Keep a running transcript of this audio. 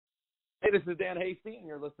this is Dan Hasty, and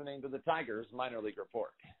you're listening to the Tigers Minor League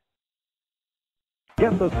Report.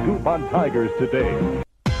 Get the scoop on Tigers today.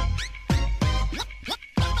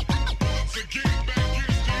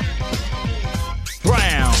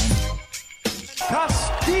 Brown.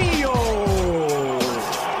 Castillo.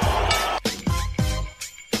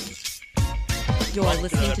 You're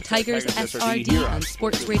listening to Tigers SRD on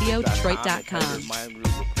SportsRadioDetroit.com. Minor League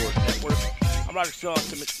Report Network. I'm Roger Still on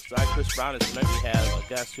Chris Brown. And tonight we have a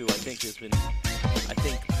guest who I think has been,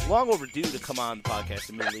 long overdue to come on the podcast.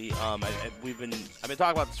 Admittedly, I've been talking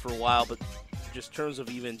about this for a while, but just in terms of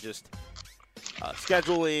even just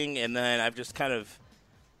scheduling, and then I've just kind of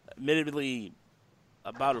admittedly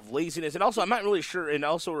a bout of laziness, and also I'm not really sure. And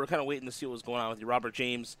also we're kind of waiting to see what was going on with you, Robert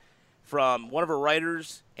James, from one of our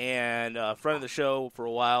writers and a friend of the show for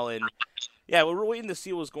a while, and yeah, we were waiting to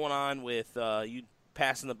see what was going on with you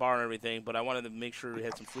passing the bar and everything, but I wanted to make sure we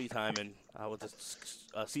had some free time, and with the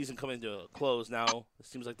season coming to a close now, it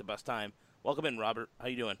seems like the best time. Welcome in, Robert. How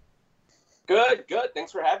you doing? Good.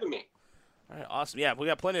 Thanks for having me. All right, awesome. Yeah, we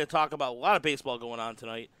got plenty to talk about. A lot of baseball going on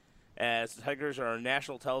tonight, as the Tigers are on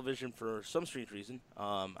national television for some strange reason.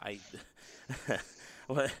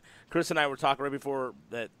 Chris and I were talking right before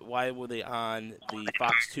that. Why were they on the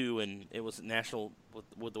Fox 2? And it was national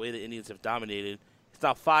with the way the Indians have dominated. It's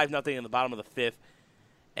now 5-0 in the bottom of the fifth.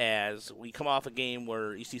 As we come off a game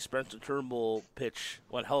where you see Spencer Turnbull pitch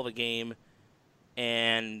one hell of a game,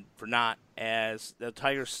 and for not, as the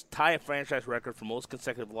Tigers tie a franchise record for most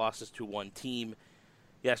consecutive losses to one team.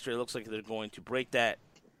 Yesterday, it looks like they're going to break that.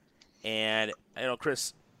 And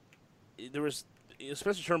Chris, there was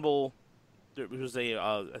Spencer Turnbull. There was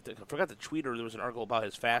I forgot the tweeter. There was an article about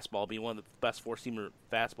his fastball being one of the best four-seamer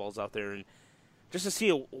fastballs out there, and just to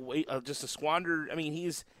see just a squander. I mean, he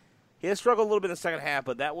has struggled a little bit in the second half,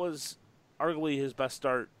 but that was arguably his best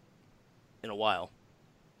start in a while.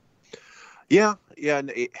 Yeah, and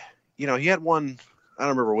he had one. I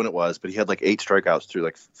don't remember when it was, but he had like 8 strikeouts through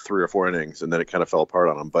like 3 or 4 innings, and then it kind of fell apart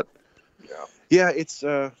on him. But yeah, it's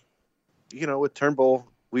with Turnbull,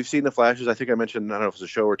 we've seen the flashes. I think I mentioned, I don't know if it was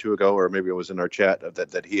a show or two ago, or maybe it was in our chat,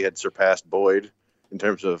 that he had surpassed Boyd in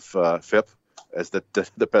terms of FIP as the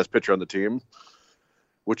best pitcher on the team,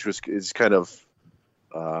 which is kind of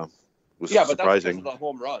was surprising. But that's because of the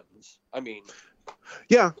home runs. I mean,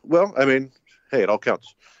 yeah. Well, I mean, hey, it all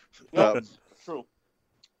counts. True.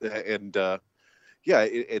 And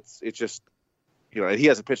it's just and he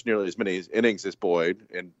hasn't pitched nearly as many innings as Boyd,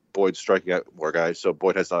 and Boyd's striking out more guys, so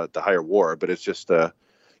Boyd has the higher WAR. But it's just the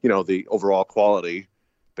overall quality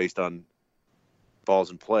based on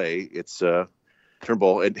balls in play. It's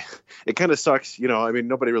Turnbull, and it kind of sucks. I mean,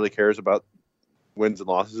 nobody really cares about wins and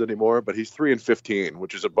losses anymore, but he's 3-15,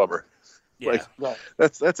 which is a bummer. Yeah,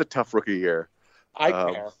 that's a tough rookie year. I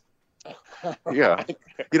care. Yeah,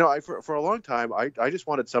 for a long time, I just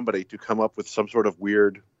wanted somebody to come up with some sort of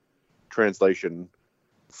weird translation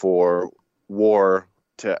for WAR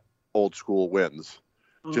to old school wins,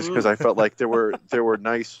 just because I felt like there were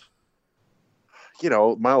nice,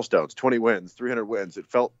 milestones, 20 wins, 300 wins. It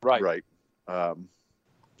felt right. And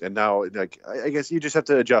now, I guess you just have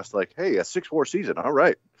to adjust. Like, hey, a 6-WAR season, all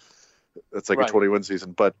right, that's like a 20-win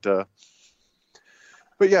season. But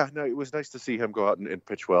yeah, no, it was nice to see him go out and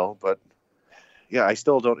pitch well. But yeah, I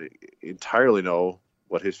still don't entirely know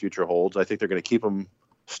what his future holds. I think they're going to keep him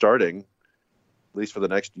starting, at least for the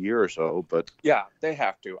next year or so. But yeah, they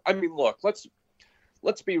have to. I mean, look, let's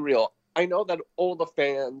be real. I know that all the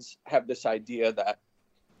fans have this idea that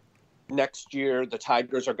next year the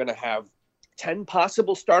Tigers are going to have 10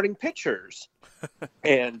 possible starting pitchers,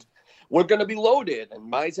 and we're going to be loaded,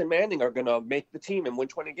 and Mize and Manning are going to make the team and win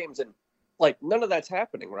 20 games. And none of that's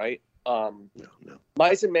happening, right? No.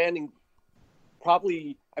 Mize and Manning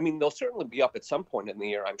probably, I mean, they'll certainly be up at some point in the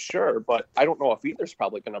year, I'm sure, but I don't know if either's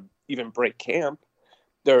probably going to even break camp.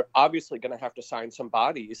 They're obviously going to have to sign some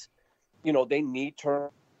bodies. They need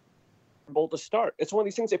Turnbull to start. It's one of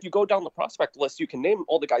these things, if you go down the prospect list, you can name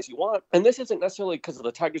all the guys you want. And this isn't necessarily because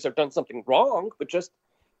the Tigers have done something wrong, but just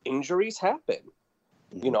injuries happen.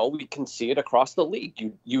 We can see it across the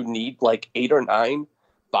league. You need 8 or 9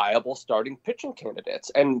 viable starting pitching candidates.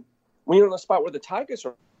 And when you're in a spot where the Tigers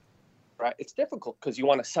are, right, it's difficult because you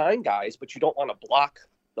want to sign guys, but you don't want to block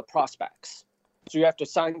the prospects. So you have to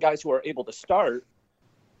sign guys who are able to start,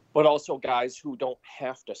 but also guys who don't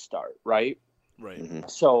have to start, right? Right. Mm-hmm.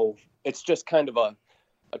 So it's just kind of a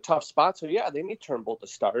tough spot. So yeah, they need Turnbull to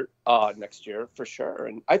start next year for sure.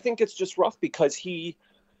 And I think it's just rough because he's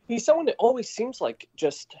someone that always seems like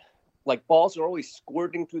balls are always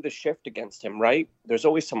squirting through the shift against him, right? There's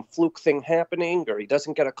always some fluke thing happening, or he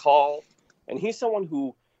doesn't get a call. And he's someone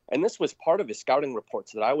who, and this was part of his scouting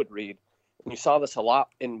reports that I would read, and you saw this a lot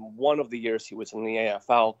in one of the years he was in the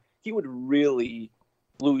AFL, he would really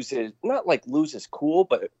lose his cool,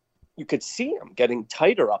 but you could see him getting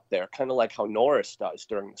tighter up there, kind of like how Norris does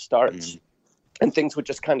during the starts. And things would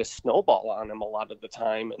just kind of snowball on him a lot of the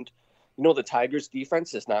time. And, the Tigers'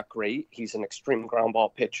 defense is not great. He's an extreme ground ball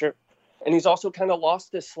pitcher. And he's also kind of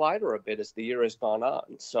lost his slider a bit as the year has gone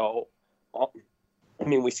on. So,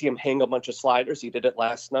 we see him hang a bunch of sliders. He did it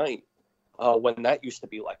last night when that used to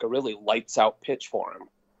be like a really lights-out pitch for him.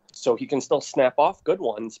 So he can still snap off good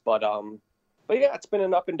ones. But yeah, it's been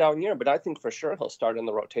an up and down year. But I think for sure he'll start in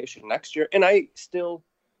the rotation next year. And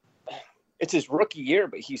it's his rookie year,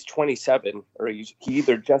 but he's 27, or he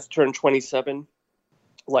either just turned 27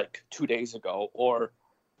 like 2 days ago, or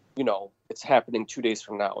it's happening 2 days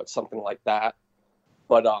from now. It's something like that.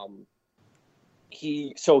 But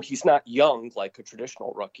he's not young like a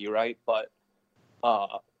traditional rookie, right? But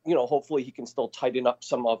hopefully he can still tighten up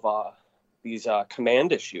some of these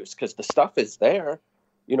command issues, because the stuff is there.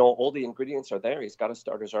 All the ingredients are there. He's got to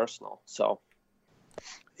start his arsenal. So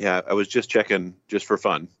yeah, I was just checking just for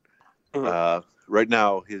fun. Right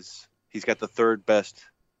now, he's got the third best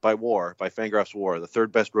by Fangraphs WAR, the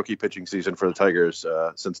third best rookie pitching season for the Tigers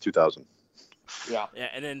since 2000. Yeah,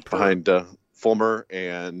 and then behind Fulmer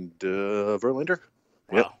and Verlander.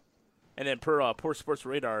 Wow. Yep. And then per Sports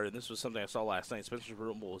Radar, and this was something I saw last night, Spencer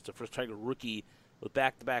Turnbull was the first Tiger rookie with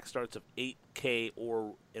back-to-back starts of 8K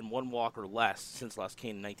or in one walk or less since Les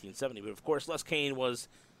Kane in 1970. But of course, Les Kane was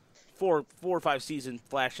four or five season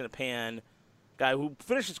flash in a pan guy who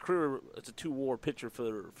finished his career as a 2-WAR pitcher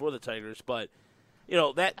for the Tigers. But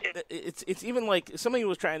that it's even like somebody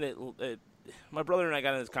was trying to. My brother and I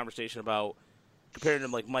got in this conversation about comparing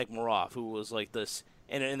him like Mike Moroff, who was like this,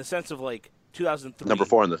 and in the sense of like 2003. Number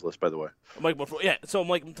 4 on this list, by the way. So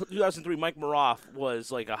 2003, Mike Moroff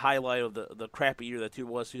was like a highlight of the crappy year that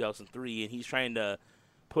was 2003, and he's trying to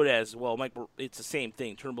put as well. It's the same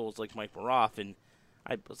thing. Turnbull was like Mike Moroff, and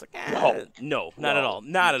I was like, no, not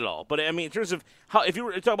at all. But in terms of how, if you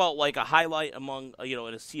were to talk about like a highlight among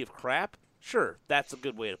in a sea of crap, sure, that's a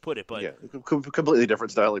good way to put it. But yeah, completely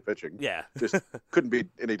different style of pitching. Yeah, just couldn't be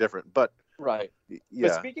any different. But right. Yeah.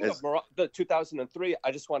 But speaking of the 2003,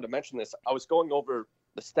 I just wanted to mention this. I was going over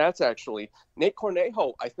the stats actually. Nate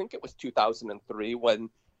Cornejo, I think it was 2003 when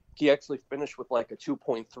he actually finished with like a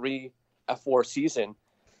 2.3 F4 season,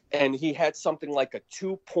 and he had something like a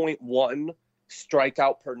 2.1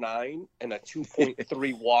 strikeout per 9 and a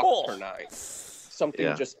 2.3 walk per 9.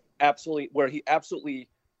 Something just absolutely where he absolutely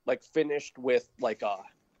like finished with like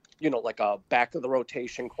a back of the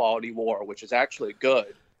rotation quality WAR, which is actually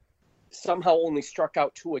good. Somehow only struck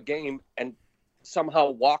out 2 a game and somehow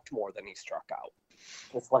walked more than he struck out.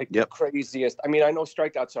 It's like the craziest. I know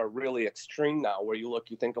strikeouts are really extreme now, where you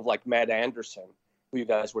think of like Matt Anderson, who you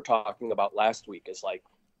guys were talking about last week, is like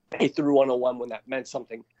he threw 101 when that meant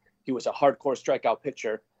something. He was a hardcore strikeout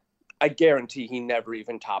pitcher. I guarantee he never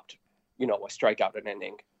even topped, a strikeout an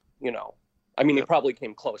inning, He probably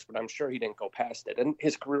came close, but I'm sure he didn't go past it. And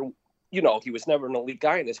his career, he was never an elite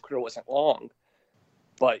guy and his career wasn't long.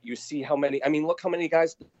 But you see how many, look how many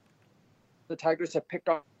guys the Tigers have picked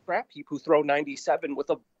off crap heap who throw 97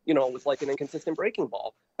 with with like an inconsistent breaking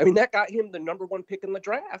ball. That got him the number 1 pick in the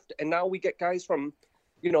draft. And now we get guys from,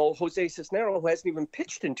 Jose Cisnero, who hasn't even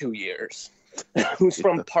pitched in 2 years, who's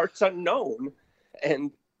from parts unknown.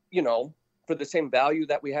 And, for the same value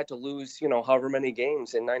that we had to lose, however many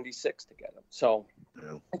games in 96 to get him. So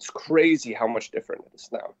it's crazy how much different it is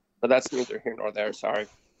now. But that's neither here nor there. Sorry.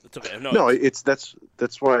 It's okay.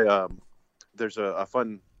 That's why there's a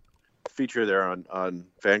fun feature there on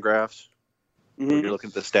Fangraphs. When you're looking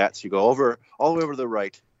at the stats, you go all the way over to the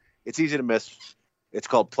right. It's easy to miss. It's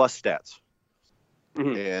called plus stats.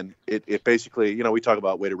 And it basically, we talk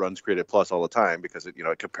about weighted runs created plus all the time because it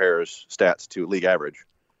compares stats to league average.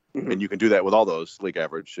 And you can do that with all those league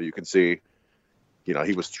average. So you can see, he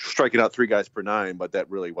was striking out 3 guys per 9, but that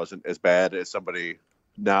really wasn't as bad as somebody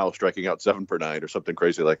now striking out 7 per 9 or something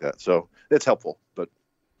crazy like that. So it's helpful. But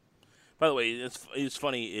by the way, it's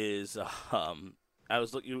funny is I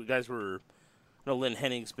was looking. You guys were. Lynn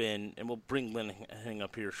Henning's been, and we'll bring Lynn Henning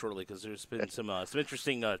up here shortly because there's been some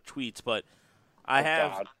interesting tweets. But I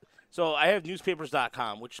have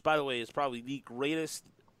newspapers.com, which by the way is probably the greatest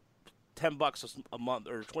 $10 a month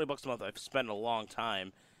or $20 a month I've spent in a long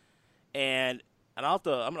time, and I'm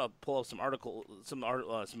gonna pull up some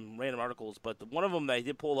random articles, but one of them that I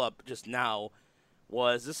did pull up just now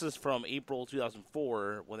this is from April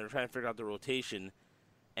 2004 when they were trying to figure out the rotation,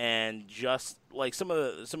 and just like some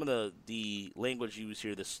of the language used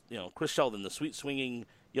here, this Chris Sheldon, the sweet swinging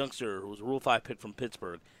youngster who was a Rule 5 pick from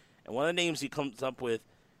Pittsburgh, and one of the names he comes up with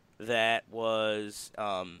that was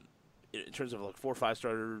in terms of like 4 or 5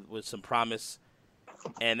 starter with some promise,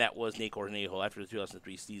 and that was Nate Cornejo after the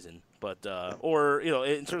 2003 season. But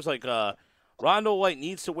in terms of like Rondo White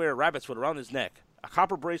needs to wear a rabbit's foot around his neck, a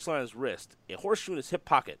copper bracelet on his wrist, a horseshoe in his hip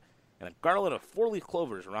pocket, and a garland of 4-leaf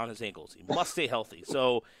clovers around his ankles. He must stay healthy.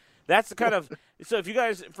 So that's the kind of – so if you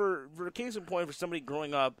guys – for a case in point, for somebody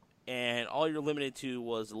growing up and all you're limited to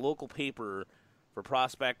was the local paper for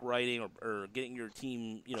prospect writing or getting your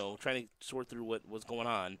team, trying to sort through what was going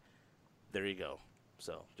on, there you go.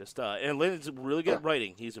 So just and Lynn's really good at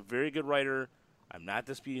writing. He's a very good writer. I'm not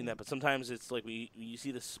disputing that, but sometimes it's like you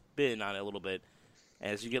see the spin on it a little bit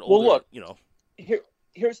as you get older. Well, look,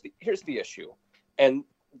 here's the issue, and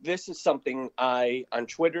this is something on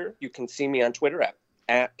Twitter. You can see me on Twitter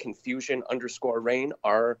at confusion_rain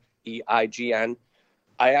REIGN.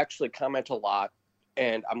 I actually comment a lot,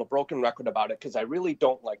 and I'm a broken record about it because I really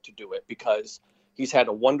don't like to do it because he's had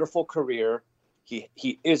a wonderful career.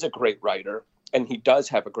 He is a great writer. And he does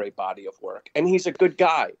have a great body of work. And he's a good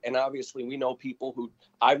guy. And obviously we know people who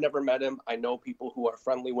 – I've never met him. I know people who are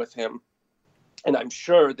friendly with him. And I'm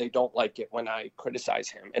sure they don't like it when I criticize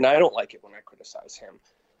him. And I don't like it when I criticize him.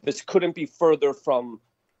 This couldn't be further from,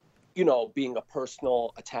 being a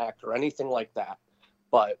personal attack or anything like that.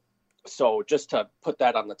 But so just to put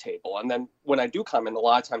that on the table. And then when I do comment, a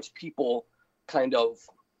lot of times people kind of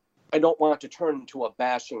 – I don't want it to turn into a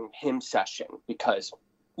bashing him session because,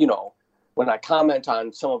 when I comment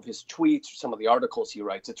on some of his tweets or some of the articles he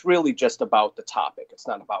writes, it's really just about the topic. It's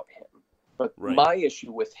not about him. But right. My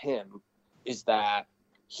issue with him is that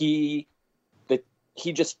he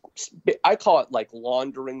just, I call it like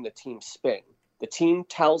laundering the team spin. The team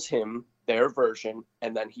tells him their version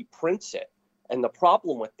and then he prints it. And the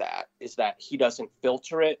problem with that is that he doesn't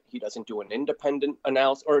filter it. He doesn't do an independent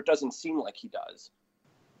analysis, or it doesn't seem like he does.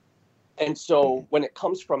 And so when it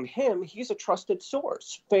comes from him, he's a trusted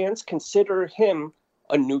source. Fans consider him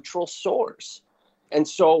a neutral source. And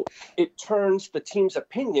so it turns the team's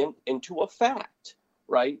opinion into a fact,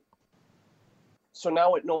 right? So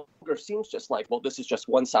now it no longer seems just like, well, this is just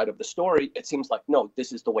one side of the story. It seems like, no,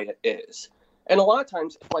 this is the way it is. And a lot of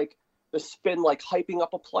times, like the spin, like hyping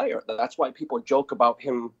up a player. That's why people joke about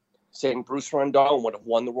him saying Bruce Rondon would have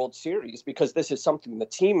won the World Series, because this is something the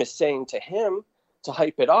team is saying to him to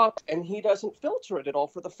hype it up, and he doesn't filter it at all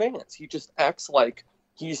for the fans. He just acts like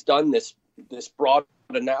he's done this broad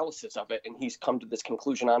analysis of it, and he's come to this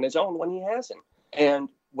conclusion on his own when he hasn't. And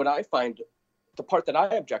what I find, the part that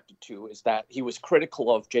I objected to is that he was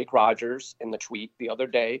critical of Jake Rogers in the tweet the other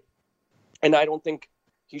day, and I don't think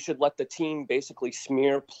he should let the team basically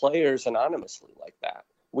smear players anonymously like that.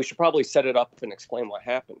 We should probably set it up and explain what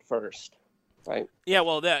happened first. Right. Yeah.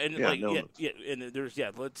 Well, that and Yeah, and there's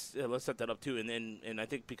let's set that up too, and I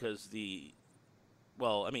think because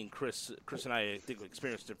Chris and I think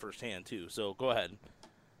experienced it firsthand too. So go ahead.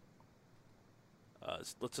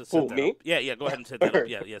 Let's set that me? up. Yeah. Go ahead and set that up.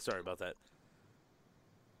 Yeah. Sorry about that.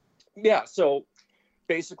 Yeah. So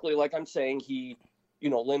basically, like I'm saying,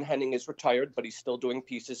 Lynn Henning is retired, but he's still doing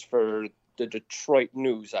pieces for the Detroit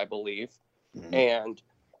News, I believe, and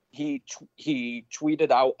he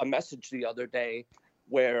tweeted out a message the other day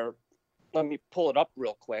where, let me pull it up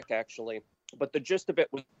real quick, actually. But the gist of it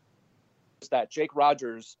was that Jake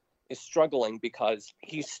Rogers is struggling because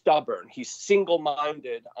he's stubborn. He's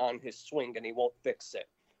single-minded on his swing, and he won't fix it.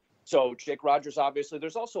 So Jake Rogers, obviously,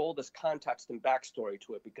 there's also all this context and backstory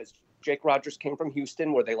to it, because Jake Rogers came from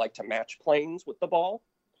Houston, where they like to match planes with the ball,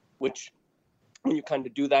 which when you kind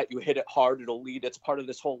of do that, you hit it hard, it'll lead. It's part of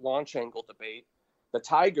this whole launch angle debate. The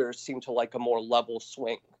Tigers seem to like a more level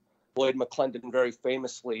swing. Lloyd McClendon very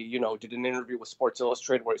famously, did an interview with Sports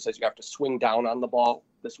Illustrated where he says you have to swing down on the ball.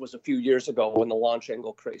 This was a few years ago when the launch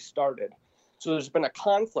angle craze started. So there's been a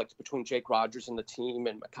conflict between Jake Rogers and the team,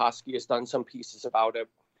 and McCoskey has done some pieces about it.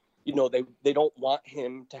 They don't want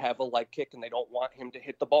him to have a leg kick, and they don't want him to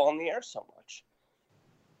hit the ball in the air so much.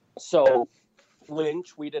 So Lynn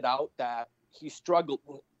tweeted out that he struggled,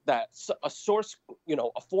 that a source,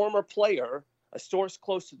 a former player, a source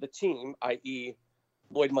close to the team, i.e.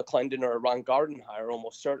 Lloyd McClendon or Ron Gardenhire,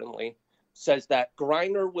 almost certainly, says that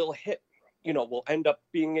Griner will will end up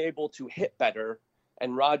being able to hit better,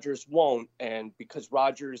 and Rogers won't. And because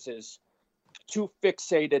Rogers is too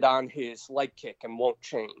fixated on his leg kick and won't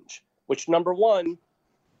change, which, number one,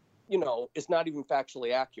 is not even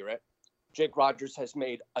factually accurate. Jake Rogers has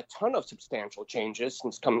made a ton of substantial changes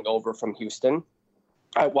since coming over from Houston.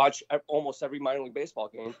 I watch almost every minor league baseball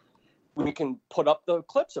game. We can put up the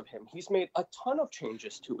clips of him. He's made a ton of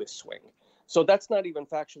changes to his swing. So that's not even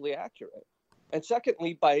factually accurate. And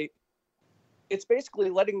secondly, by it's basically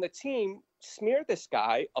letting the team smear this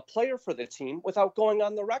guy, a player for the team, without going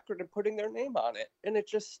on the record and putting their name on it. And it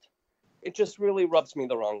just really rubs me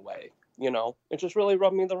the wrong way. It just really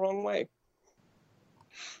rubbed me the wrong way.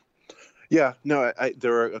 Yeah, no,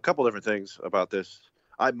 there are a couple different things about this.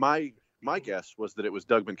 My guess was that it was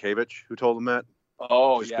Doug Minkiewicz who told him that.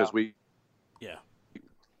 Oh, just because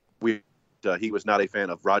he was not a fan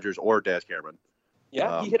of Rodgers or Daz Cameron.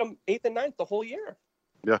 Yeah, he hit him 8th and 9th the whole year.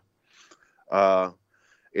 Yeah.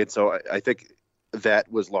 And so I think that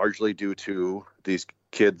was largely due to these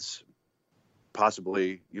kids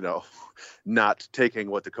possibly, not taking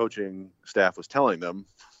what the coaching staff was telling them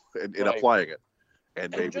and applying it. And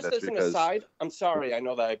maybe just that's as an because... aside, I'm sorry, I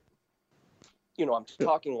know that I'm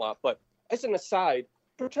talking a lot, but as an aside,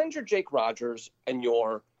 pretend you're Jake Rogers and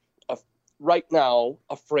you're right now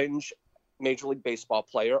a fringe Major League Baseball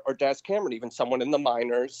player, or Daz Cameron, even someone in the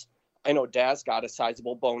minors. I know Daz got a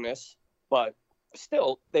sizable bonus, but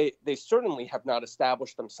still, they certainly have not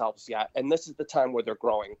established themselves yet, and this is the time where they're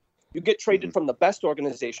growing. You get traded from the best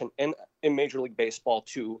organization in Major League Baseball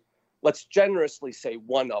to, let's generously say,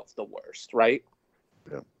 one of the worst, right?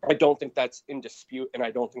 Yeah. I don't think that's in dispute, and I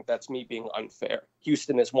don't think that's me being unfair.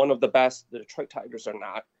 Houston is one of the best. The Detroit Tigers are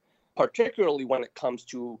not, particularly when it comes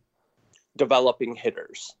to developing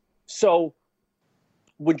hitters. So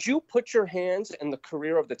would you put your hands in the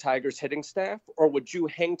career of the Tigers hitting staff, or would you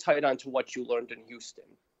hang tight onto what you learned in Houston?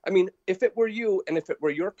 I mean, if it were you and if it were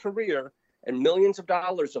your career and millions of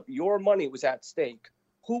dollars of your money was at stake,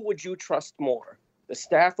 who would you trust more? The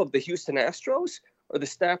staff of the Houston Astros or the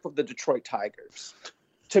staff of the Detroit Tigers?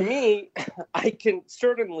 To me, I can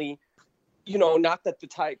certainly, not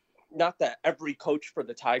that every coach for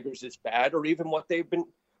the Tigers is bad or even what they've been.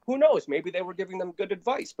 Who knows? Maybe they were giving them good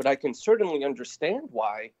advice, but I can certainly understand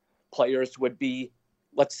why players would be,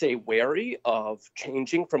 let's say, wary of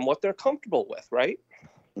changing from what they're comfortable with, right?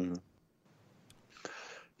 Mm-hmm.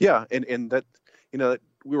 Yeah, and that,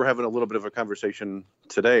 we were having a little bit of a conversation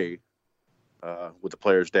today with the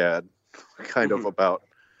player's dad, kind of about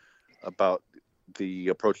the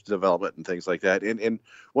approach to development and things like that. And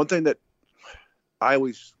one thing that I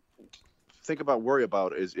always worry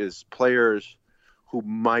about is players who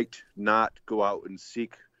might not go out and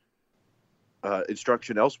seek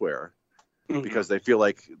instruction elsewhere because they feel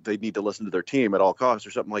like they need to listen to their team at all costs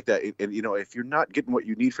or something like that. And if you're not getting what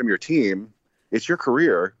you need from your team, it's your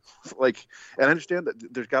career. And I understand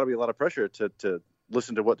that there's got to be a lot of pressure to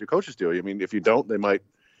listen to what your coaches do. I mean, if you don't, they might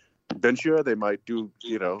bench you, they might do,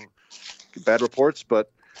 bad reports, but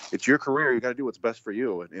it's your career. You got to do what's best for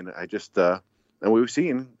you. And I just, and we've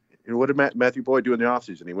seen, what did Matthew Boyd do in the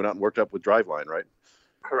offseason? He went out and worked up with Driveline, right?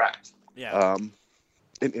 Correct. Yeah.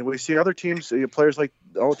 And we see other teams, players like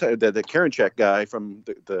all the time, the Karinchak guy from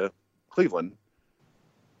the Cleveland,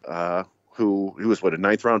 who was a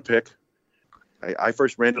 9th round pick. I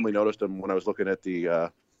first randomly noticed him when I was looking at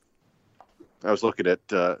AAA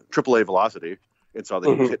velocity and saw that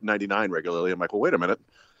he was hitting 99 regularly. I'm like, well, wait a minute,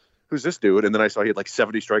 who's this dude? And then I saw he had like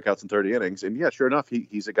 70 strikeouts in 30 innings. And yeah, sure enough,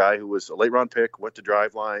 he's a guy who was a late round pick, went to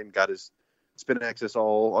Driveline, got his spin axis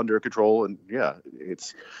all under control. And yeah,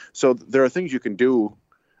 so there are things you can do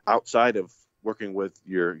outside of working with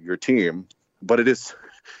your team, but it's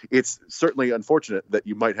certainly unfortunate that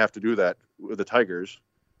you might have to do that with the Tigers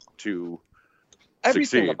to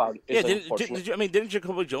Everything succeed. about it is unfortunate. Didn't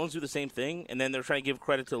Jacoby Jones do the same thing? And then they're trying to give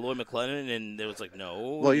credit to Lloyd McClellan, and it was like,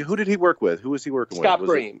 no. Well, who did he work with? Who was he working Scott with?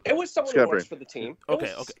 Bream. It was someone who works for the team.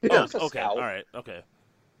 Okay. It was a Okay. scout. All right. Okay.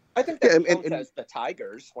 I think that counts as the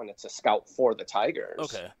Tigers when it's a scout for the Tigers.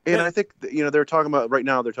 Okay. And I think they're talking about right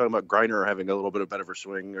now. They're talking about Griner having a little bit of better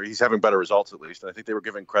swing, or he's having better results at least. And I think they were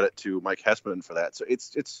giving credit to Mike Hessman for that. So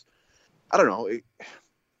it's I don't know.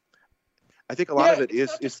 I think a lot of it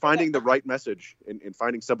is finding the right message and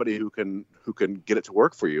finding somebody who can get it to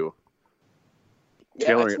work for you,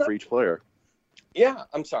 tailoring it for each player. Yeah,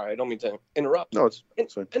 I'm sorry. I don't mean to interrupt. No,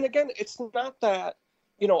 it's fine. And again, it's not that,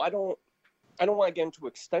 I don't want to get into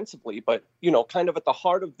extensively, but, kind of at the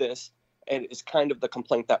heart of this, and is kind of the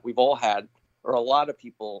complaint that we've all had, or a lot of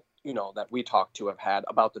people, that we talk to have had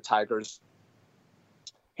about the Tigers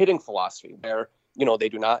hitting philosophy, where, they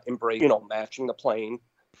do not embrace, matching the plane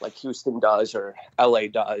like Houston does or LA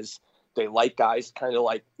does. They like guys kind of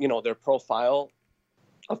like, their profile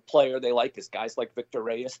of player they like is guys like Victor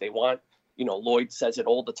Reyes. They want, Lloyd says it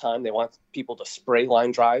all the time. They want people to spray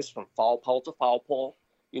line drives from foul pole to foul pole.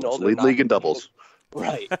 Lead league in doubles.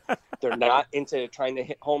 Right. They're not into trying to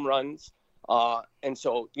hit home runs. And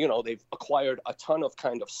so, they've acquired a ton of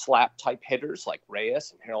kind of slap type hitters like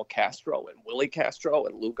Reyes and Harold Castro and Willie Castro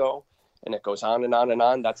and Lugo. And it goes on and on and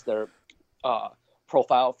on. That's their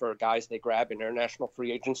profile for guys they grab in international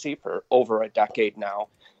free agency for over a decade now.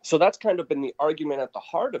 So that's kind of been the argument at the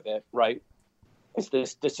heart of it, right? Is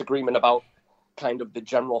this disagreement about kind of the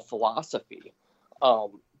general philosophy.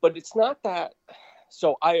 But it's not that.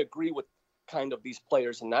 So I agree with kind of these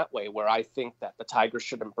players in that way, where I think that the Tigers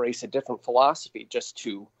should embrace a different philosophy just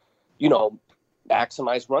to,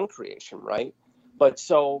 maximize run creation, right? But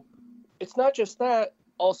so it's not just that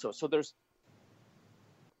also. So there's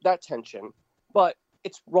that tension, but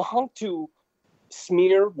it's wrong to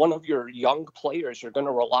smear one of your young players you're going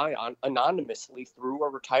to rely on anonymously through a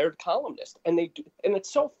retired columnist. And they do, and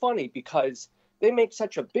it's so funny because they make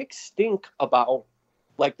such a big stink about,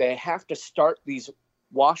 like, they have to start these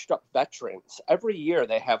washed up veterans. Every year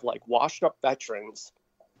they have like washed up veterans.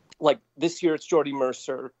 Like this year it's Jordy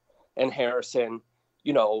Mercer and Harrison,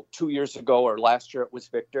 2 years ago or last year it was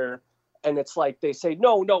Victor. And it's like they say,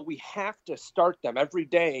 no, we have to start them every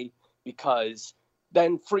day because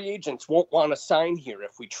then free agents won't want to sign here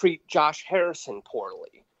if we treat Josh Harrison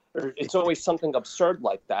poorly. Or it's always something absurd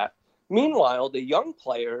like that. Meanwhile, the young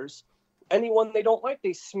players, anyone they don't like,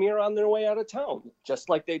 they smear on their way out of town, just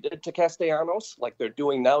like they did to Castellanos, like they're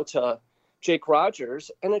doing now to Jake Rogers,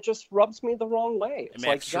 and it just rubs me the wrong way. It's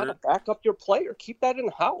like, you got to back up your player. Keep that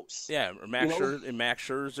in-house. Yeah, Max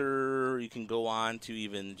Scherzer, you can go on to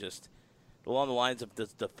even just along the lines of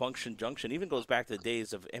the function junction, even goes back to the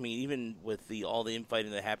days of, even with all the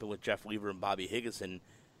infighting that happened with Jeff Weaver and Bobby Higginson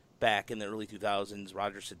back in the early 2000s,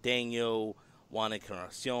 Roger Cedeno, Juan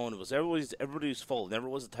Encarnacion, it was everybody's fault. It never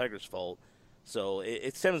was the Tigers' fault. So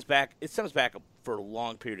it stems back for a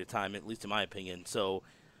long period of time, at least in my opinion. So,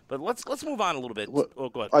 but let's move on a little bit. Well,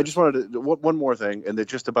 go ahead. I just wanted to one more thing, and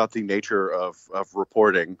just about the nature of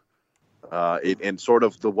reporting, and sort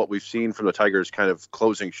of what we've seen from the Tigers kind of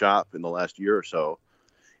closing shop in the last year or so.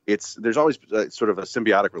 There's always sort of a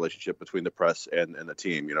symbiotic relationship between the press and the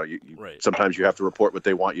team. Right. Sometimes you have to report what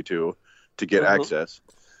they want you to get access.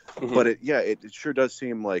 Mm-hmm. But it sure does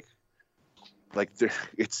seem like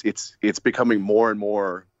it's becoming more and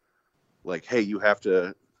more like, hey, you have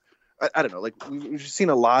to. I don't know. Like we've just seen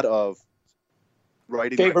a lot of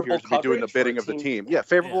writing that appears to be doing the bidding of the team. Yeah,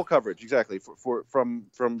 favorable coverage, exactly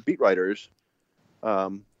from beat writers,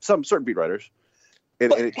 some certain beat writers,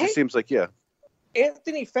 and it just seems like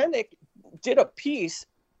Anthony Fennick did a piece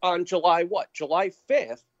on July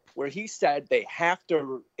 5th. Where he said they have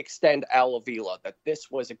to extend Al Avila, that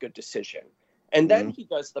this was a good decision. And then he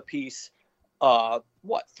does the piece,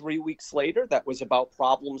 3 weeks later, that was about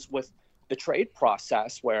problems with the trade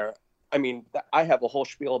process, where, I have a whole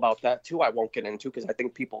spiel about that too. I won't get into because I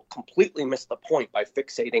think people completely miss the point by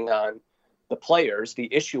fixating on the players.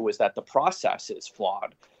 The issue is that the process is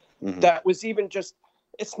flawed. Mm-hmm. That was even just,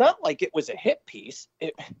 it's not like it was a hit piece.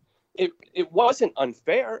 It wasn't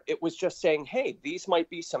unfair. It was just saying, hey, these might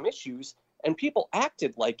be some issues. And people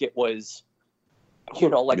acted like it was,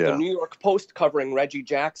 the New York Post covering Reggie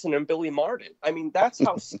Jackson and Billy Martin. That's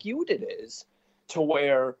how skewed it is, to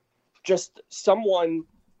where just someone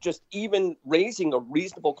just even raising a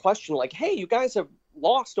reasonable question like, hey, you guys have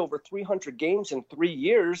lost over 300 games in 3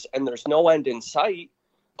 years and there's no end in sight.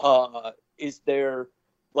 Is there,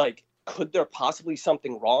 could there possibly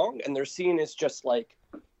something wrong? And they're seen as just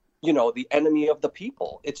the enemy of the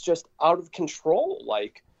people. It's just out of control.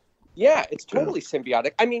 It's totally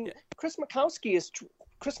symbiotic. Chris McCoskey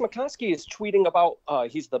is tweeting about,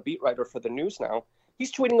 he's the beat writer for the News now.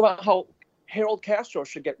 He's tweeting about how Harold Castro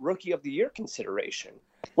should get Rookie of the Year consideration.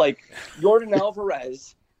 Yordan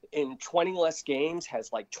Alvarez in 20 less games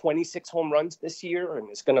has 26 home runs this year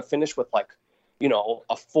and is going to finish with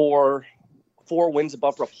a four wins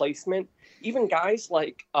above replacement. Even guys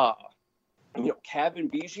like, Kevin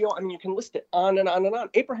Biggio. You can list it on and on and on.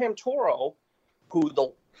 Abraham Toro, who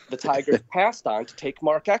the Tigers passed on to take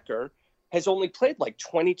Mark Ecker, has only played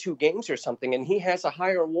 22 games or something, and he has a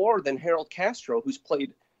higher WAR than Harold Castro, who's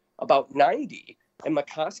played about 90. And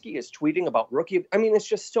McCoskey is tweeting about rookie. It's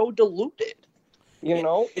just so diluted,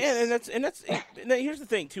 And that's here's the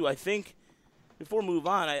thing too. I think before we move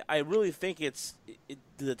on, I really think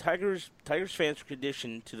the Tigers fans are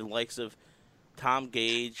conditioned to the likes of Tom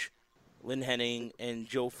Gage, Lynn Henning, and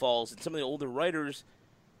Joe Falls, and some of the older writers,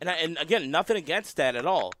 and again, nothing against that at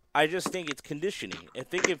all. I just think it's conditioning. I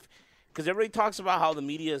think because everybody talks about how the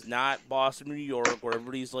media is not Boston or New York, or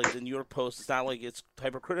everybody's like the New York Post. It's not like it's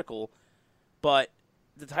hypercritical, but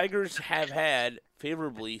the Tigers have had,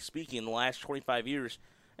 favorably speaking, in the last 25 years,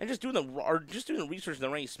 and just doing the research in the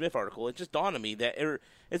Randy Smith article, it just dawned on me that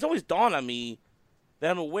it's always dawned on me that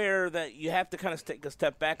I'm aware that you have to kind of take a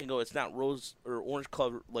step back and go, it's not rose or orange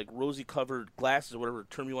covered, rosy covered glasses, or whatever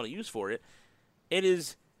term you want to use for it. It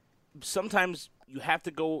is sometimes you have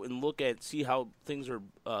to go and see how things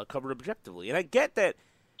are covered objectively. And I get that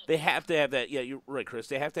they have to have that. Yeah, you're right, Chris.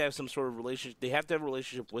 They have to have some sort of relationship. They have to have a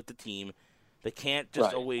relationship with the team. They can't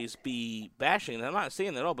just always be bashing. And I'm not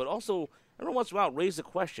saying that at all, but also every once in a while raise a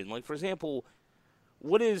question. Like, for example,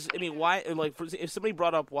 why? Like, if somebody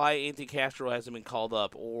brought up why Anthony Castro hasn't been called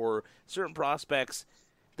up, or certain prospects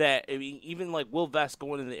that, even like Will Vest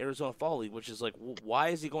going in the Arizona Fall League, which is like, why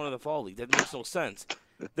is he going to the Fall League? That makes no sense.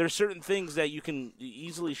 There's certain things that you can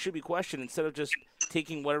easily should be questioned instead of just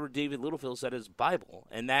taking whatever David Littlefield said as Bible,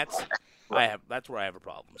 and that's where I have a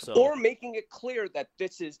problem. So, or making it clear that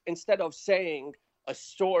this is, instead of saying a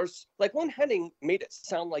source, like Lynn Henning made it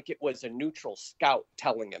sound like it was a neutral scout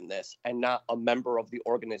telling him this and not a member of the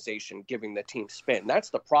organization giving the team spin.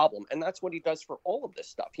 That's the problem, and that's what he does for all of this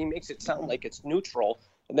stuff. He makes it sound like it's neutral,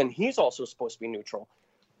 and then he's also supposed to be neutral.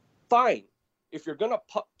 Fine. If you're going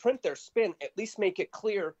to print their spin, at least make it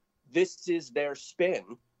clear this is their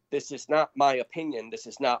spin. This is not my opinion. This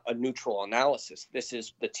is not a neutral analysis. This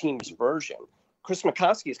is the team's version. Chris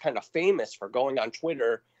McCoskey is kind of famous for going on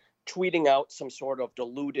Twitter, tweeting out some sort of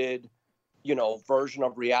diluted, version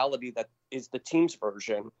of reality that is the team's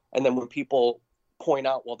version. And then when people point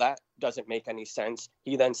out, well, that doesn't make any sense,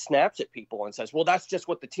 he then snaps at people and says, well, that's just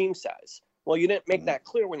what the team says. Well, you didn't make that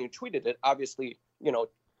clear when you tweeted it. Obviously,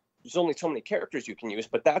 there's only so many characters you can use,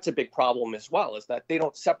 but that's a big problem as well, is that they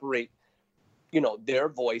don't separate, their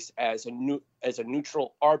voice as a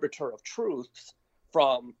neutral arbiter of truths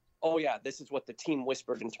from, oh yeah, this is what the team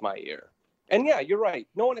whispered into my ear. And yeah, you're right.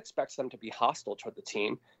 No one expects them to be hostile toward the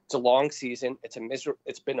team. It's a long season.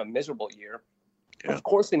 It's been a miserable year. Yeah. Of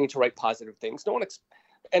course, they need to write positive things.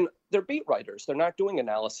 And they're beat writers. They're not doing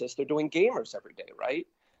analysis. They're doing gamers every day, right?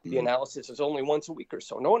 The analysis is only once a week or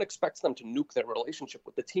so. No one expects them to nuke their relationship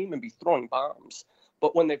with the team and be throwing bombs.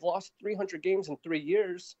 But when they've lost 300 games in 3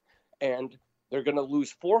 years, and they're going to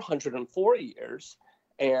lose 400 in 4 years,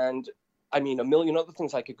 and a million other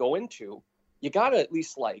things I could go into, you got to at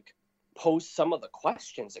least pose some of the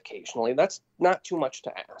questions occasionally. That's not too much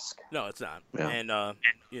to ask. No, it's not. Yeah. And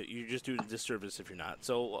you're just doing a disservice if you're not.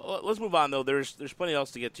 So let's move on, though. There's plenty else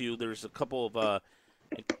to get to. There's a couple of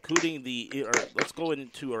including let's go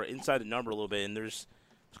into our inside the number a little bit, and there's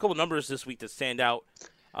a couple numbers this week that stand out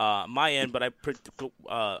my end, but I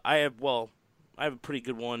have a pretty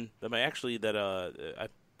good one that I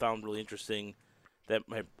found really interesting. That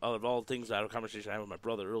out of all things, I had a conversation I had with my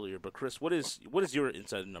brother earlier. But Chris, what is your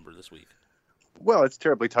inside number this week? Well, it's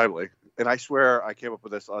terribly timely, and I swear I came up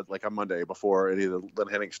with this on Monday before any of the Lynn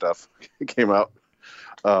Henning stuff came out.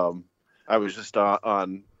 I was just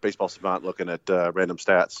on Baseball Savant looking at random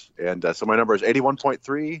stats, and so my number is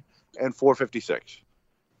 81.3 and 456,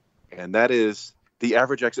 and that is the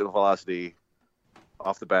average exit velocity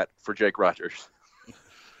off the bat for Jake Rogers.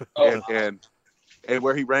 And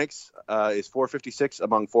where he ranks is 456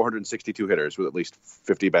 among 462 hitters with at least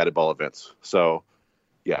 50 batted ball events. So,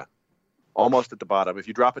 yeah, almost at the bottom. If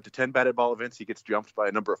you drop it to 10 batted ball events, he gets jumped by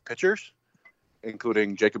a number of pitchers,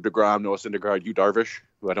 including Jacob deGrom, Noah Syndergaard, Yu Darvish,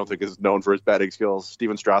 who I don't think is known for his batting skills,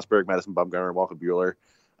 Steven Strasburg, Madison Bumgarner, Walker Buehler.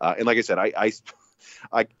 And like I said,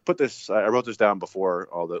 I put this, I wrote this down before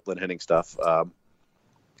all the Lynn Henning stuff.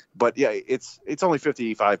 But yeah, it's only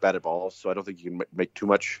 55 batted balls, so I don't think you can make too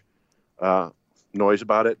much noise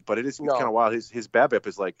about it. But it's kind of wild. His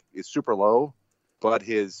BABIP is super low, but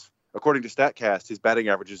according to StatCast, his batting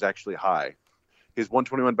average is actually high. His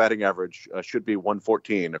 121 batting average should be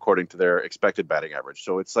 114 according to their expected batting average.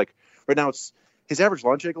 So it's right now his average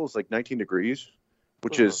launch angle is 19 degrees,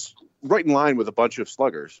 which is right in line with a bunch of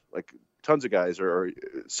sluggers. Tons of guys are.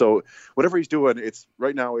 So whatever he's doing, it's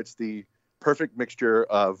the perfect mixture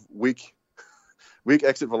of weak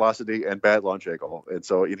exit velocity and bad launch angle. And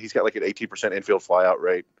so he's got an 18% infield flyout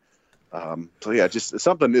rate. So yeah, just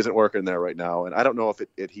something isn't working there right now. And I don't know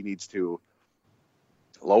if he needs to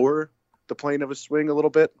lower the plane of his swing a little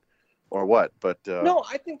bit or what, but no,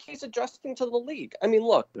 I think he's adjusting to the league.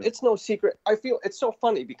 Look, It's no secret. I feel it's so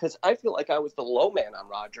funny because I feel like I was the low man on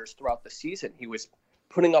Rogers throughout the season. He was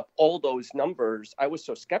putting up all those numbers. I was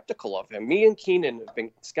so skeptical of him. Me and Keenan have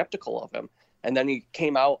been skeptical of him. And then he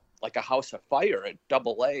came out like a house of fire at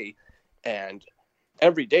AA. And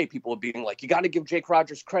every day people were being like, you got to give Jake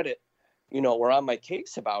Rogers credit. We're on my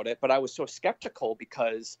case about it. But I was so skeptical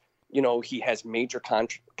because, he has major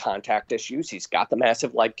contact issues. He's got the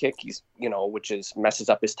massive leg kick. He's, which messes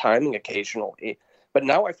up his timing occasionally. But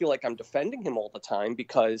now I feel like I'm defending him all the time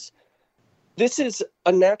because this is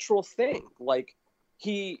a natural thing.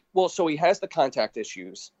 So he has the contact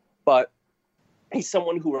issues, but he's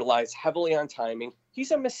someone who relies heavily on timing.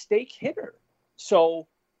 He's a mistake hitter. So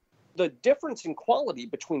the difference in quality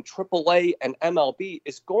between AAA and MLB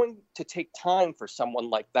is going to take time for someone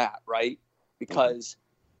like that, right? Because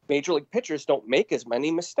major league pitchers don't make as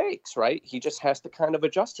many mistakes, right? He just has to kind of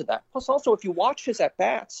adjust to that. Plus, also, if you watch his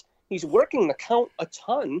at-bats, he's working the count a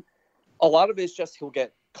ton. A lot of it is just he'll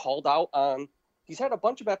get called out on. He's had a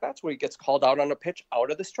bunch of at-bats where he gets called out on a pitch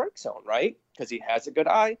out of the strike zone, right? Because he has a good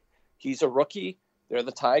eye. He's a rookie. They're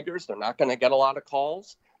the Tigers. They're not going to get a lot of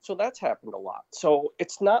calls. So that's happened a lot. So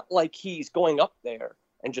it's not like he's going up there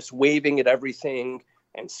and just waving at everything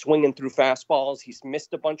and swinging through fastballs. He's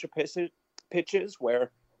missed a bunch of pitches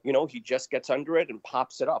where, you know, he just gets under it and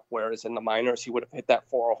pops it up. Whereas in the minors, he would have hit that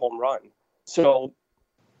for a home run. So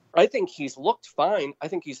I think he's looked fine. I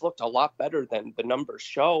think he's looked a lot better than the numbers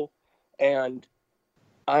show. And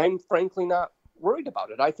I'm frankly not worried about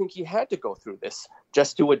it. I think he had to go through this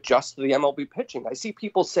just to adjust to the MLB pitching. I see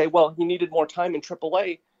people say, well, he needed more time in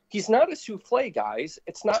AAA. He's not a souffle, guys.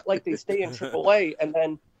 It's not like they stay in AAA and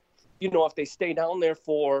then, you know, if they stay down there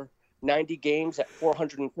for 90 games at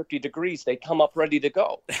 450 degrees, they come up ready to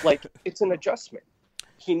go. Like, it's an adjustment.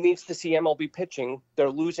 He needs to see MLB pitching. They're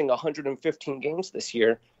losing 115 games this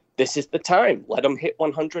year. This is the time. Let him hit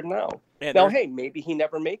 100 now. Now, hey, maybe he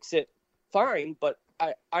never makes it. Fine, but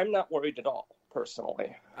I'm not worried at all,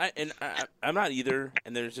 personally. I'm not either.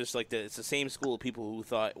 And there's just like it's the same school of people who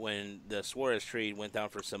thought when the Suarez trade went down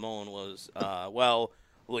for Simone was, well,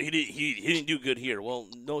 he didn't do good here. Well,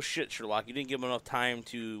 no shit, Sherlock. You didn't give him enough time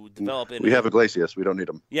to develop. We have Iglesias. We don't need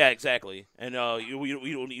him. Yeah, exactly. And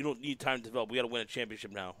you don't need time to develop. We got to win a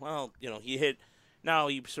championship now. Well, you know,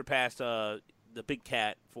 he surpassed the Big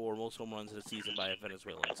Cat for most home runs in the season by a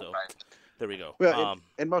Venezuelan. So there we go. Well,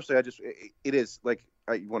 and mostly it is like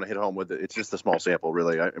I want to hit home with it. It's just a small sample,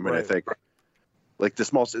 really. I mean, I think like the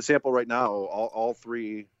small sample right now, all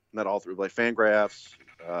three, not all three, like Fangraphs,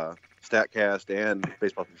 StatCast, and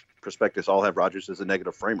Baseball Prospectus all have Rogers as a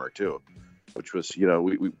negative framer too, which was, you know,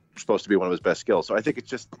 we supposed to be one of his best skills. So I think it's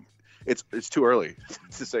just it's too early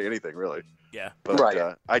to say anything really. Yeah.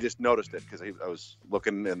 But I just noticed it because I was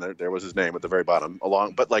looking and there was his name at the very bottom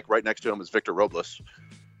but like right next to him is Victor Robles,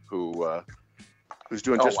 who's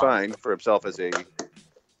doing just fine for himself as a,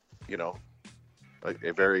 you know,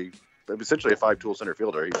 a very essentially a 5-tool center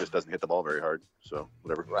fielder. He just doesn't hit the ball very hard. So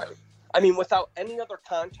whatever. Right. I mean, without any other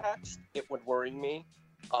context, it would worry me.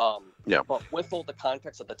 But with all the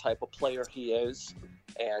context of the type of player he is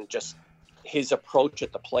and just his approach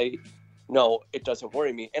at the plate, no, it doesn't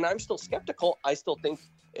worry me. And I'm still skeptical. I still think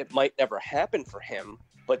it might never happen for him.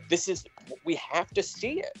 But we have to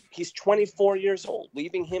see it. He's 24 years old.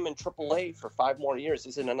 Leaving him in AAA for 5 more years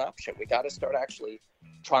isn't an option. We got to start actually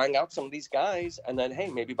trying out some of these guys. And then, hey,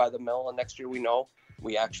 maybe by the middle of next year, we know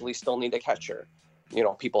we actually still need a catcher. You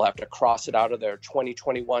know, people have to cross it out of their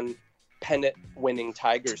 2021 pennant-winning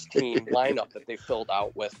Tigers team lineup that they filled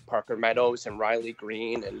out with Parker Meadows and Riley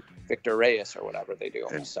Green and Victor Reyes or whatever they do.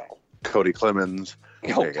 So Cody Clemens.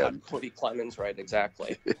 Oh, God, Cody Clemens, right,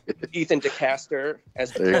 exactly. Ethan DeCaster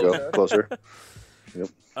as the closer. There you go, closer. Yep.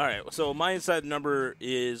 All right, so my inside number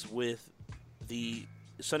is with the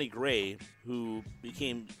Sonny Gray, who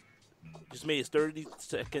just made his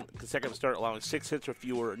 32nd consecutive start, allowing 6 hits or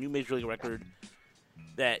fewer, a new major league record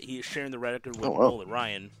that he is sharing the record with Nolan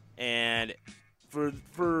Ryan. And for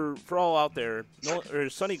all out there,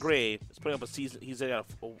 Sonny Gray is putting up a season. He's got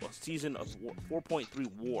a season of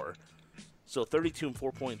 4.3 WAR, so 32 and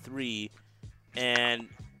 4.3, and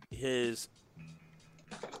his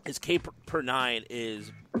K per 9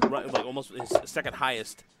 is like almost his second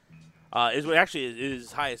highest. Is actually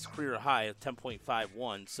his highest career high of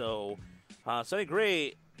 10.51. So Sonny Gray,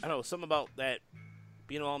 I don't know, something about that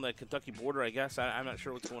being along the Kentucky border. I guess I'm not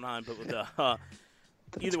sure what's going on, but with the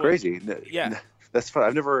that's crazy. Yeah. That's fun.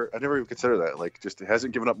 I've never even considered that. Like, just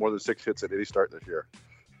hasn't given up more than 6 hits at any start this year.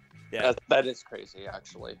 Yeah, that is crazy.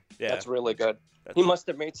 Actually, yeah, that's really good. He must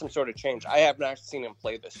have made some sort of change. I haven't actually seen him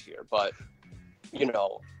play this year, but you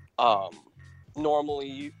know,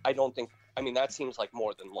 normally I don't think. I mean, that seems like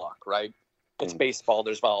more than luck, right? It's baseball.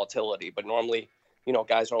 There's volatility, but normally, you know,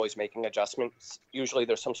 guys are always making adjustments. Usually,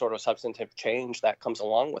 there's some sort of substantive change that comes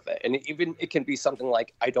along with it, and even it can be something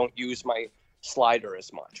like I don't use my slider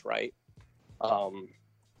as much, right?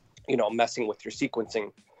 You know, messing with your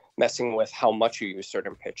sequencing, messing with how much you use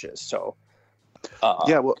certain pitches. So,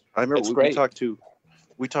 yeah, well, I remember we talked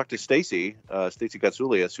to Stacy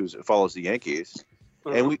Gatsoulias, who follows the Yankees,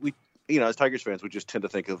 and we, you know, as Tigers fans, we just tend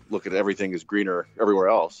to look at everything as greener everywhere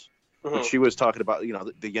else. But she was talking about, you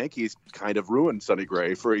know, the Yankees kind of ruined Sonny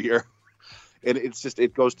Gray for a year, and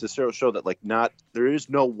it goes to show that there is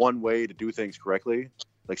no one way to do things correctly.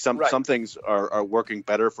 Like some things are working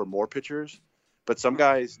better for more pitchers, but some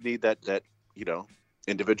guys need that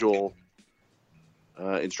individual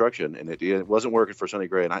instruction, and it wasn't working for Sonny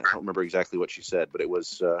Gray. And I don't remember exactly what she said, but it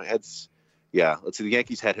was let's see, the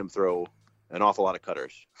Yankees had him throw an awful lot of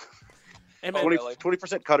cutters.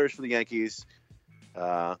 20% cutters for the Yankees, and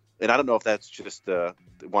I don't know if that's just they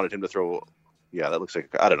wanted him to throw. Yeah, that looks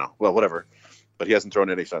like, I don't know. Well, whatever. But he hasn't thrown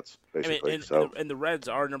any since, basically. And the Reds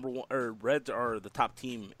are Reds are the top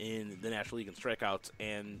team in the National League in strikeouts,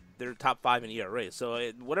 and they're top 5 in ERA. So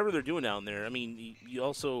whatever they're doing down there, I mean, you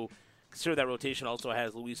also consider that rotation also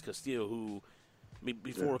has Luis Castillo, who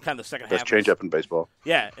before kind of the second half. Best change-up in baseball.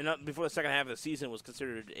 Yeah, and before the second half of the season was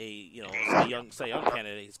considered a Cy Young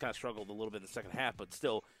candidate. He's kind of struggled a little bit in the second half, but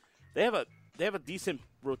still, they have a decent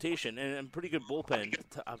rotation and pretty good bullpen.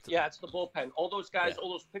 Yeah, it's the bullpen. All those guys,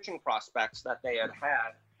 all those pitching prospects that they had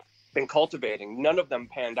been cultivating, none of them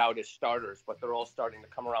panned out as starters, but they're all starting to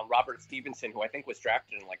come around. Robert Stevenson, who I think was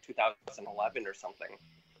drafted in like 2011 or something,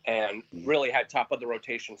 and really had top of the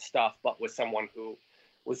rotation stuff, but was someone who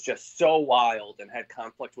was just so wild and had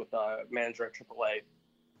conflict with the manager at AAA.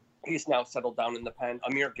 He's now settled down in the pen.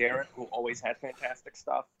 Amir Garrett, who always had fantastic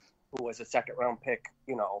stuff, who was a second-round pick,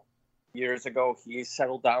 years ago, he's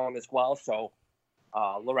settled down as well. So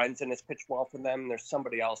Lorenzen has pitched well for them. There's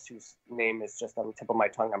somebody else whose name is just on the tip of my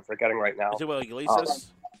tongue. I'm forgetting right now. Is it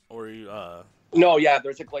Iglesias? No, yeah,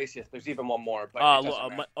 there's Iglesias. There's even one more. But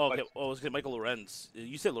okay. Oh, it was Michael Lorenz.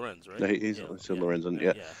 You said Lorenz, right? No, he said Lorenzen.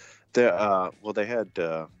 Yeah. They had.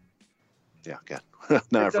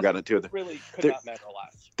 Now I've forgotten it too. Really could not matter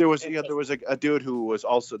less. There was a dude who was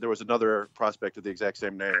also, there was another prospect of the exact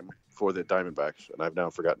same name for the Diamondbacks, and I've now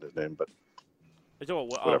forgotten his name, but. Are you talking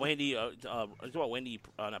about Wendy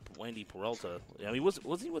Peralta? I mean,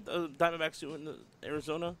 was he with the Diamondbacks in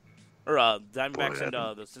Arizona, or Diamondbacks and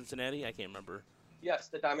the Cincinnati? I can't remember. Yes,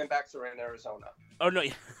 the Diamondbacks are in Arizona. Oh no,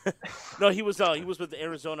 no, he was with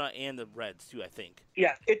Arizona and the Reds too, I think.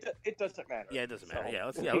 Yeah, it doesn't matter. Yeah, it doesn't matter. So,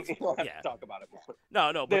 Let's we don't have to talk about it more.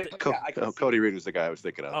 No, but Cody Reed was the guy I was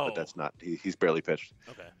thinking of, but that's not. He's barely pitched.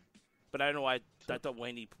 Okay, but I don't know why I thought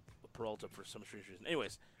Wendy Peralta for some strange reason.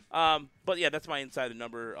 Anyways, but yeah, that's my inside the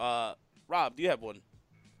number. Rob, do you have one?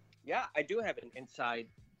 Yeah, I do have an inside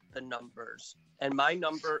the numbers, and my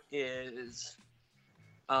number is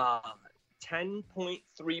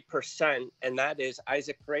 10.3%, and that is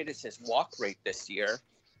Isaac Pa's walk rate this year.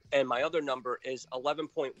 And my other number is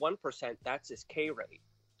 11.1%. That's his K rate.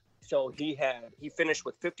 So he finished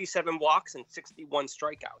with 57 walks and 61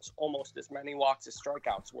 strikeouts, almost as many walks as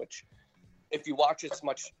strikeouts, which if you watch as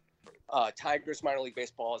much Tigers minor league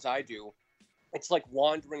baseball as I do, it's like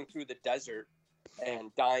wandering through the desert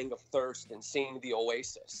and dying of thirst and seeing the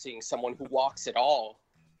oasis, seeing someone who walks at all,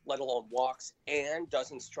 let alone walks and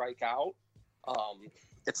doesn't strike out.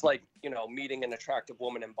 It's like, meeting an attractive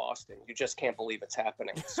woman in Boston. You just can't believe it's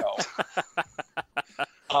happening. So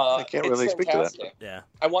I can't really speak to that. Yeah.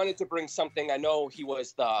 I wanted to bring something. I know he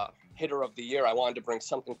was the hitter of the year. I wanted to bring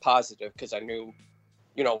something positive because I knew,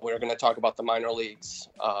 we were going to talk about the minor leagues.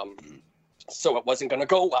 So it wasn't going to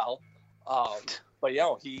go well. But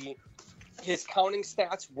his counting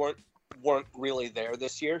stats weren't really there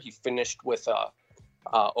this year. He finished with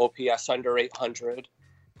OPS under 800,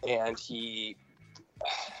 and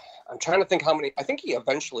I'm trying to think how many. I think he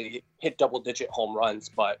eventually hit double-digit home runs,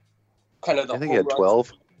 but kind of I think he had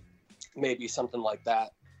 12, maybe something like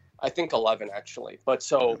that. I think 11 actually. But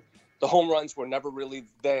so the home runs were never really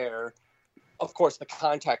there. Of course, the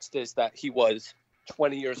context is that he was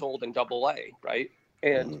 20 years old in Double-A, right?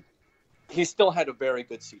 And he still had a very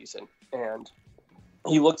good season, and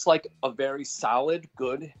he looks like a very solid,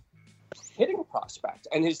 good hitting prospect.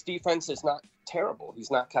 And his defense is not terrible. He's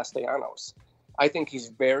not Castellanos. I think he's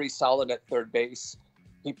very solid at third base.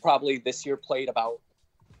 He probably this year played about,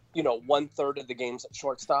 1/3 of the games at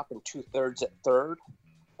shortstop and 2/3 at third.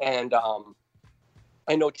 And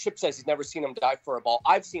I know Chip says he's never seen him dive for a ball.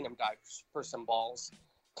 I've seen him dive for some balls.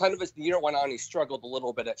 Kind of as the year went on, he struggled a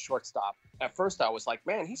little bit at shortstop. At first, I was like,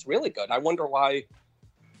 man, he's really good. I wonder why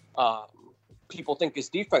people think his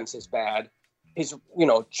defense is bad.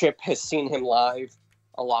 Chip has seen him live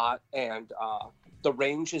a lot, and the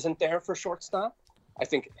range isn't there for shortstop. I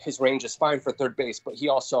think his range is fine for third base, but he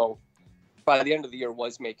also, by the end of the year,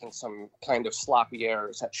 was making some kind of sloppy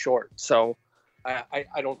errors at short. So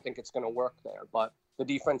I don't think it's going to work there, but the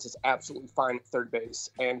defense is absolutely fine at third base,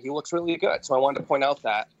 and he looks really good. So I wanted to point out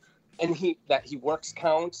that. And he works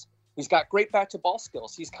counts. He's got great bat-to-ball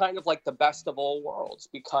skills. He's kind of like the best of all worlds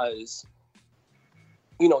because,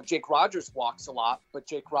 Jake Rogers walks a lot, but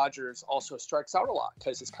Jake Rogers also strikes out a lot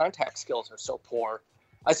because his contact skills are so poor.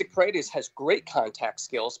 Isaac Paredes has great contact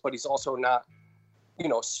skills, but he's also not,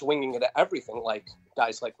 swinging it at everything like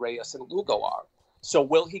guys like Reyes and Lugo are. So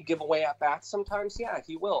will he give away at bats sometimes? Yeah,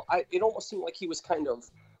 he will. It almost seemed like he was kind of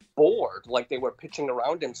bored, like they were pitching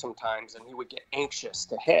around him sometimes, and he would get anxious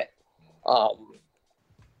to hit.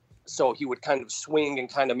 So he would kind of swing and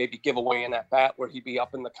kind of maybe give away an at bat where he'd be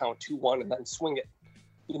up in the count 2-1 and then swing it,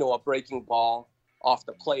 a breaking ball off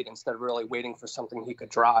the plate instead of really waiting for something he could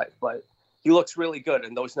drive. But he looks really good,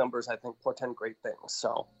 and those numbers I think portend great things.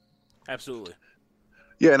 So absolutely.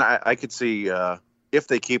 Yeah, and I could see if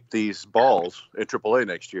they keep these balls in AAA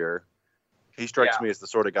next year, he strikes me as the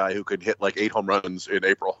sort of guy who could hit like 8 home runs in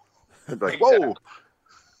April. I'd be like, whoa!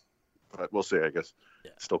 But we'll see, I guess.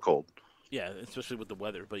 Yeah. It's still cold. Yeah, especially with the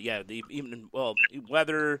weather. But yeah,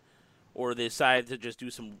 weather, or they decide to just do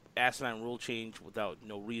some asinine rule change without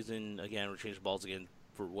no reason again, or change the balls again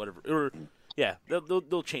for whatever. Or yeah,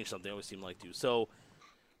 they'll change something. It always seem like to. So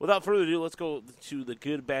without further ado, let's go to the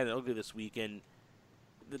good, bad, and ugly this week. And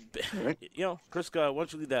Chris, why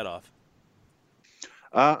don't you lead that off?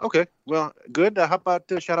 Okay. Well, good. How about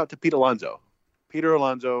shout out to Pete Alonso? Peter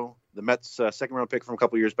Alonso, the Mets' second-round pick from a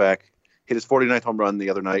couple years back, hit his 49th home run the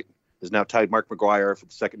other night. Has now tied Mark McGwire for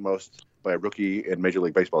the second most by a rookie in Major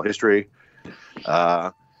League Baseball history.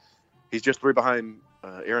 He's just 3 behind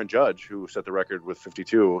Aaron Judge, who set the record with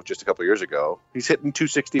 52 just a couple years ago. He's hitting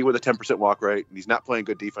 260 with a 10% walk rate, and he's not playing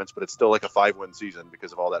good defense, but it's still like a 5-win season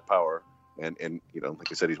because of all that power. And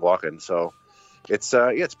like I said, he's walking. So it's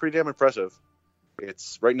pretty damn impressive.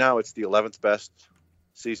 Right now it's the 11th best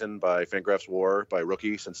season by Fangraphs WAR by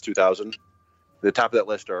rookie since 2000. The top of that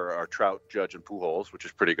list are Trout, Judge, and Pujols, which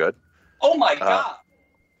is pretty good. Oh my God!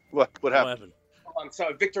 What happened? Oh, I'm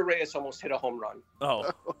sorry. Victor Reyes almost hit a home run.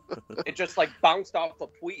 Oh, it just bounced off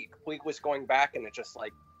of Puig. Puig was going back, and it just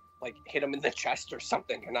like hit him in the chest or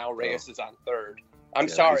something. And now Reyes is on third. I'm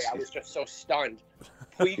sorry. I was just so stunned.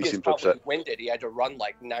 Puig is probably winded. He had to run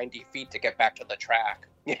 90 feet to get back to the track.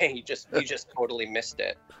 Yeah, he just totally missed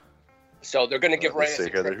it. So they're going to give Reyes.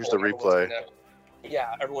 Here's the replay.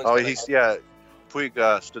 Everyone's. Oh,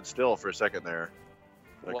 Puig stood still for a second there.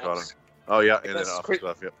 I caught him. Oh yeah, and then off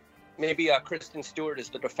stuff. Yep. Maybe Kristen Stewart is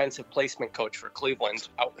the defensive placement coach for Cleveland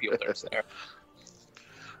outfielders there.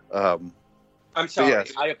 I'm sorry.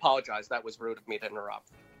 I apologize. That was rude of me to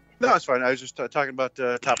interrupt. No, it's fine. I was just talking about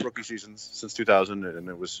top rookie seasons since 2000, and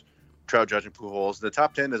it was Trout, Judge, and Pujols. The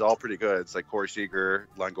top 10 is all pretty good. It's like Corey Seager,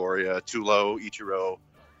 Longoria, Tulo, Ichiro.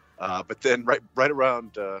 But then right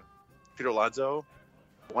around Peter Alonso,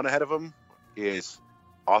 one ahead of him is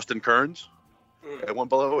Austin Kearns, and one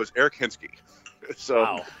below is Eric Hinsky.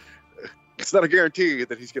 So it's not a guarantee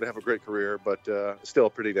that he's going to have a great career, but still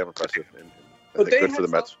pretty damn impressive and good for the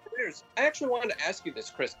Mets. Careers. I actually wanted to ask you this,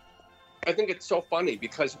 Chris. I think it's so funny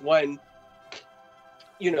because when,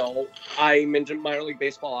 I'm into minor league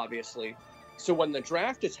baseball, obviously. So when the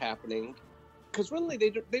draft is happening, because really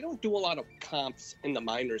they don't do a lot of comps in the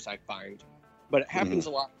minors, I find. But it happens a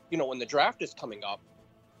lot, when the draft is coming up.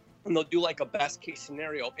 And they'll do a best case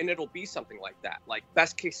scenario, and it'll be something like that. Like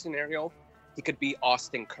best case scenario, he could be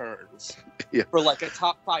Austin Kearns for a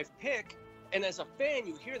top 5 pick. And as a fan,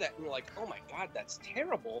 you hear that and you're like, oh my God, that's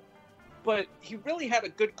terrible. But he really had a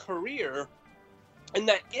good career. And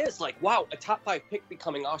that is wow, a top 5 pick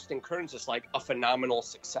becoming Austin Kearns is a phenomenal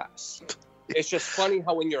success. It's just funny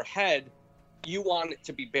how in your head, you want it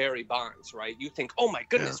to be Barry Bonds, right? You think, oh my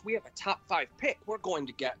goodness, we have a top 5 pick. We're going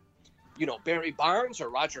to get Barry Bonds or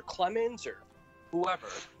Roger Clemens or whoever,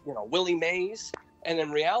 Willie Mays. And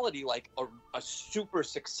in reality, a super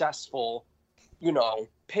successful,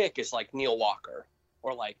 pick is Neil Walker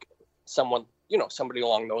or someone, somebody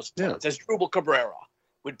along those lines. As Drupal Cabrera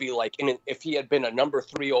would be if he had been a number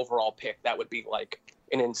 3 overall pick, that would be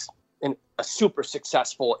a super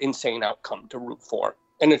successful, insane outcome to root for.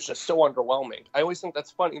 And it's just so underwhelming. I always think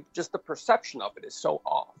that's funny. Just the perception of it is so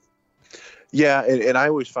off. Yeah. And I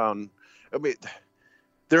always found,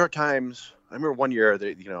 there are times, I remember one year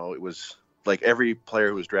that, it was every player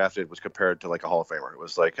who was drafted was compared to a Hall of Famer. It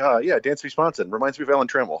was Dansby Swanson reminds me of Alan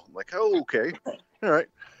Trammell. I'm oh, okay. All right.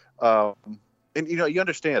 And, you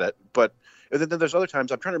understand it, but and then there's other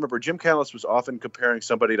times, I'm trying to remember, Jim Callis was often comparing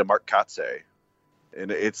somebody to Mark Kotsay.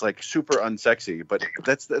 And it's super unsexy, but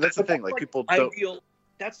that's the thing. People don't.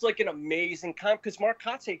 That's an amazing comp because Mark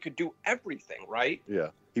Kotsay could do everything, right? Yeah.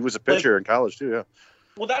 He was a pitcher in college too, yeah.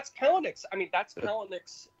 Well, that's Kalanick's. that's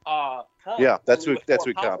Kalanick's comp. Yeah, that's who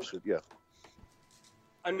comps. Yeah.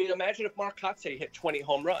 Imagine if Mark Kotsay hit 20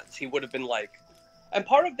 home runs. He would have been and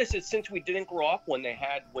part of this is since we didn't grow up when they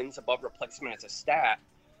had wins above replacement as a stat,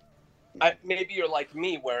 maybe you're like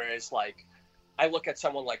me, whereas I look at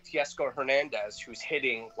someone like Teoscar Hernandez, who's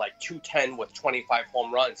hitting like 210 with 25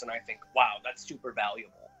 home runs, and I think, wow, that's super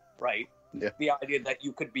valuable, right? Yeah. The idea that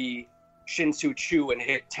you could be Shin-Soo Choo and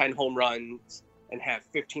hit 10 home runs and have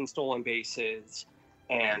 15 stolen bases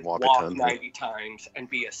and walk 90 times and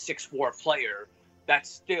be a 6'4" player, that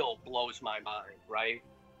still blows my mind, right?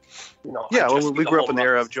 You know, yeah, well, we grew up in the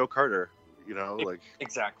era of Joe Carter, you know, like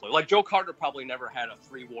exactly. Like Joe Carter probably never had a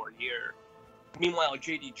 3-WAR year. Meanwhile,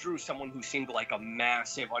 JD Drew, someone who seemed like a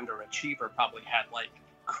massive underachiever, probably had like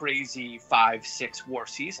crazy 5-6 WAR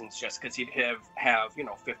seasons just because he'd have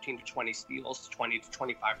 15 to 20 steals, 20 to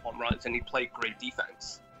 25 home runs, and he'd play great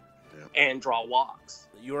defense and draw walks.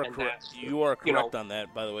 You are correct. You are correct on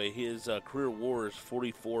that. By the way, his career WAR is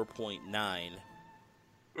 44.9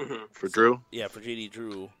 for Drew. Yeah, for JD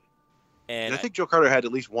Drew. And I think Joe Carter had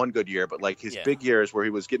at least one good year, but like his big years where he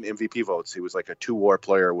was getting MVP votes, he was like a 2-WAR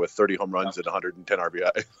player with 30 home runs and 110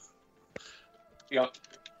 RBI. Yeah.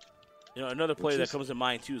 You know, another player that comes to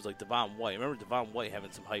mind too is like Devon White. Remember Devon White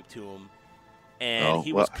having some hype to him, and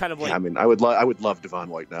he was kind of like. I mean, I would love Devon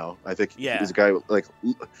White now. I think he's a guy like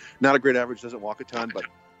not a great average, doesn't walk a ton, but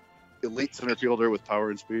elite center fielder with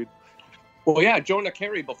power and speed. Well, yeah, Jonah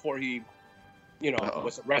Carey before he,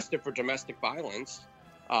 was arrested for domestic violence.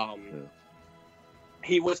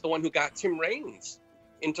 He was the one who got Tim Raines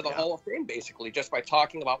into the Hall of Fame, basically, just by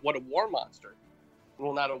talking about what a war monster.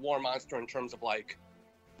 Well, not a war monster in terms of like,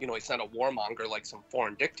 he's not a warmonger like some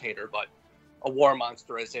foreign dictator, but a war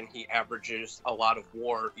monster as in he averages a lot of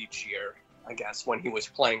WAR each year, I guess, when he was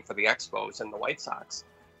playing for the Expos and the White Sox.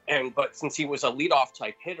 But since he was a leadoff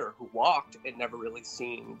type hitter who walked, it never really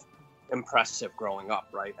seemed impressive growing up,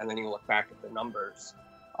 right? And then you look back at the numbers,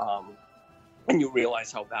 and you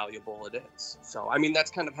realize how valuable it is. So, I mean,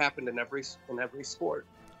 that's kind of happened in every sport.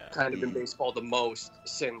 Kind of in baseball the most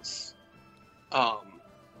since, not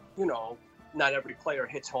every player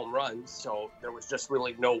hits home runs. So there was just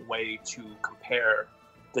really no way to compare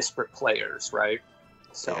disparate players, right?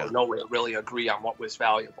 So no way to really agree on what was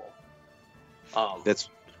valuable.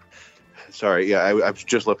 Sorry, I was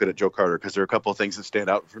just looking at Joe Carter because there are a couple of things that stand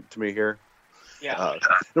out to me here. Yeah.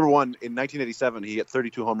 Number one, in 1987, he hit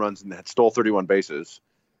 32 home runs and had stole 31 bases,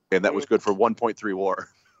 and that was good for 1.3 WAR.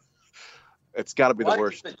 It's got to be the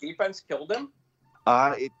worst. The defense killed him?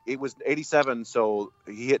 It was 87, so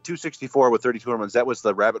he hit 264 with 32 home runs. That was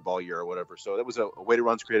the rabbit ball year or whatever. So that was a weighted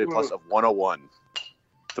runs created plus of 101.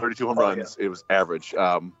 32 home runs. Yeah. It was average.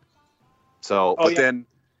 Then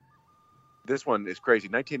this one is crazy.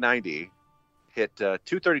 1990. Hit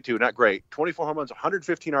 232, not great. 24 home runs,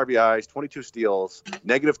 115 RBIs, 22 steals,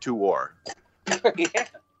 -2 WAR.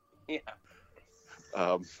 Yeah.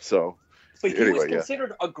 But he was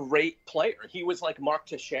considered a great player. He was like Mark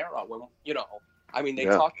Teixeira when, they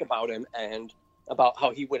talked about him and about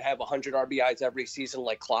how he would have 100 RBIs every season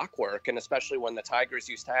like clockwork, and especially when the Tigers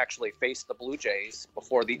used to actually face the Blue Jays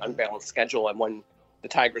before the unbalanced schedule and when the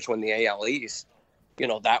Tigers won the AL East.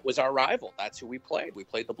 That was our rival. That's who we played. We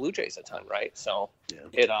played the Blue Jays a ton, right? So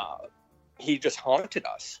he just haunted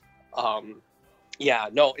us.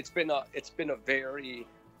 It's been a very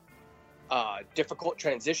difficult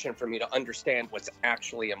transition for me to understand what's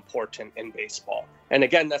actually important in baseball. And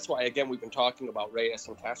again, that's why we've been talking about Reyes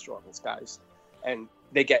and Castro and these guys, and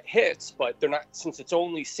they get hits, but they're not, since it's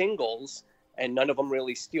only singles and none of them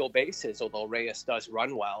really steal bases. Although Reyes does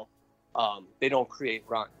run well, they don't create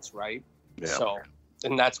runs, right? Yeah. So.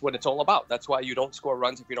 And that's what it's all about. That's why you don't score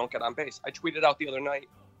runs if you don't get on base. I tweeted out the other night,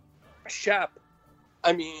 Shep,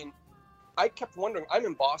 I kept wondering, I'm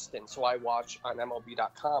in Boston, so I watch on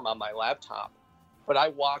MLB.com on my laptop, but I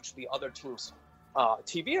watch the other team's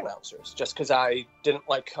TV announcers just because I didn't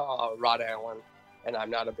like Rod Allen, and I'm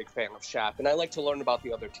not a big fan of Shep, and I like to learn about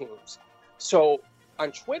the other teams. So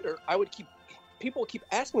on Twitter, people keep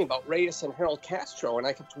asking me about Reyes and Harold Castro, and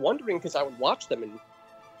I kept wondering because I would watch them, and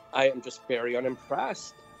I am just very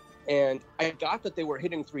unimpressed. And I got that they were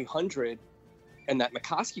hitting 300 and that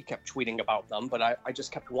McCoskey kept tweeting about them, but I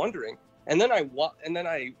just kept wondering. And then I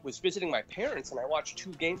was visiting my parents and I watched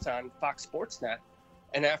 2 games on Fox Sports Net.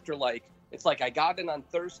 And after I got in on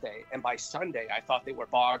Thursday and by Sunday, I thought they were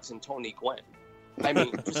Boggs and Tony Gwynn. I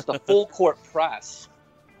mean, just the full court press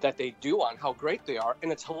that they do on how great they are.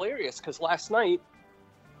 And it's hilarious because last night,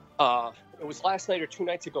 it was last night or 2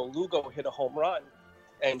 nights ago, Lugo hit a home run.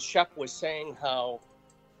 And Shep was saying how,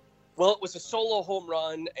 it was a solo home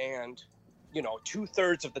run, and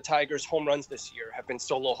 2/3 of the Tigers' home runs this year have been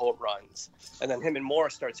solo home runs. And then him and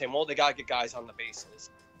Morris started saying, well, they gotta get guys on the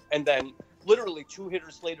bases. And then literally 2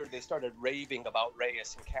 hitters later, they started raving about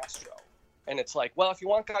Reyes and Castro. And it's like, well, if you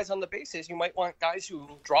want guys on the bases, you might want guys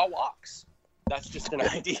who draw walks. That's just an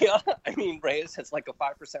idea. I mean, Reyes has like a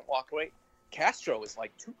 5% walk rate. Castro is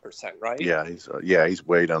like 2%, right? Yeah, he's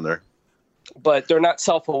way down there. But they're not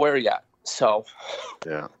self-aware yet, so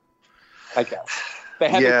yeah, I guess they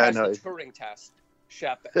haven't passed the Turing test,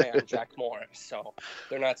 Shep and Jack Morris, so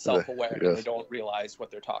they're not self-aware and they don't realize what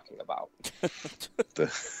they're talking about. That's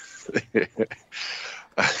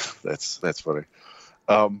funny.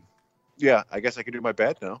 Yeah, I guess I can do my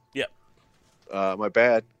bad now. Yeah. My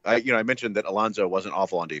bad. I mentioned that Alonso wasn't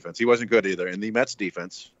awful on defense. He wasn't good either, and the Mets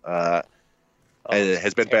defense has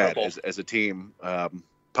been terrible. Bad as a team.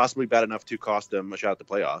 Possibly bad enough to cost them a shot at the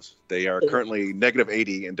playoffs. They are currently negative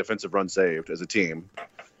 80 in defensive runs saved as a team,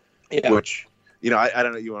 which, I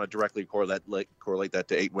don't know, you want to directly correlate that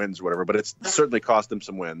to 8 wins or whatever, but it's certainly cost them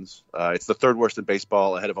some wins. It's the 3rd worst in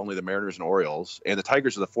baseball, ahead of only the Mariners and Orioles, and the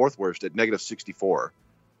Tigers are the 4th worst at negative 64.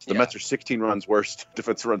 So the Mets are 16 runs worst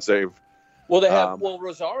defensive runs saved. Well, they have.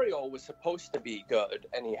 Rosario was supposed to be good,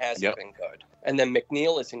 and he hasn't been good. And then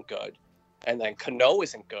McNeil isn't good. And then Cano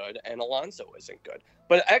isn't good, and Alonso isn't good.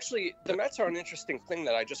 But actually, the Mets are an interesting thing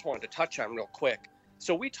that I just wanted to touch on real quick.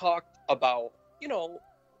 So we talked about, the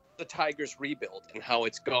Tigers rebuild and how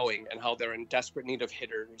it's going and how they're in desperate need of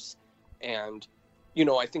hitters. And,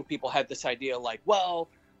 I think people had this idea like, well,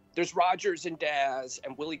 there's Rogers and Daz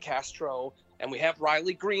and Willie Castro, and we have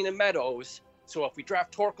Riley Green and Meadows. So if we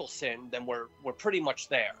draft Torkelson, then we're pretty much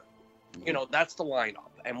there. That's the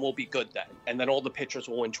lineup, and we'll be good then. And then all the pitchers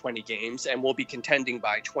will win 20 games, and we'll be contending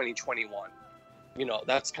by 2021.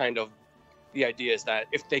 That's kind of the idea, is that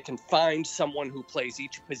if they can find someone who plays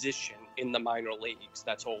each position in the minor leagues,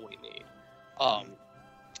 that's all we need.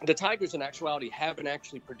 The Tigers, in actuality, haven't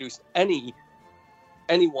actually produced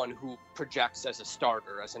anyone who projects as a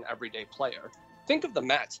starter, as an everyday player. Think of the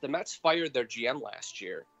Mets. The Mets fired their GM last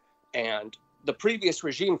year, and the previous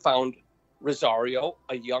regime found Rosario,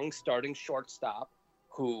 a young starting shortstop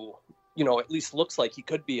who, at least looks like he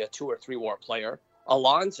could be a 2 or 3 WAR player.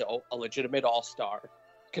 Alonso, a legitimate all-star.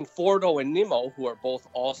 Conforto and Nimmo, who are both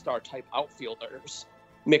all-star type outfielders.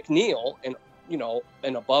 McNeil, an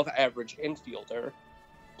above-average infielder.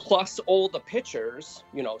 Plus all the pitchers,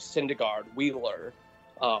 Syndergaard, Wheeler,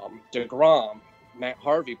 DeGrom, Matt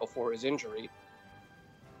Harvey before his injury.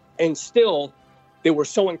 And still, they were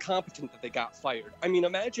so incompetent that they got fired. I mean,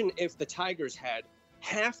 imagine if the Tigers had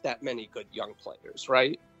half that many good young players,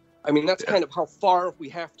 right? I mean, that's kind of how far we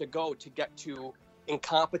have to go to get to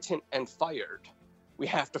incompetent and fired. We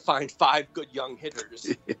have to find 5 good young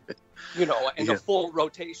hitters, and a full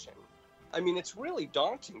rotation. I mean, it's really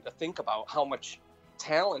daunting to think about how much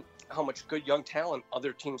good young talent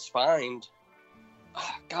other teams find.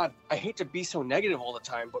 God, I hate to be so negative all the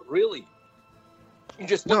time, but really, you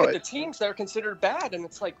just look at the teams that are considered bad, and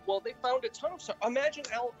it's like, well, they found a ton of stuff. Imagine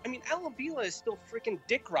Al Avila is still freaking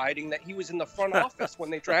dick riding that he was in the front office when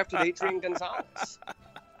they drafted Adrian Gonzalez.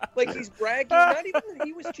 Like, he's bragging, not even that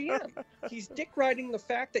he was GM. He's dick riding the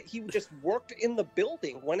fact that he just worked in the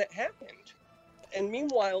building when it happened. And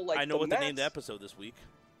meanwhile, like, I know what Mets, they named the episode this week.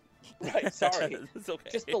 Right, sorry. It's okay.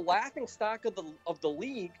 Just the laughing stock of the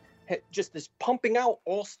league just is pumping out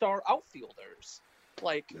all-star outfielders.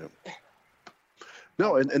 Like... Yeah.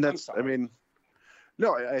 No, and that's, I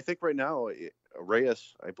think right now,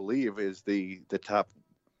 Reyes, I believe, is the top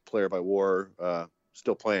player by WAR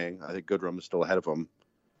still playing. I think Goodrum is still ahead of him.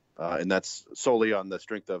 And that's solely on the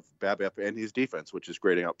strength of BABIP and his defense, which is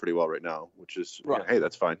grading out pretty well right now, which is, hey,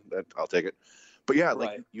 that's fine. I'll take it. But yeah,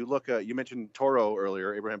 you look, you mentioned Toro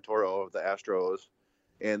earlier, Abraham Toro of the Astros.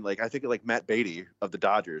 And I think of Matt Beatty of the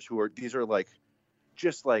Dodgers, these are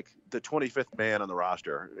just the 25th man on the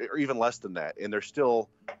roster, or even less than that. And they're still,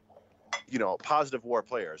 positive WAR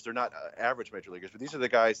players. They're not average major leaguers, but these are the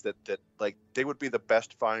guys that they would be the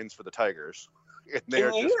best finds for the Tigers. And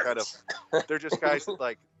they're just they're just guys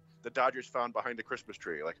that the Dodgers found behind a Christmas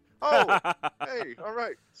tree. Oh, hey, all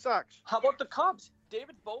right, sucks. How about the Cubs?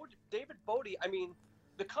 David Bodie. I mean,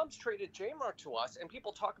 the Cubs traded Jamar to us, and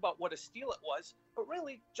people talk about what a steal it was. But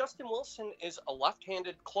really, Justin Wilson is a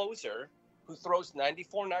left-handed closer who throws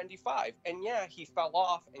 94-95. And yeah, he fell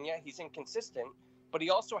off, and yeah, he's inconsistent. But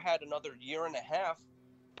he also had another year and a half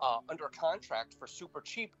under contract for super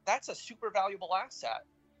cheap. That's a super valuable asset.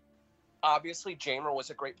 Obviously, Jamer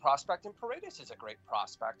was a great prospect, and Paredes is a great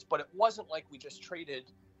prospect. But it wasn't like we just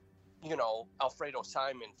traded, Alfredo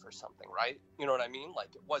Simon for something, right? You know what I mean?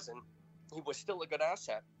 It wasn't. He was still a good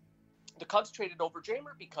asset. The Cubs traded over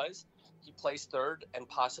Jamer because he plays third and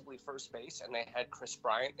possibly first base, and they had Chris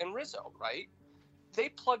Bryant and Rizzo, right? They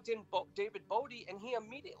plugged in David Bodie, and he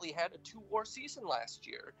immediately had a 2-WAR season last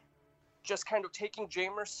year. just kind of taking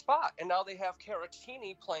Jamer's spot. And now they have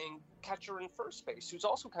Caratini playing catcher and first base, who's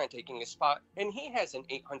also kind of taking his spot, and he has an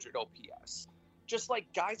 800 OPS. Just like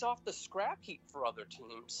guys off the scrap heap for other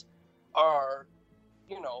teams are,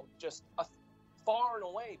 just far and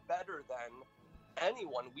away better than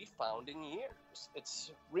anyone we found in years.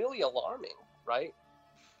 It's really alarming, right?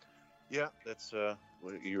 Yeah, that's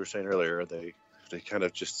what you were saying earlier. They kind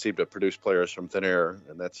of just seem to produce players from thin air,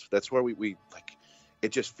 and that's where we like.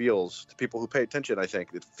 It just feels, to people who pay attention, I think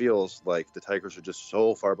it feels like the Tigers are just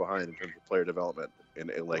so far behind in terms of player development,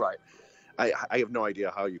 and like, right. I have no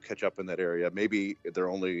idea how you catch up in that area. Maybe they're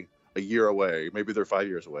only a year away, maybe they're 5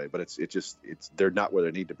 years away, but it's they're not where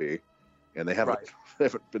they need to be, and they haven't they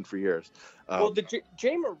haven't been for years. Well, the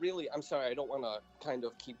Jamer really, I'm sorry, I don't want to kind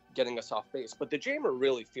of keep getting us off base, but the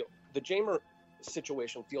Jamer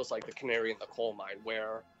situation feels like the canary in the coal mine,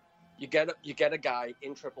 where you get a guy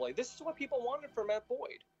in AAA. This is what people wanted for Matt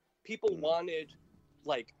Boyd. People wanted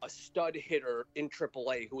like a stud hitter in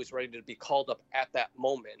AAA who was ready to be called up at that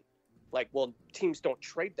moment. Like, well, teams don't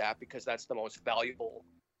trade that because that's the most valuable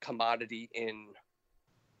commodity in,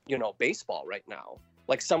 baseball right now.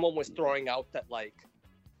 Like, someone was throwing out that, like,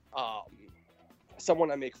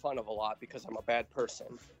 someone I make fun of a lot because I'm a bad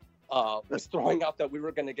person, was throwing out that we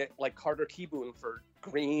were going to get, like, Carter Kieboom for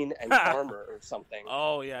Green and Farmer or something.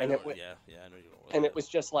 Oh, yeah. I know you know. And it was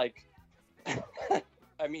just like,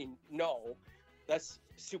 I mean, no, that's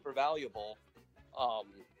super valuable.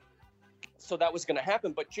 So that was going to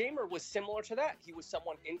happen. But Jamer was similar to that. He was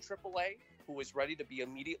someone in AAA who was ready to be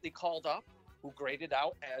immediately called up, who graded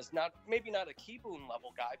out as maybe not a Kieboom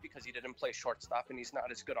level guy because he didn't play shortstop and he's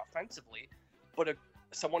not as good offensively, but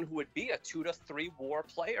someone who would be a 2 to 3 WAR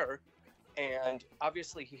player. And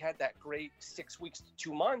obviously he had that great 6 weeks to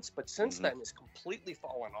 2 months, but since then has completely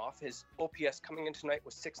fallen off. His OPS coming in tonight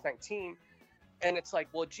was 619. And it's like,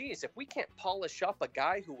 well, geez, if we can't polish up a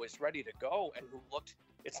guy who was ready to go and who looked,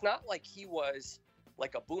 it's not like he was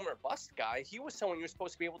like a boomer bust guy. He was someone you're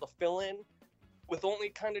supposed to be able to fill in with only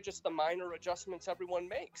kind of just the minor adjustments everyone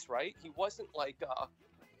makes, right? He wasn't like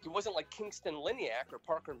Kingston Liniak or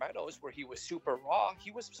Parker Meadows, where he was super raw.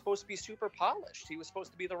 He was supposed to be super polished. He was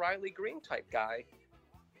supposed to be the Riley Green type guy,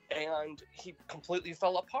 and he completely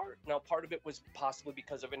fell apart. Now, part of it was possibly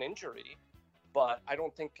because of an injury, but I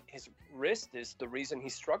don't think his wrist is the reason he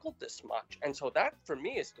struggled this much. And so that, for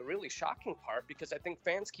me, is the really shocking part, because I think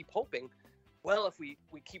fans keep hoping, well, if we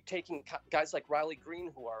keep taking guys like Riley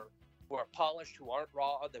Green who are polished, who aren't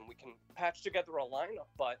raw, then we can patch together a lineup.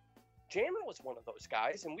 But Jamer was one of those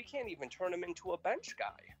guys, and we can't even turn him into a bench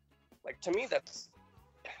guy. Like, to me, it's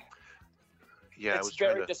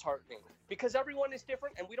very disheartening, because everyone is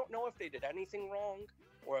different, and we don't know if they did anything wrong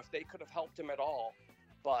or if they could have helped him at all.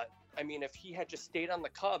 But, I mean, if he had just stayed on the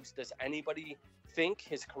Cubs, does anybody think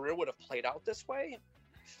his career would have played out this way?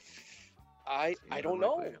 I don't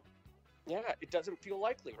know. Yeah, it doesn't feel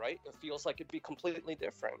likely, right? It feels like it'd be completely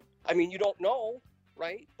different. I mean, you don't know,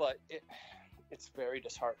 right? But it's very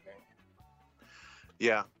disheartening.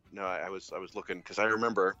 Yeah, no, I was looking, because I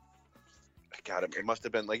remember, God, it must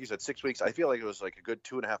have been, like you said, 6 weeks. I feel like it was like a good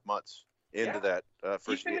 2.5 months into that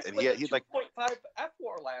first year. And he'd like 2.5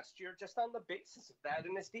 FWAR last year just on the basis of that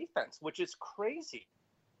in his defense, which is crazy.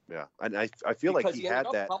 Yeah, and I feel because like he had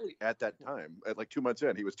that at that time. At like 2 months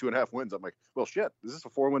in, he was 2.5 wins. I'm like, well, shit, is this a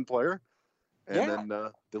 4-win player? And then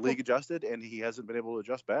the league adjusted, and he hasn't been able to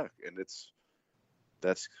adjust back. And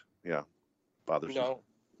that's bothersome.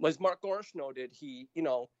 As Mark Gorsh noted, he,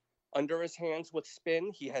 under his hands with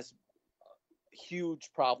spin, he has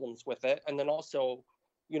huge problems with it. And then also,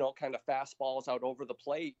 kind of fastballs out over the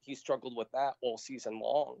plate, he struggled with that all season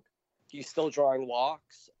long. He's still drawing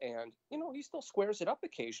walks, and, he still squares it up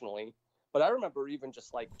occasionally. But I remember even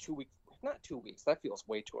just like 2 weeks, not 2 weeks, that feels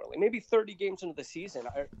way too early, maybe 30 games into the season,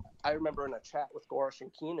 I remember in a chat with Gorsh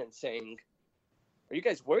and Keenan saying, are you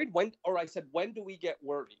guys worried? I said, when do we get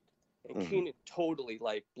worried? And Keenan totally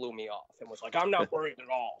blew me off and was like, I'm not worried at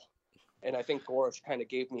all. And I think Gorsh kind of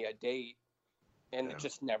gave me a date, and it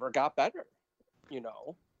just never got better,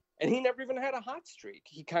 And he never even had a hot streak.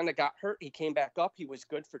 He kind of got hurt. He came back up. He was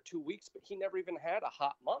good for 2 weeks, but he never even had a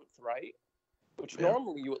hot month, right? Which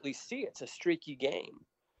normally you at least see. It's a streaky game.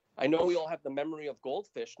 I know we all have the memory of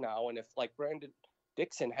Goldfish now, and if Brandon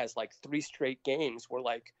Dixon has 3 straight games, we're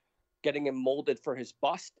getting him molded for his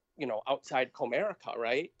bust, outside Comerica,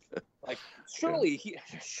 right? Surely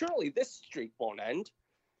this streak won't end.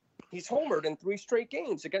 He's homered in 3 straight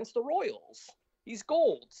games against the Royals. He's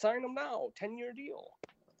gold. Sign him now. 10-year deal.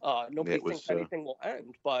 Nobody thinks anything will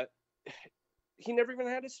end, but he never even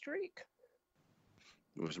had a streak.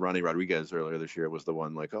 It was Ronnie Rodriguez earlier this year was the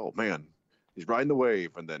one oh, man, He's riding the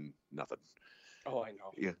wave, and then nothing. Oh, I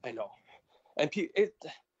know. Yeah. I know. And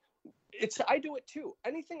I do it too.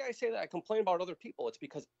 Anything I say that I complain about other people, it's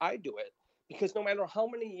because I do it. Because no matter how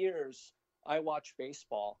many years I watch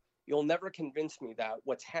baseball, you'll never convince me that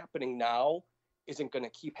what's happening now isn't going to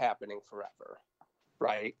keep happening forever.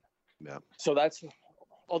 Right? Yeah. So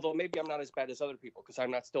although maybe I'm not as bad as other people, because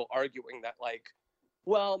I'm not still arguing that, like,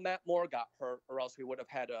 well, Matt Moore got hurt, or else we would have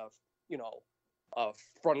had a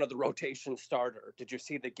front of the rotation starter. Did you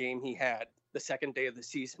see the game he had the second day of the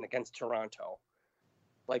season against Toronto?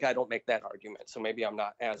 Like, I don't make that argument, so maybe I'm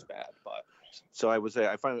not as bad. But so I was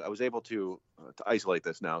able to isolate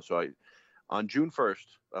this now. So on June 1st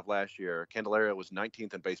of last year, Candelaria was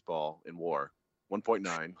 19th in baseball in WAR, 1.9,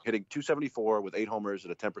 hitting 274 with 8 homers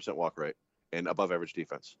at a 10% walk rate and above average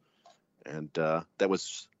defense, and that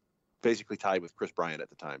was basically tied with Chris Bryant at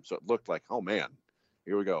the time. So it looked like, oh man,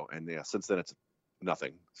 here we go. And yeah, since then it's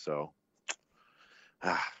nothing. So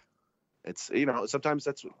it's, sometimes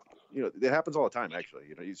that's, it happens all the time, actually.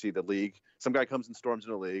 You see the league, some guy comes and storms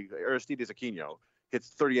in the league. Aristides Aquino hits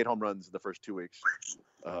 38 home runs in the first 2 weeks.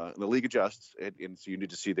 And the league adjusts, and so you need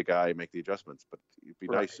to see the guy make the adjustments. But it'd be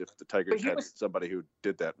nice if the Tigers had somebody who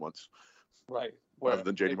did that once. Right. Rather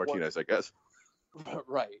than JD Martinez, I guess.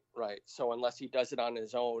 Right. So unless he does it on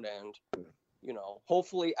his own, and,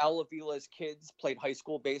 hopefully Al Avila's kids played high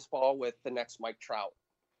school baseball with the next Mike Trout.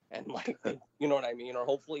 And, like, you know what I mean? Or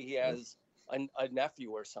hopefully he has a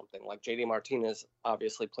nephew or something. Like JD Martinez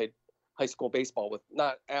obviously played high school baseball with,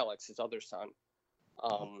 not Alex, his other son.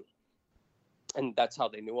 And that's how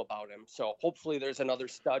they knew about him. So hopefully there's another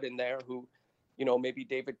stud in there who, maybe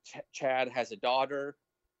David Chad has a daughter.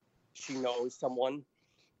 She knows someone.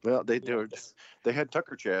 Well, they do. They had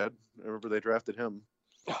Tucker Chad. I remember they drafted him.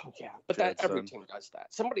 Oh, yeah. But every team does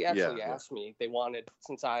that. Somebody actually asked me, they wanted,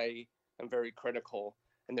 since I am very critical,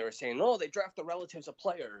 and they were saying, oh, they draft the relatives of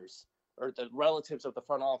players or the relatives of the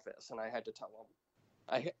front office. And I had to tell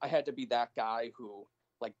them, I had to be that guy who,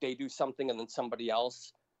 like, they do something and then somebody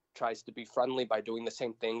else tries to be friendly by doing the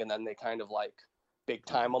same thing. And then they kind of, like, big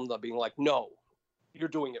time them. They're being like, no, you're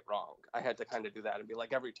doing it wrong. I had to kind of do that and be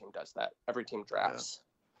like, every team does that. Every team drafts,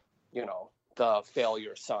 the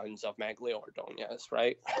failure sons of Maglio Ordonez,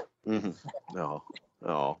 right? Mm-hmm. No,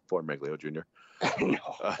 poor Maglio Jr. No.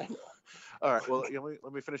 All right. Well,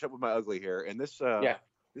 let me finish up with my ugly here. And this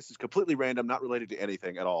is completely random, not related to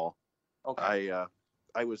anything at all. Okay.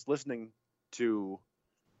 I was listening to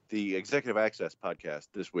the Executive Access podcast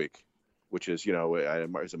this week, which is,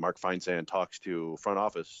 Mark Feinsand talks to front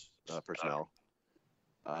office personnel.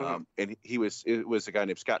 And it was a guy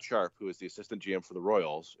named Scott Sharp, who is the assistant GM for the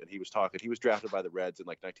Royals. And he was drafted by the Reds in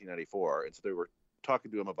like 1994. And so they were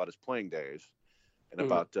talking to him about his playing days and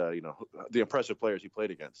about, the impressive players he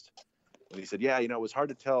played against. And he said, it was hard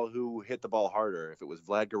to tell who hit the ball harder, if it was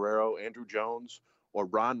Vlad Guerrero, Andrew Jones, or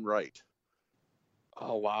Ron Wright.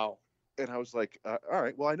 Oh, wow. And I was like, all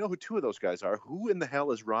right, well, I know who 2 of those guys are. Who in the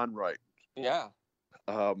hell is Ron Wright? Yeah.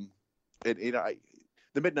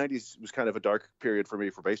 The mid-'90s was kind of a dark period for me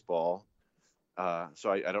for baseball.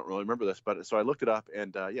 So I don't really remember this. But so I looked it up.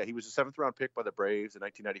 And, he was a 7th-round pick by the Braves in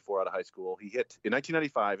 1994 out of high school. He hit, in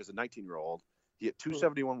 1995, as a 19-year-old, he hit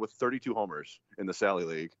 271 with 32 homers in the Sally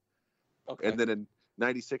League. Okay. And then in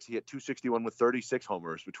 96, he hit 261 with 36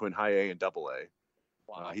 homers between high A and double A.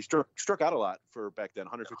 Wow. He struck out a lot for back then,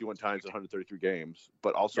 151 times in 133 games,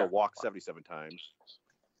 but also walked 77 times.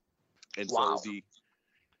 And so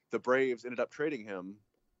the Braves ended up trading him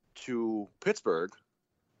to Pittsburgh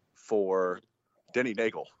for Denny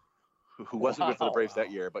Nagel, who wasn't good for the Braves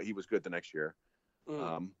that year, but he was good the next year.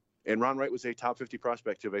 And Ron Wright was a top 50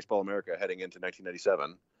 prospect to Baseball America heading into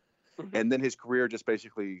 1997. And then his career just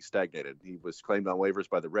basically stagnated. He was claimed on waivers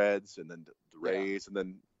by the Reds and then the Rays and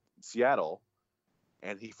then Seattle.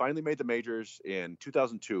 And he finally made the majors in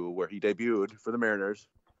 2002, where he debuted for the Mariners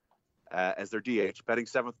as their DH, batting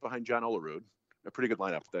 7th behind John Olerud. A pretty good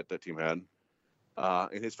lineup that team had.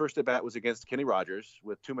 And his first at-bat was against Kenny Rogers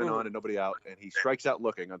with 2 men on and nobody out. And he strikes out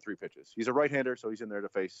looking on 3 pitches. He's a right-hander, so he's in there to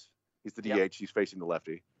face. He's the DH. He's facing the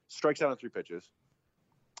lefty. Strikes out on 3 pitches.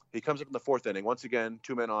 He comes up in the 4th inning. Once again,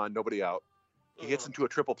 2 men on, nobody out. He hits into a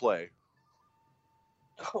triple play.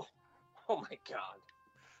 Oh my God.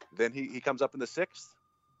 Then he comes up in the 6th.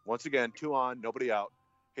 Once again, 2 on, nobody out.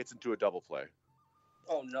 Hits into a double play.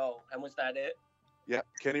 Oh, no. And was that it? Yeah.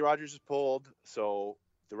 Kenny Rogers is pulled. So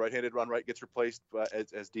the right-handed Ron Wright gets replaced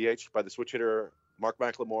as DH by the switch hitter Mark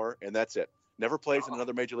McLemore. And that's it. Never plays in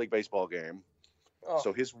another Major League Baseball game.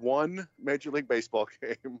 So his one Major League Baseball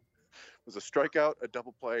game was a strikeout, a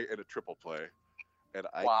double play, and a triple play. And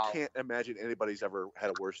I can't imagine anybody's ever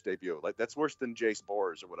had a worse debut. Like, that's worse than Jace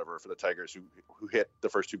Boers or whatever for the Tigers, who hit the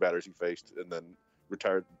first two batters he faced and then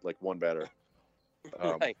retired like one batter.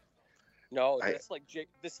 Right. No, this like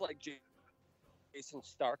Jason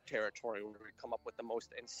Stark territory where we come up with the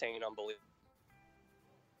most insane, unbelievable.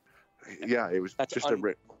 Yeah, it was just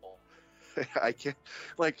I can't,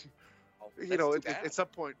 like, you know, at some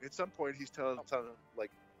point he's telling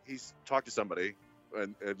like, he's talked to somebody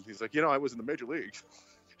and he's like, you know, I was in the major leagues.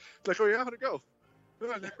 It's like, oh yeah, how'd it go? Oh,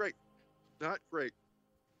 not great. Not great.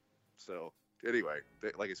 So anyway,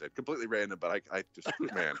 like I said, completely random, but I just,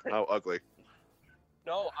 man, how ugly.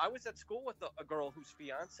 No, I was at school with a girl whose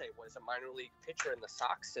fiance was a minor league pitcher in the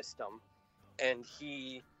Sox system, and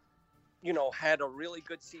he, you know, had a really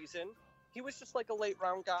good season. He was just like a late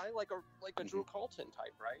round guy, like a Drew Carlton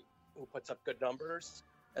type, right? Who puts up good numbers.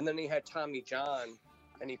 And then he had Tommy John,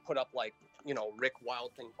 and he put up like, you know, Rick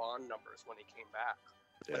Wild Thing Vaughn numbers when he came back.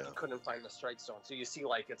 Yeah. Like he couldn't find the strike zone. So you see,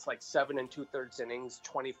 like, it's like 7 2/3 innings,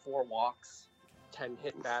 24 walks, 10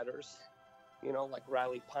 hit batters. You know, like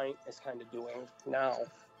Riley Pint is kind of doing now.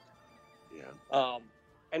 Yeah.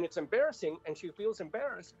 And it's embarrassing, and she feels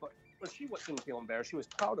embarrassed, but she didn't feel embarrassed. She was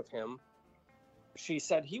proud of him. She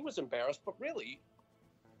said he was embarrassed, but really,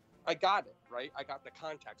 I got it, right? I got the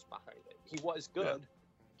context behind it. He was good. Yeah.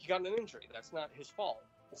 He got an injury. That's not his fault.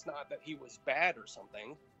 It's not that he was bad or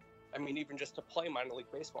something. I mean, even just to play minor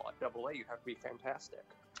league baseball at AA, you have to be fantastic.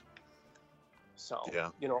 So, yeah.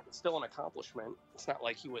 You know, it's still an accomplishment. It's not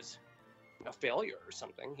like he was a failure or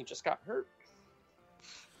something. He just got hurt.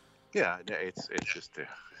 Yeah, it's just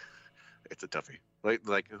it's a toughie.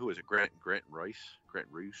 Like who is it? Grant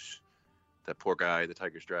Roos, that poor guy the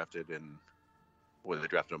Tigers drafted, and they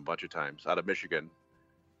drafted him a bunch of times out of Michigan.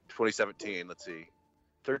 2017. Let's see,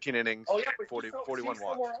 13 innings, oh, yeah, 41 he's walks.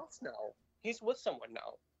 Somewhere else now. He's with someone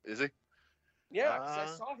now. Is he? Yeah, because I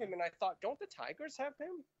saw him and I thought, don't the Tigers have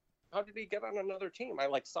him? How did he get on another team? I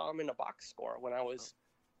saw him in a box score when I was,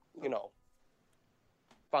 you know,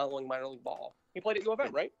 following minor league ball. He played at U of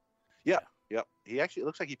M, right? Yeah. Yep. He actually, it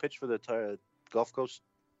looks like he pitched for the Gulf Coast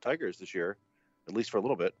Tigers this year, at least for a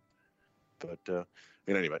little bit. But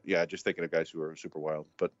anyway, yeah, just thinking of guys who are super wild.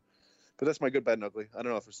 But that's my good, bad, and ugly. I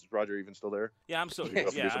don't know if is Roger even still there. Yeah, I'm still here.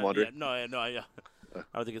 Yeah. I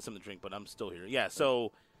don't think it's something to drink, but I'm still here. Yeah.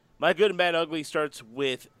 So my good and bad, ugly starts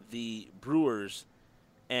with the Brewers,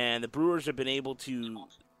 and the Brewers have been able to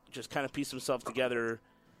just kind of piece themselves together.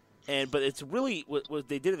 But it's really what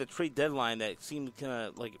they did at the trade deadline that seemed kind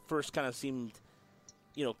of like first kind of seemed,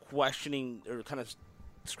 you know, questioning or kind of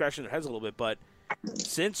scratching their heads a little bit. But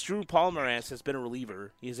since Drew Pomeranz has been a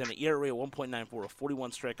reliever, he's in an ERA of 1.94,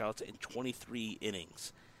 41 strikeouts in 23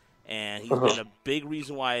 innings. And he's been a big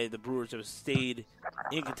reason why the Brewers have stayed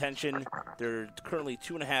in contention. They're currently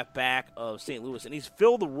 2.5 back of St. Louis, and he's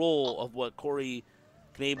filled the role of what Corey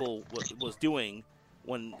Knebel was doing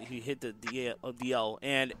when he hit the DL.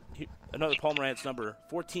 And another Pomeranz number,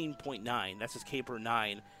 14.9. That's his K per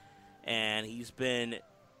 9. And he's been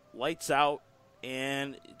lights out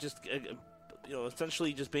and just, you know,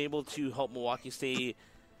 essentially just been able to help Milwaukee stay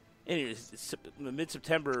in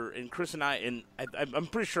mid-September. And Chris and I'm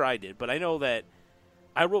pretty sure I did, but I know that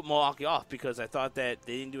I wrote Milwaukee off because I thought that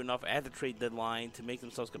they didn't do enough at the trade deadline to make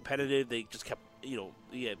themselves competitive. They just kept, you know,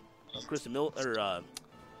 he had Chris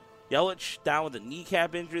Yelich down with a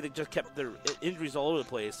kneecap injury. They just kept their injuries all over the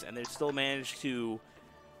place, and they still managed to,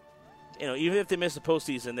 you know, even if they missed the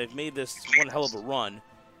postseason, they've made this one hell of a run.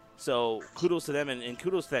 So kudos to them, and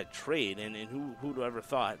kudos to that trade, and who'd ever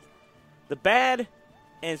thought. The bad,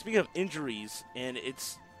 and speaking of injuries, and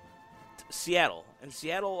it's Seattle. And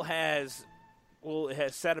Seattle has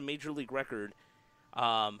set a major league record,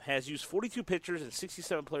 has used 42 pitchers and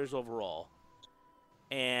 67 players overall.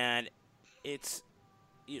 And it's,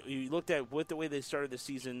 you looked at with the way they started the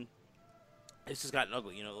season, it's just gotten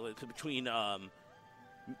ugly. You know, between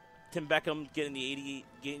Tim Beckham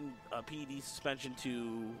getting a PED suspension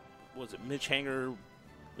to, was it Mitch Hanger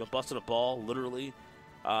busted a ball literally.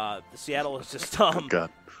 The Seattle is just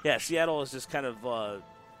Seattle is just kind of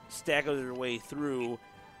staggering their way through,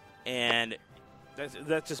 and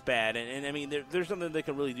that's just bad. And I mean, there's nothing they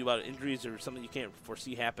can really do about it. Injuries or something you can't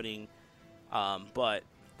foresee happening, but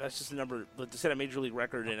that's just a number to set a major league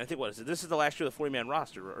record. And I think this is the last year of the 40-man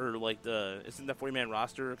roster, or like isn't the 40-man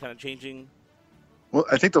roster kind of changing? Well,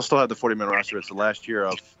 I think they'll still have the 40-man roster. It's the last year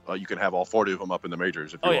of you can have all 40 of them up in the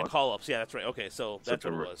majors if you want. Call-ups. Yeah, that's right. Okay, so that's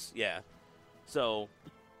what it was. Yeah. So,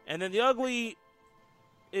 and then the ugly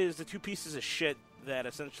is the two pieces of shit that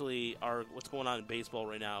essentially are what's going on in baseball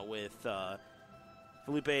right now with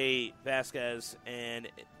Felipe Vasquez, and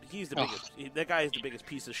he's the biggest. That guy is the biggest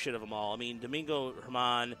piece of shit of them all. I mean, Domingo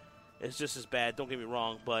Herman is just as bad. Don't get me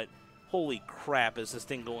wrong, but holy crap, is this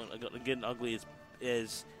thing getting ugly?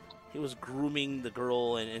 Is he was grooming the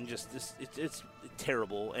girl and just this? It's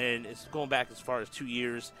terrible, and it's going back as far as 2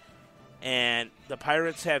 years. And the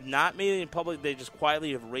Pirates have not made it in public. They just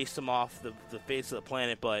quietly have erased him off the face of the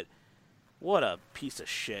planet. But what a piece of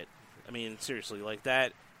shit. I mean, seriously, like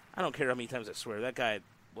that. I don't care how many times I swear. That guy,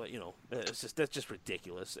 well, you know, that's just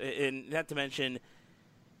ridiculous. And not to mention,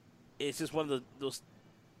 it's just one of those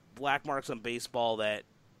black marks on baseball that,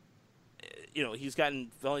 you know, he's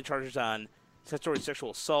gotten felony charges on statutory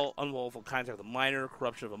sexual assault, unlawful contact with a minor,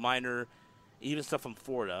 corruption of a minor, even stuff from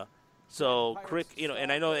Florida. So, you know,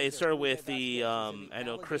 and I know it started with the, I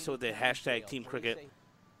know Chris with the hashtag Team Cricket.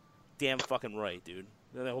 Damn fucking right, dude.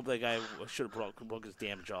 I hope that guy should have broke his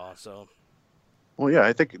damn jaw. So. Well, yeah,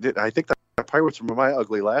 I think the Pirates were my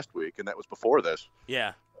ugly last week, and that was before this.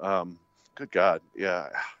 Yeah. Good God, yeah.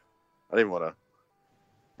 I didn't want to.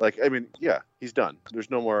 Like, I mean, yeah, he's done.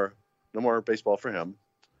 There's no more baseball for him,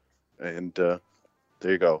 and there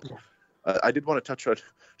you go. I did want to touch on,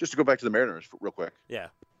 just to go back to the Mariners real quick. Yeah.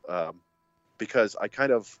 Because I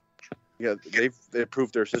kind of, they've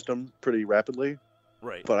improved their system pretty rapidly.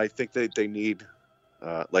 Right. But I think they need,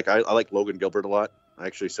 I like Logan Gilbert a lot. I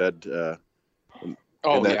actually said,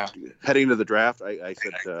 heading into the draft, I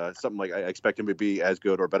said something like I expect him to be as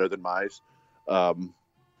good or better than Mize. Now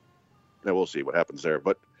we'll see what happens there.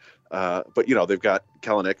 But you know, they've got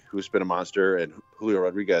Kelenic, who's been a monster, and Julio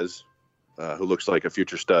Rodriguez, who looks like a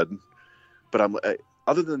future stud. But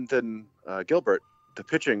other than Gilbert, the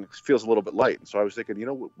pitching feels a little bit light. And so I was thinking, you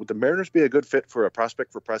know, would the Mariners be a good fit for a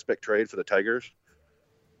prospect trade for the Tigers?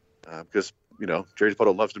 Because, you know, Jerry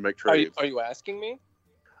Dipoto loves to make trades. Are you asking me?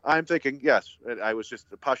 I'm thinking, yes. I was just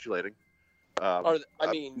postulating.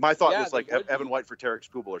 My thought was like Evan White for Tarek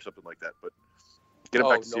Skubal or something like that. But get him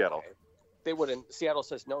back to Seattle. Way. They wouldn't. Seattle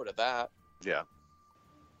says no to that. Yeah.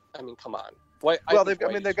 I mean, come on.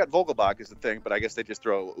 They've got Vogelbach is the thing, but I guess they just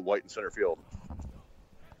throw White in center field.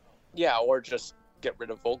 Yeah, or just get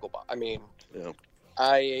rid of Vogelbach. I mean,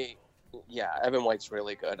 Evan White's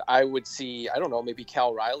really good. I would see, I don't know, maybe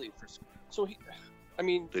Cal Riley To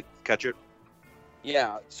catch it?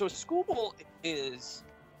 Yeah, so Skubal is,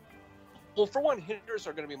 well, for one, hitters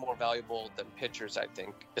are going to be more valuable than pitchers, I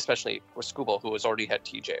think, especially with Skubal, who has already had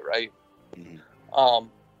TJ, right? Mm-hmm.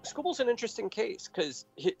 Skubal's an interesting case because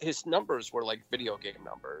his numbers were like video game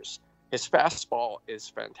numbers. His fastball is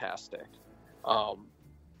fantastic.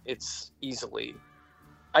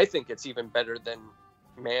 I think it's even better than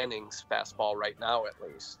Manning's fastball right now, at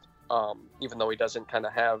least. Even though he doesn't kind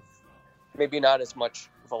of have, maybe not as much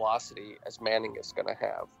velocity as Manning is going to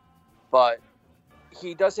have. But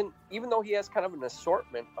he doesn't, even though he has kind of an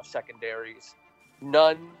assortment of secondaries,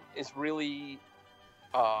 none is really,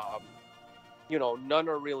 none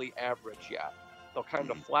are really average yet. They'll kind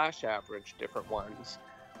of flash average different ones,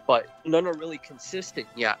 but none are really consistent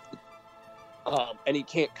yet. And he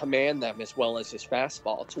can't command them as well as his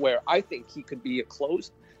fastball, to where I think he could be a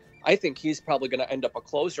closer. I think he's probably going to end up a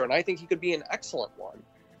closer, and I think he could be an excellent one.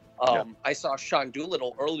 I saw Sean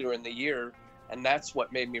Doolittle earlier in the year, and that's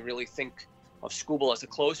what made me really think of Skubal as a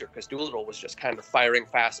closer, because Doolittle was just kind of firing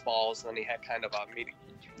fastballs, and then he had kind of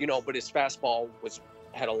but his fastball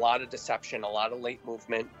had a lot of deception, a lot of late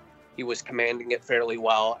movement. He was commanding it fairly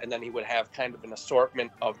well, and then he would have kind of an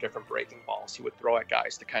assortment of different breaking balls he would throw at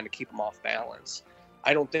guys to kind of keep them off balance.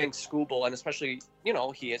 I don't think Skubal, and especially,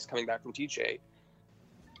 he is coming back from TJ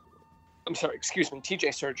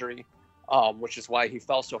surgery, which is why he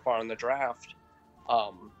fell so far in the draft.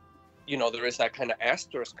 There is that kind of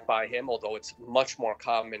asterisk by him, although it's much more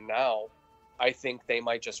common now. I think they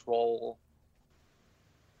might just roll.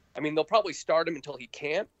 I mean, they'll probably start him until he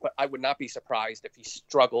can't, but I would not be surprised if he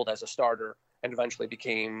struggled as a starter and eventually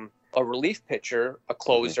became a relief pitcher, a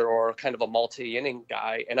closer, or kind of a multi-inning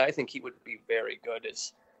guy. And I think he would be very good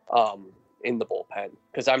as in the bullpen,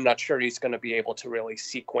 because I'm not sure he's going to be able to really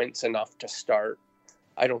sequence enough to start.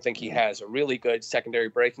 I don't think he has a really good secondary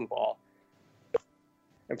breaking ball.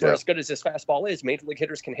 And for as good as his fastball is, major league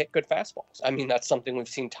hitters can hit good fastballs. I mean, that's something we've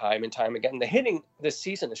seen time and time again. The hitting this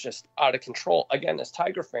season is just out of control. Again, as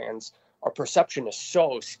Tiger fans, our perception is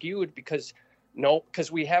so skewed because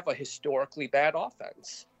we have a historically bad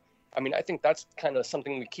offense. I mean, I think that's kind of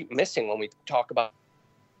something we keep missing when we talk about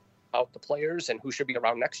the players and who should be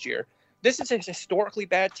around next year. This is a historically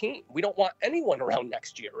bad team. We don't want anyone around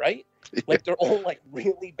next year, right? Like, they're all like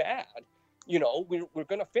really bad. we're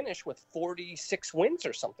going to finish with 46 wins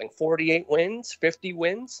or something, 48 wins, 50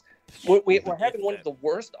 wins. We're having one of the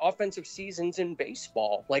worst offensive seasons in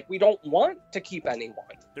baseball. Like, we don't want to keep anyone.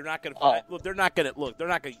 They're not going to they're not going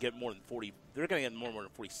to get more than 40. They're going to get more than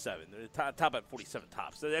 47. They're top at 47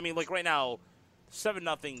 tops. So, I mean, like right now,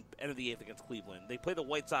 7-0 end of the 8th against Cleveland. They play the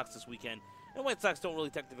White Sox this weekend. And the White Sox don't really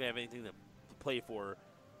technically have anything to play for.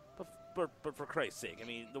 But for Christ's sake, I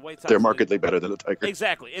mean, the White Sox... They're markedly better than the Tigers.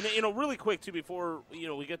 Exactly. And, really quick, too, before,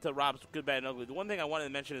 we get to Rob's good, bad, and ugly, the one thing I wanted to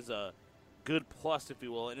mention is a good plus, if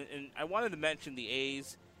you will. And I wanted to mention the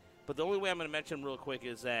A's, but the only way I'm going to mention them real quick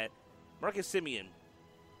is that Marcus Semien,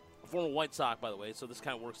 former White Sox, by the way, so this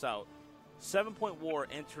kind of works out, 7-point WAR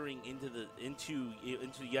entering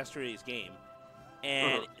into yesterday's game.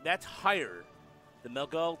 And that's higher than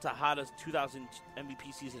Miguel Tejada's 2000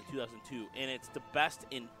 MVP season in 2002, and it's the best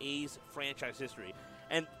in A's franchise history.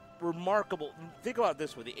 And remarkable. Think about it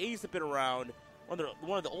this way: the A's have been around, one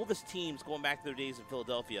of the oldest teams going back to their days in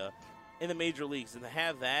Philadelphia, in the major leagues, and to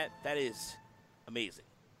have that is amazing.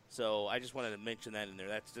 So I just wanted to mention that in there.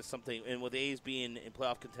 That's just something. And with the A's being in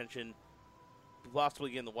playoff contention,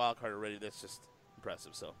 possibly getting the wild card already, that's just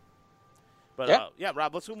impressive. So. But,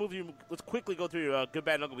 Rob, let's quickly go through your good,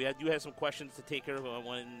 bad, and ugly. You have some questions to take care of.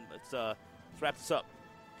 Let's wrap this up.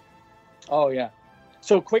 Oh, yeah.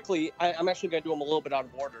 So quickly, I'm actually going to do them a little bit out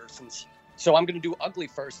of order. So I'm going to do ugly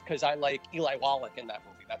first because I like Eli Wallach in that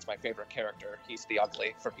movie. That's my favorite character. He's the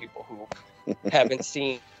ugly for people who haven't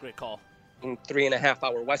seen Great call.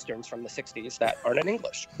 3.5-hour Westerns from the 60s that aren't in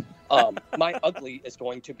English. My ugly is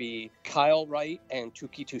going to be Kyle Wright and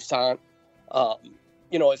Touki Toussaint.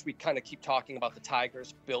 As we kind of keep talking about the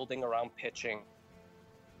Tigers building around pitching,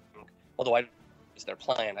 although is their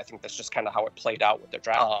plan, I think that's just kind of how it played out with their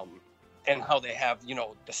draft, and how they have,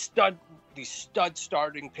 these stud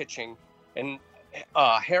starting pitching. And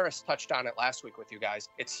Harris touched on it last week with you guys.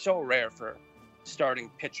 It's so rare for starting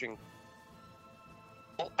pitching.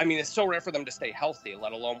 I mean, it's so rare for them to stay healthy,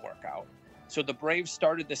 let alone work out. So the Braves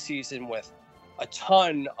started the season with a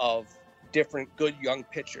ton of different good young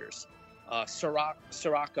pitchers. Soraka,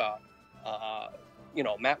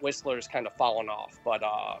 Matt Whistler's kind of fallen off, but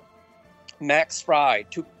Max Fry,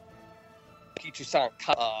 Touki Toussaint,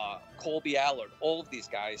 Colby Allard, all of these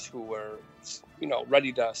guys who were,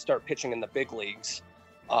 ready to start pitching in the big leagues.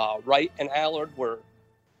 Wright and Allard were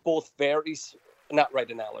both Wright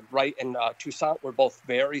and Toussaint were both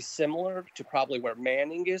very similar to probably where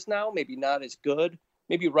Manning is now, maybe not as good.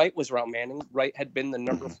 Maybe Wright was around Manning. Wright had been the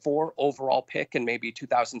number 4 overall pick in maybe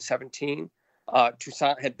 2017.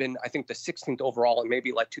 Toussaint had been, I think, the 16th overall in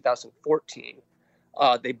maybe like 2014.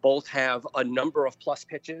 They both have a number of plus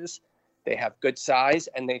pitches. They have good size,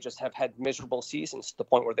 and they just have had miserable seasons to the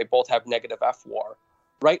point where they both have negative F WAR.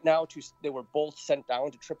 Right now, they were both sent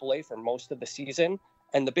down to AAA for most of the season,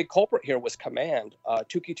 and the big culprit here was command.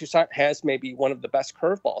 Touki Toussaint has maybe one of the best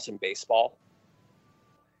curveballs in baseball.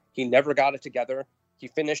 He never got it together. He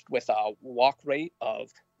finished with a walk rate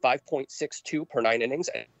of 5.62 per 9 innings,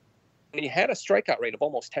 and he had a strikeout rate of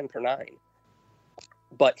almost 10 per 9.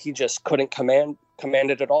 But he just couldn't command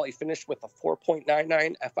it at all. He finished with a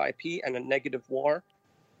 4.99 FIP and a negative WAR.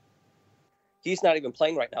 He's not even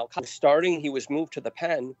playing right now. Starting, he was moved to the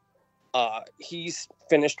pen. He's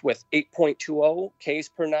finished with 8.20 Ks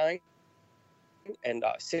per 9 and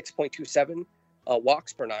 6.27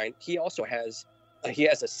 walks per 9. He also has a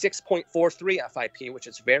 6.43 FIP, which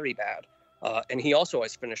is very bad. And he also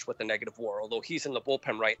has finished with a negative WAR, although he's in the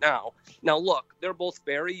bullpen right now. Now, look, they're both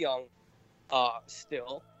very young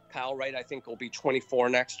still. Kyle Wright, I think, will be 24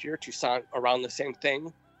 next year. Toussaint, around the same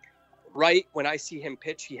thing. Wright, when I see him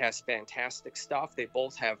pitch, he has fantastic stuff. They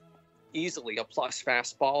both have easily a plus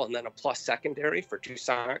fastball and then a plus secondary. For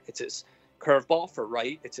Toussaint, it's his curveball. For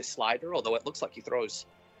Wright, it's his slider, although it looks like he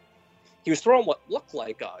was throwing what looked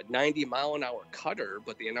like a 90-mile-an-hour cutter,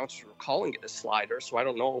 but the announcers were calling it a slider, so I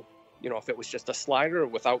don't know, if it was just a slider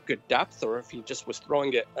without good depth or if he just was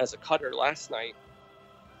throwing it as a cutter last night.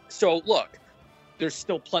 So, look, there's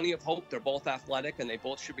still plenty of hope. They're both athletic, and they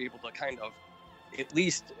both should be able to kind of at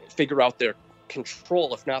least figure out their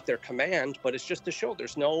control, if not their command, but it's just to show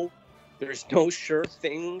there's no sure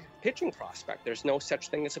thing pitching prospect. There's no such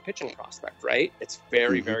thing as a pitching prospect, right? It's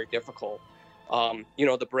very, very difficult.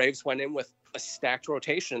 The Braves went in with a stacked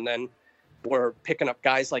rotation, and then we're picking up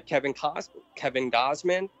guys like Kevin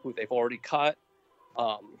Gausman, who they've already cut.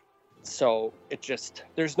 So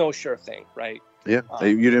there's no sure thing, right? Yeah,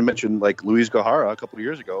 you didn't mention like Luis Gohara a couple of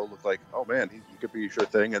years ago. Looked like, oh man, he could be a sure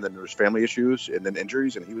thing, and then there was family issues, and then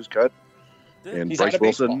injuries, and he was cut. And He's Bryce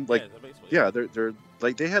Wilson, baseball. they're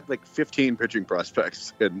like they had like 15 pitching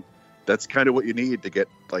prospects, and that's kind of what you need to get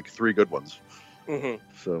like 3 good ones. Mm-hmm.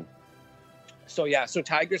 So So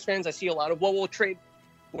Tigers fans, I see a lot of,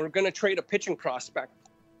 we're going to trade a pitching prospect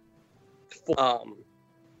for,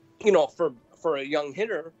 for a young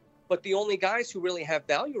hitter. But the only guys who really have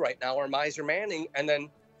value right now are Miser Manning, and then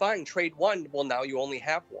fine, trade one. Well, now you only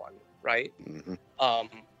have one, right? Mm-hmm.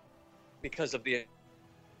 Because of the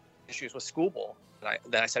issues with Skubal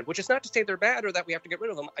that I said, which is not to say they're bad or that we have to get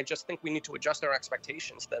rid of them. I just think we need to adjust our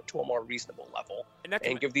expectations to a more reasonable level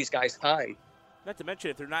and give these guys time. Not to mention,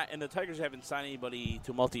 if they're not, and the Tigers haven't signed anybody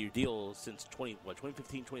to a multi-year deal since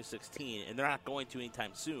 2015, 2016, and they're not going to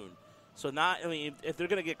anytime soon. So if they're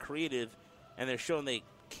going to get creative, and they're showing they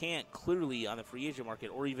can't clearly on the free agent market,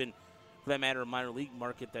 or even for that matter, a minor league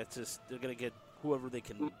market, that's just they're going to get whoever they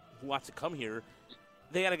can who wants to come here.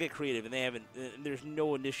 They got to get creative, and they haven't. There's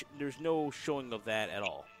no showing of that at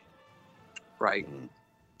all. Right.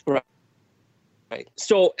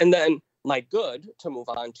 So, and then my good, to move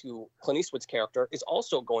on to Clint Eastwood's character, is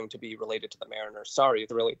also going to be related to the Mariners. Sorry,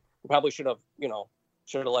 we probably should have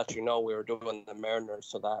let you know we were doing the Mariners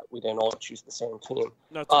so that we didn't all choose the same team.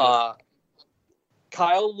 No,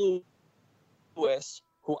 Kyle Lewis,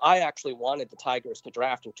 who I actually wanted the Tigers to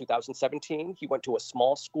draft in 2017, he went to a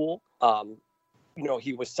small school.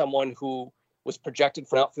 He was someone who was projected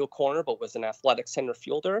for an outfield corner, but was an athletic center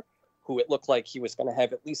fielder who it looked like he was going to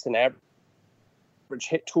have at least an average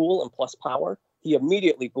hit tool and plus power. He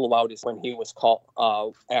immediately blew out when he was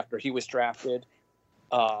called after he was drafted.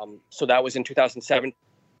 So that was in 2017.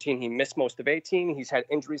 He missed most of 18. He's had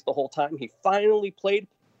injuries the whole time. He finally played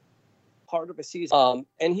part of a season,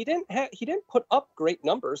 and he didn't put up great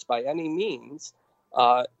numbers by any means.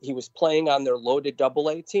 He was playing on their loaded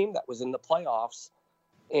AA team that was in the playoffs,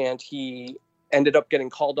 and he ended up getting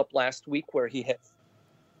called up last week where he hit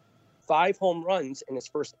 5 home runs in his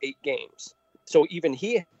first 8 games. So even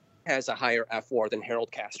he has a higher FWAR than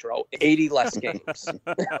Harold Castro, 80 less games.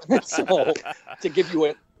 So to give you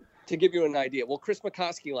an idea, well, Chris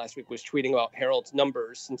McCoskey last week was tweeting about Harold's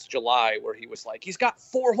numbers since July, where he was like, he's got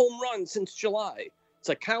 4 home runs since July. It's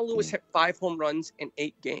like Kyle Lewis hit 5 home runs in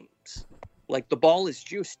 8 games. Like, the ball is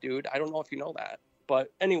juice, dude. I don't know if you know that.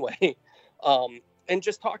 But anyway, and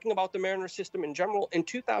just talking about the Mariners system in general, in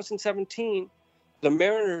 2017, the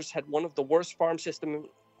Mariners had one of the worst farm systems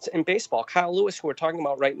in baseball. Kyle Lewis, who we're talking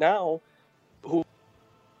about right now, who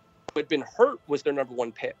had been hurt, was their number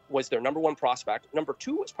one prospect. Number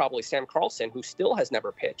 2 was probably Sam Carlson, who still has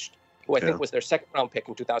never pitched, who I think was their second round pick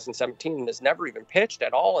in 2017 and has never even pitched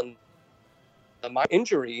at all. And the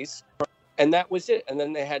injuries, and that was it. And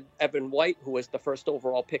then they had Evan White, who was the first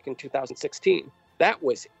overall pick in 2016. That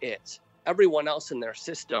was it. Everyone else in their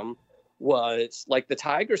system was like the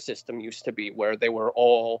Tiger system used to be, where they were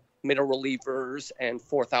all middle relievers and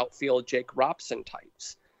fourth outfield Jake Robson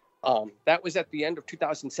types. That was at the end of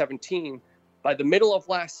 2017. By the middle of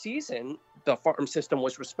last season, the farm system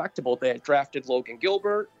was respectable. They had drafted Logan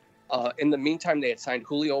Gilbert. In the meantime, they had signed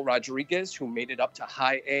Julio Rodriguez, who made it up to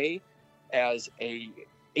high A as a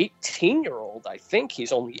 18-year-old. I think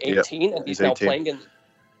he's only 18, and he's now 18. playing in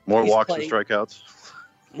more walks and strikeouts.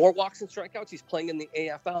 More walks and strikeouts. He's playing in the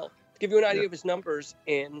AFL. To give you an idea of his numbers,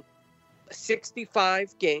 in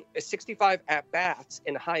 65 at-bats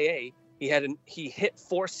in high A, he hit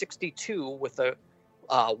 462 with a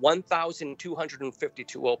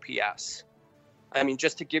 1,252 OPS. I mean,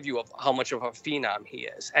 just to give you how much of a phenom he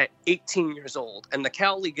is at 18 years old. And the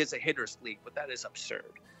Cal League is a hitter's league, but that is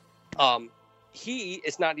absurd. He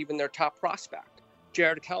is not even their top prospect.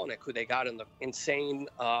 Jared Kelenic, who they got in the insane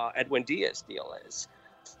Edwin Diaz deal, is.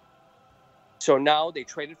 So now they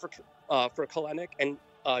traded for Kelenic and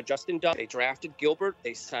Justin Dunn. They drafted Gilbert.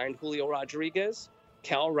 They signed Julio Rodriguez.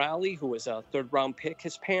 Cal Raleigh, who was a third-round pick,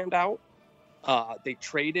 has panned out. They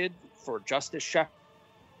traded for Justice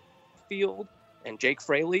Sheffield and Jake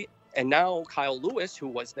Fraley. And now Kyle Lewis, who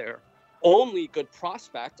was their only good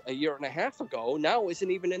prospect a year and a half ago, now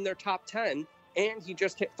isn't even in their top 10. And he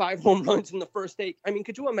just hit 5 home runs in the first 8. I mean,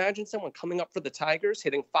 could you imagine someone coming up for the Tigers,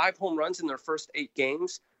 hitting 5 home runs in their first 8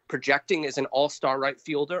 games, projecting as an all-star right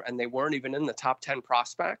fielder, and they weren't even in the top 10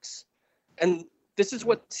 prospects? And this is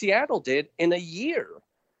what Seattle did in a year.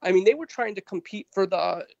 I mean, they were trying to compete for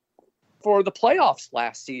the playoffs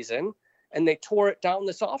last season, and they tore it down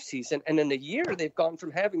this offseason. And in a year, they've gone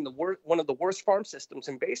from having one of the worst farm systems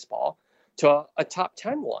in baseball to a top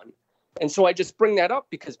 10 one. And so I just bring that up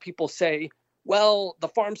because people say, well, the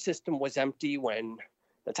farm system was empty when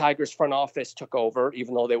the Tigers front office took over,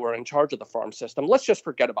 even though they were in charge of the farm system. Let's just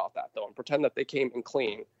forget about that, though, and pretend that they came in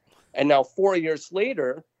clean. And now 4 years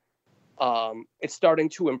later, it's starting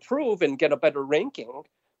to improve and get a better ranking.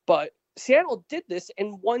 But Seattle did this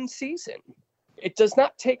in one season. It does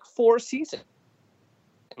not take 4 seasons.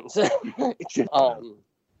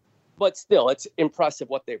 But still, it's impressive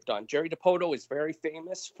what they've done. Jerry Dipoto is very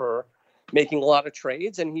famous for making a lot of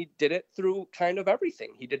trades, and he did it through kind of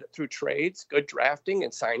everything. He did it through trades, good drafting,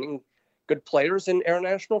 and signing good players in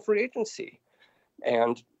international free agency.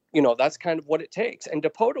 And, that's kind of what it takes. And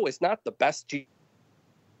Dipoto is not the best GM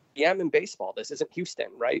in baseball. This isn't Houston,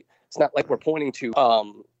 right? It's not like we're pointing to,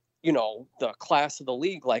 the class of the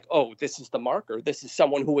league, like, oh, this is the marker. This is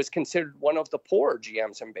someone who was considered one of the poorer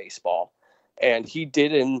GMs in baseball. And he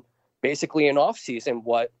did in basically an offseason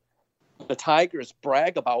what the Tigers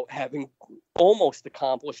brag about having almost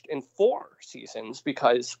accomplished in 4 seasons,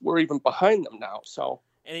 because we're even behind them now. So,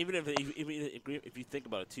 and even if you think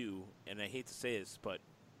about it too, and I hate to say this, but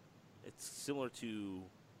it's similar to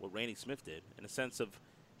what Randy Smith did in a sense of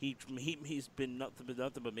he's been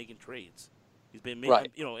nothing but making trades. He's been making,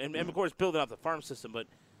 right. And of course building out the farm system. But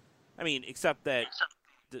I mean, except that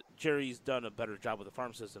Jerry's done a better job with the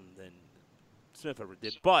farm system than Smith ever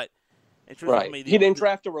did. But in terms of he didn't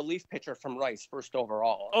draft a relief pitcher from Rice first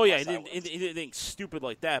overall. Oh yeah, he didn't anything stupid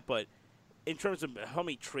like that. But in terms of how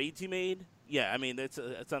many trades he made, yeah, I mean it's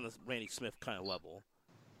on the Randy Smith kind of level.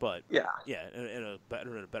 But yeah, in a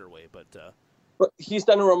better way. But he's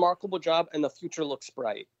done a remarkable job, and the future looks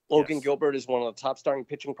bright. Logan Gilbert is one of the top starting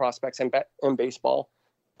pitching prospects in baseball.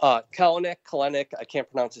 Kalenic, I can't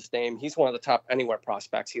pronounce his name. He's one of the top anywhere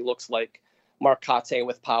prospects. He looks like Mark Kotsay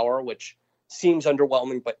with power, which seems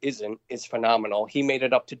underwhelming but isn't, is phenomenal. He made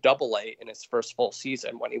it up to Double-A in his first full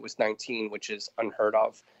season when he was 19, which is unheard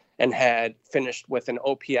of, and had finished with an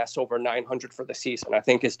OPS over 900 for the season. I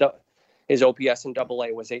think his OPS in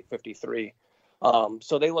Double-A was 853.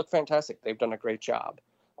 So they look fantastic. They've done a great job.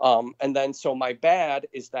 And then, so my bad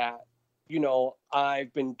is that,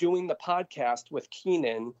 I've been doing the podcast with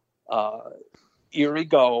Keenan, Erie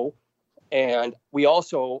Go, and I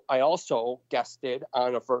also guested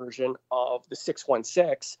on a version of the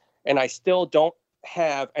 616, and I still don't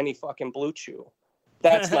have any fucking Blue Chew.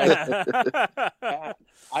 That's my bad.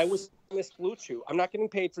 I was missed Blue Chew. I'm not getting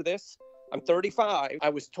paid for this. I'm 35. I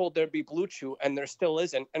was told there'd be Blue Chew, and there still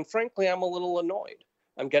isn't. And frankly, I'm a little annoyed.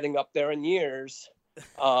 I'm getting up there in years.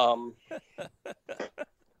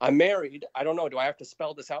 I'm married. I don't know. Do I have to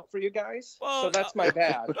spell this out for you guys? Well, so that's my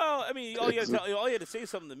bad. Well, I mean, all you had to say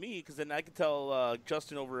something to me, because then I could tell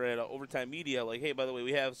Justin over at Overtime Media, like, hey, by the way,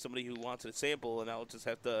 we have somebody who wants a sample, and I'll just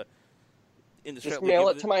have to just mail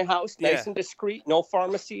it to my house, nice and discreet. No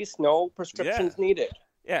pharmacies, no prescriptions needed.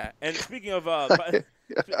 Yeah, and speaking of, I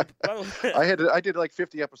did like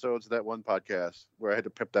 50 episodes of that one podcast where I had to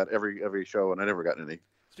pip that every show, and I never got any.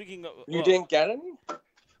 Speaking of, you didn't get any?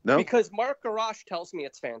 No, because Mark Garage tells me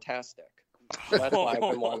it's fantastic. So that's why I've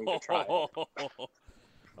been wanting to try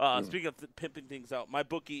it. Speaking of pimping things out, my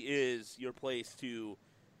bookie is your place to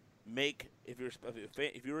make. If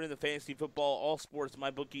you're in the fantasy football, all sports, my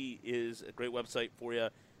bookie is a great website for you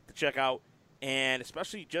to check out, and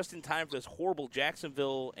especially just in time for this horrible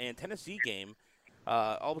Jacksonville and Tennessee game.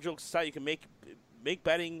 All jokes aside, you can make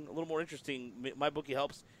betting a little more interesting. My bookie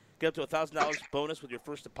helps get up to $1,000 bonus with your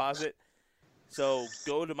first deposit. So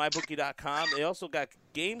go to mybookie.com. They also got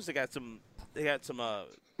games. They got a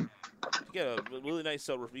really nice.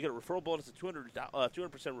 You get a referral bonus, a 200%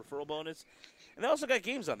 referral bonus, and they also got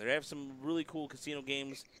games on there. They have some really cool casino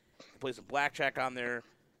games. They play some blackjack on there.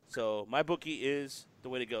 So mybookie is the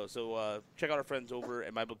way to go. So check out our friends over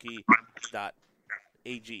at mybookie.ag.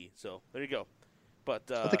 So there you go. But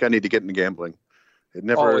I think I need to get into gambling.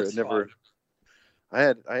 Fun. I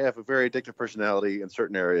have a very addictive personality in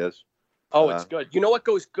certain areas. Oh, it's good. You know what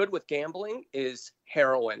goes good with gambling is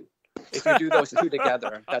heroin. If you do those two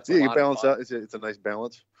together, that's a lot you balance of fun. out. It's a nice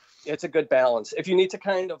balance. It's a good balance. If you need to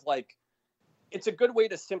kind of it's a good way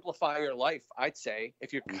to simplify your life, I'd say.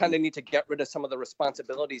 If you kind of need to get rid of some of the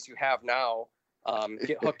responsibilities you have now,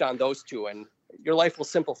 get hooked on those two, and your life will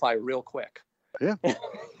simplify real quick. Yeah.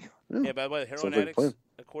 Yeah, by the way, heroin addicts,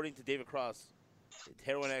 according to David Cross,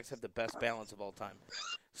 heroin addicts have the best balance of all time.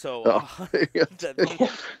 So that's one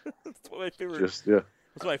of my favorite.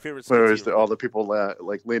 That's my favorite. Whereas all the people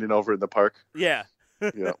leaning over in the park. Yeah.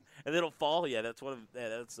 Yeah. And they don't fall. Yeah, that's one of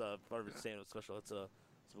that's part of his stand-up special. That's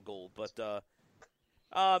some gold. But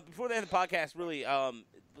before the end of the podcast, really,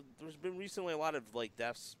 there's been recently a lot of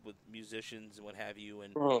deaths with musicians and what have you,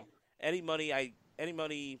 and any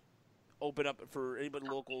money open up for anybody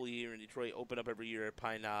local here in Detroit. Open up every year at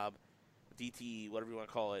Pine Knob, DT, whatever you want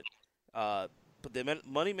to call it. But the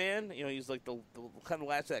Money Man, he's like the kind of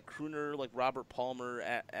last of that crooner, like Robert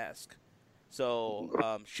Palmer-esque.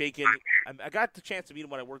 So, Shaken. I got the chance to meet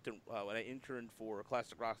him when I interned for a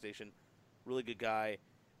classic rock station really good guy.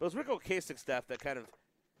 But it was Rick Ocasek stuff that kind of.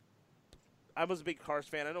 I was a big Cars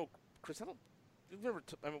fan. I know, Chris.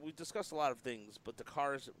 We discussed a lot of things, but the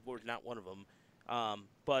Cars were not one of them.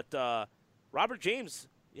 But Robert James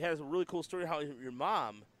has a really cool story how your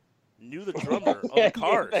mom knew the drummer of the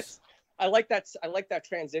Cars. I like that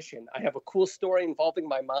transition. I have a cool story involving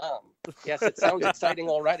my mom. Yes, it sounds exciting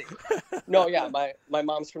already. No, yeah, my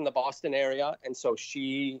mom's from the Boston area, and so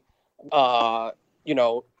she,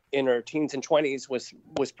 in her teens and 20s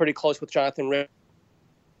was pretty close with Jonathan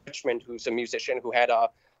Richmond, who's a musician who had a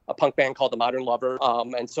punk band called the Modern Lover.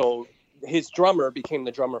 And so his drummer became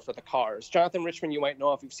the drummer for the Cars. Jonathan Richmond, you might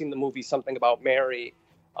know if you've seen the movie Something About Mary.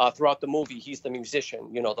 Throughout the movie, he's the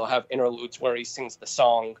musician. They'll have interludes where he sings the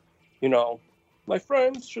song, my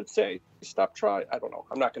friends should say, stop trying. I don't know.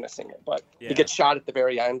 I'm not going to sing it, but he gets shot at the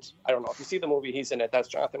very end. I don't know. If you see the movie, he's in it. That's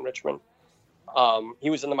Jonathan Richmond. He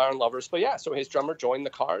was in the Modern Lovers. But yeah, so his drummer joined the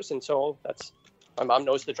Cars. And so my mom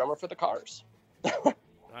knows the drummer for the Cars.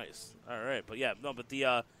 Nice. All right. But yeah, no, but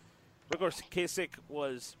the Rick Ocasek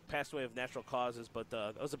passed away of natural causes, but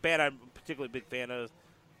that was a band I'm a particularly big fan of.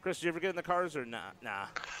 Chris, did you ever get in the Cars or not? Nah.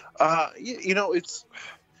 It's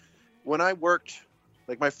when I worked,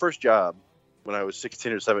 like my first job when I was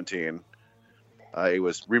 16 or 17, I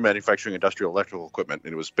was remanufacturing industrial electrical equipment,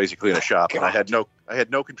 and it was basically in a shop, and I had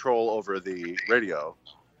no control over the radio,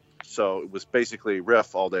 so it was basically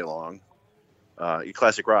riff all day long,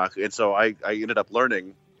 classic rock, and so I ended up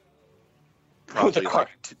learning probably like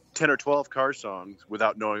 10 or 12 Cars songs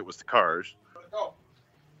without knowing it was the Cars.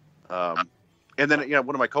 And then,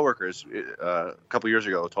 one of my coworkers a couple years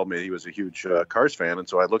ago told me he was a huge Cars fan, and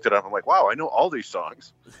so I looked it up. I'm like, wow, I know all these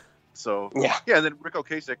songs. So yeah. And then Rick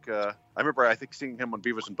Ocasek, I remember I think seeing him on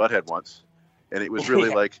Beavis and Butthead once, and it was really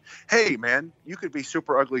like, hey man, you could be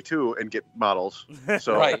super ugly too and get models.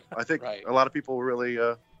 So I think a lot of people really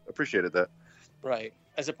appreciated that. Right,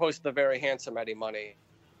 as opposed to the very handsome Eddie Money.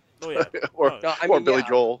 Oh yeah, or Billy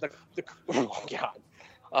Joel. Oh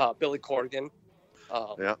God, Billy Corgan.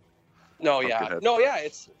 Yeah.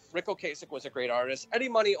 It's Rick Ocasek was a great artist. Eddie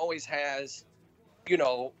Money always has,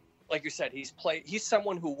 like you said, he's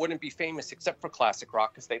someone who wouldn't be famous except for classic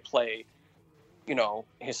rock because they play,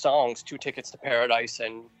 his songs, 2 Tickets to Paradise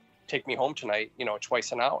and Take Me Home Tonight,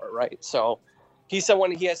 twice an hour, right? So he's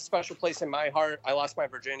someone, he has a special place in my heart. I lost my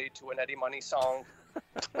virginity to an Eddie Money song.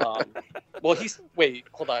 Well,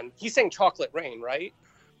 hold on. He sang Chocolate Rain, right?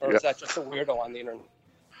 Or is that just a weirdo on the internet?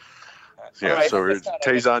 Yeah, right, so it's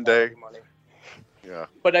Tazon Day. Yeah.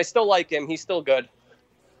 But I still like him. He's still good.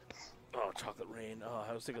 Oh, Chocolate Rain. Oh,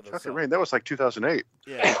 I was thinking of Chocolate Rain. That was like 2008.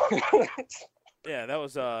 Yeah. Yeah, that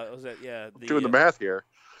was that. Yeah. Doing the math here.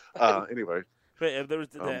 Anyway. But there was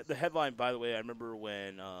the headline, by the way. I remember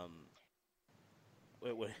when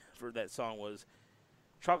for that song was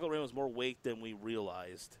Chocolate Rain was more wake than we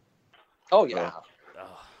realized. Oh yeah.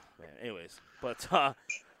 Oh man. Anyways, but.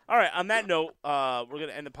 All right. On that note, we're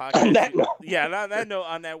gonna end the podcast. On that note, on that note,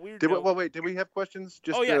 on that weird. Did we have questions?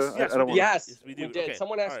 Yes, yes, we do. We did. Okay.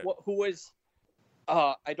 Someone asked who was.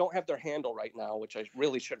 I don't have their handle right now, which I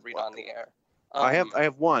really should read on the air. I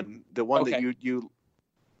have one. The one that you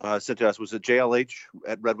sent to us was it JLH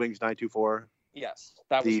at Red Wings 924. Yes,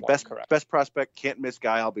 that was the correct. Best prospect, can't miss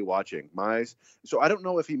guy. I'll be watching. So I don't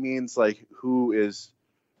know if he means like who is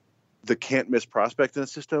the can't miss prospect in the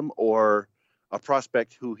system or a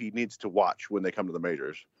prospect who he needs to watch when they come to the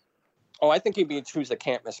majors. Oh, I think he means who's the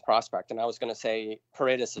can't miss prospect, and I was going to say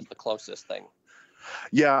Paredes is the closest thing.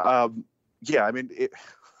 Yeah, I mean,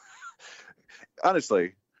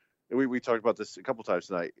 honestly, we talked about this a couple times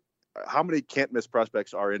tonight. How many can't miss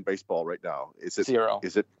prospects are in baseball right now? Is it 0?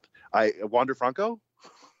 Is it Wander Franco?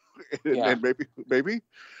 And maybe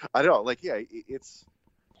I don't know. Like, it's.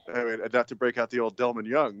 I mean, not to break out the old Delman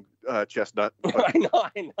Young chestnut. But, I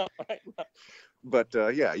know. But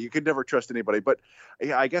you could never trust anybody. But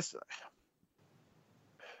yeah, I guess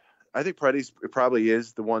I think Paredes probably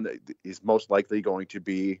is the one that is most likely going to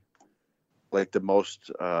be like the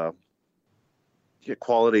most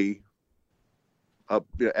quality,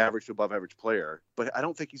 average to above average player. But I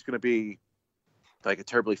don't think he's going to be like a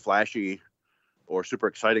terribly flashy or super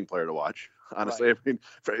exciting player to watch. Honestly, right. I mean,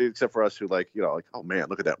 except for us who oh man,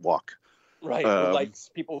 look at that walk. Right, who likes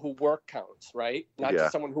people who work counts, right? Not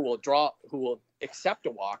just someone who will accept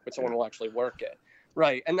a walk, but someone who will actually work it.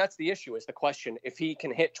 Right, and that's the issue. Is the question if he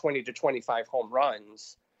can hit 20 to 25 home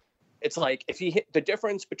runs? It's like if he hit the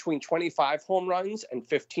difference between 25 home runs and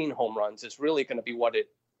 15 home runs is really going to be what it,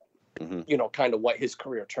 kind of what his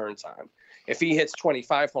career turns on. If he hits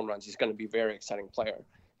 25 home runs, he's going to be a very exciting player.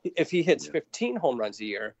 If he hits 15 home runs a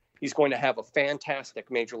year, he's going to have a fantastic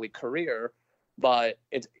major league career, but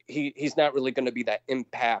he's not really going to be that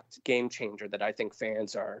impact game changer that I think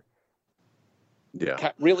fans are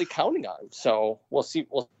really counting on. So we'll see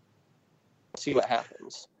what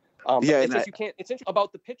happens. It's interesting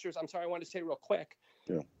about the pitchers. I'm sorry, I want to say real quick.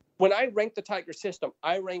 Yeah. When I rank the Tiger system,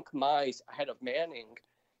 I rank Mize ahead of Manning.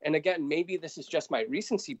 And again, maybe this is just my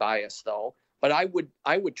recency bias, though. But I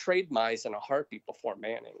would trade Mize in a heartbeat before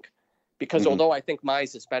Manning, because although I think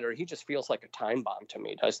Mize is better, he just feels like a time bomb to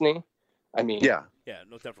me, doesn't he? I mean, no,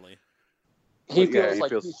 definitely. He feels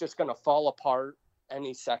like he's just going to fall apart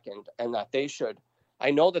any second, and that they should.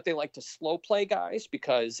 I know that they like to slow play guys,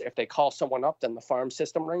 because if they call someone up, then the farm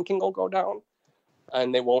system ranking will go down,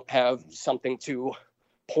 and they won't have something to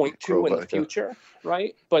point to in the future,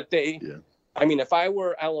 right? But I mean, if I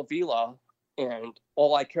were Al Avila and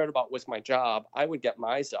all I cared about was my job, I would get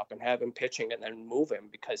Mize up and have him pitching and then move him,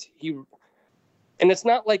 because and it's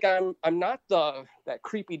not like I'm not that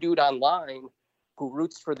creepy dude online who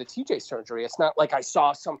roots for the TJ surgery. It's not like I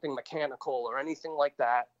saw something mechanical or anything like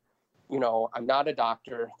that. You know, I'm not a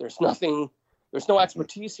doctor. There's no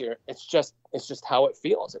expertise here. It's just how it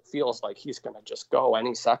feels. It feels like he's going to just go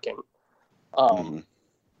any second.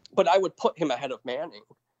 But I would put him ahead of Manning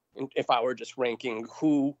if I were just ranking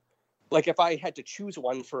like if I had to choose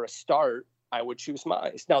one for a start, I would choose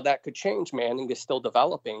Mize. Now that could change. Manning is still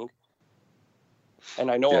developing.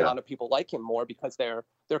 And I know a lot of people like him more because they're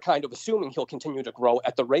kind of assuming he'll continue to grow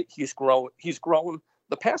at the rate he's grown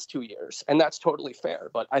the past 2 years. And that's totally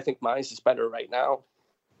fair. But I think Mize is better right now.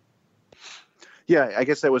 Yeah, I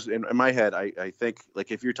guess that was in my head. I think,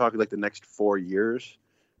 like, if you're talking like the next 4 years,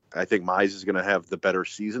 I think Mize is going to have the better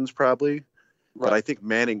seasons probably. Right. But I think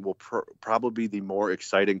Manning will probably be the more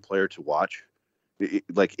exciting player to watch.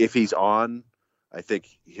 Like, if he's on, I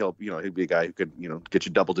think he'll be a guy who could, get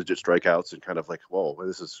you double-digit strikeouts and kind of like, whoa,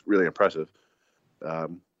 this is really impressive.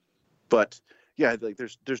 But yeah, like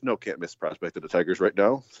there's no can't miss prospect of the Tigers right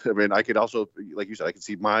now. I mean, I could also, like you said, I could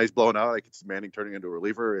see Mize blowing out. I could see Manning turning into a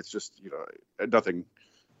reliever. It's just, nothing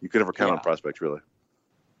you could ever count on prospects really.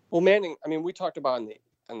 Well, Manning, I mean, we talked about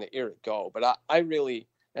on the year ago, but I really,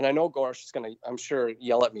 and I know Gorsh is going to, I'm sure,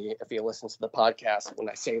 yell at me if he listens to the podcast when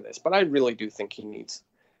I say this, but I really do think he needs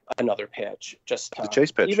another pitch. Just the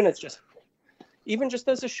chase pitch. Even just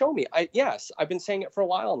as a show me. I've been saying it for a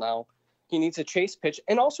while now. He needs a chase pitch,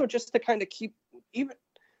 and also just to kind of keep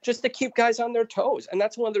guys on their toes. And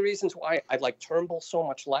that's one of the reasons why I like Turnbull so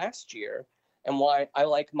much last year, and why I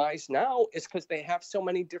like Mize now is because they have so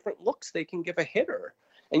many different looks they can give a hitter.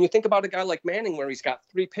 And you think about a guy like Manning, where he's got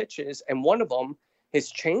 3 pitches, and one of them, his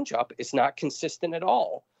changeup, is not consistent at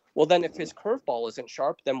all. Well, then if his curveball isn't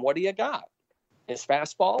sharp, then what do you got? His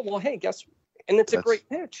fastball? Well, hey, and it's a great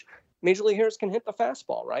pitch. Major League hitters can hit the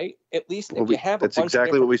fastball, right? At least if you have that's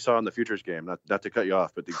exactly what we saw in the Futures game. Not to cut you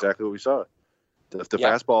off, but exactly what we saw. The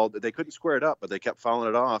fastball, they couldn't square it up, but they kept fouling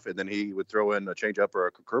it off, and then he would throw in a changeup or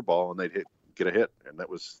a curveball, and they'd get a hit. And that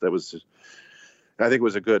was I think it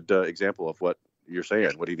was a good example of what you're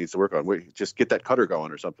saying, what he needs to work on. Just get that cutter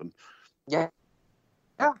going or something. Yeah,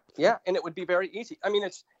 and it would be very easy. I mean,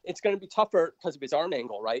 it's going to be tougher because of his arm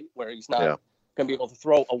angle, right? Where he's not going to be able to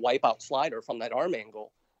throw a wipeout slider from that arm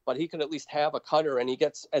angle. But he could at least have a cutter, and he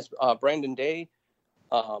gets, as Brandon Day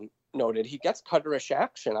noted, he gets cutterish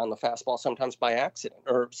action on the fastball sometimes by accident,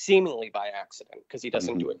 or seemingly by accident, because he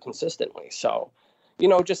doesn't do it consistently. So,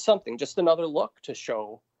 just another look to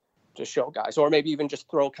show guys, or maybe even just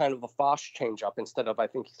throw kind of a Fosh change up instead of, I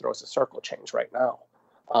think he throws a circle change right now.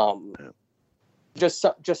 Just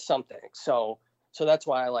something. So that's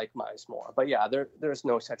why I like Mize more. But yeah, there's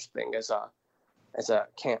no such thing as a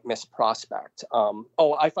can't miss prospect.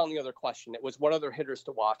 I found the other question. It was, what other hitters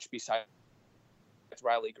to watch besides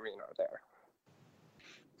Riley Green are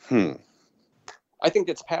there? I think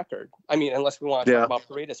it's Packard. I mean, unless we want to talk about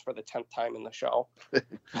Paredes for the 10th time in the show.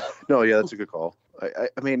 No, that's a good call.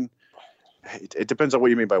 I mean, it depends on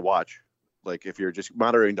what you mean by watch. Like, if you're just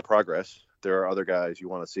monitoring the progress, there are other guys you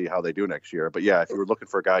want to see how they do next year. But yeah, if you were looking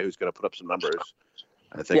for a guy who's going to put up some numbers,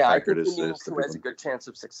 I think Packard who has a good chance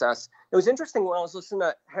of success. It was interesting when I was listening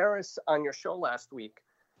to Harris on your show last week,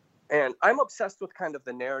 and I'm obsessed with kind of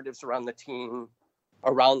the narratives around the team,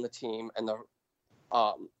 and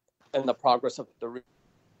the progress of the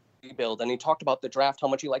rebuild. And he talked about the draft, how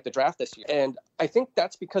much he liked the draft this year. And I think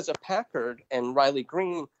that's because of Packard and Riley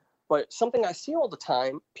Green. But something I see all the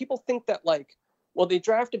time, people think that, like, well, they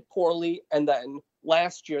drafted poorly, and then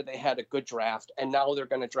last year they had a good draft, and now they're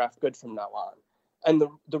going to draft good from now on. And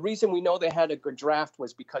the reason we know they had a good draft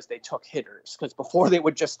was because they took hitters. Because before they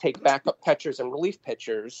would just take backup catchers and relief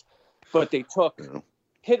pitchers, but they took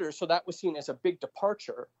hitters, so that was seen as a big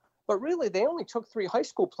departure. But really, they only took 3 high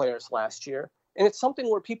school players last year, And it's something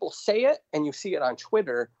where people say it and you see it on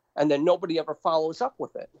Twitter and then nobody ever follows up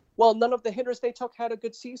with it. Well, none of the hitters they took had a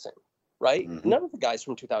good season, right? Mm-hmm. None of the guys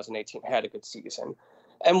from 2018 had a good season.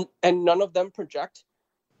 And none of them project.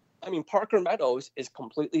 I mean, Parker Meadows is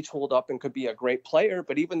completely tooled up and could be a great player,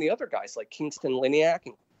 but even the other guys like Kingston Liniak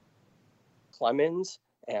and Clemens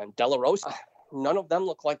and De La Rosa, none of them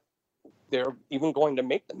look like they're even going to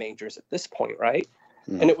make the majors at this point, right?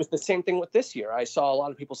 Mm-hmm. And it was the same thing with this year. I saw a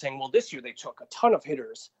lot of people saying, well, this year they took a ton of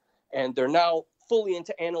hitters and they're now fully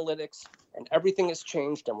into analytics and everything has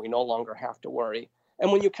changed and we no longer have to worry.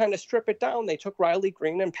 And when you kind of strip it down, they took Riley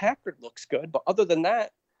Green and Packard looks good. But other than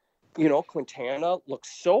that, you know, Quintana looks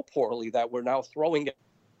so poorly that we're now throwing it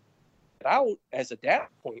out as a data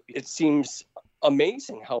point. It seems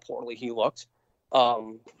amazing how poorly he looked.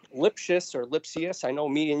 Lipschitz or Lipsius, I know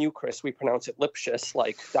me and you, Chris, we pronounce it Lipschitz,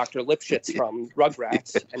 like Dr. Lipschitz from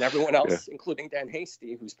Rugrats, and everyone else, including Dan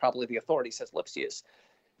Hasty, who's probably the authority, says Lipsius.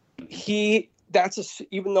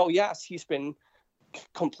 Even though, yes, he's been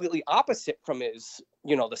completely opposite from his,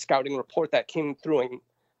 you know, the scouting report that came through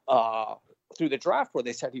the draft where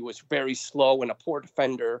they said he was very slow and a poor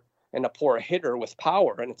defender and a poor hitter with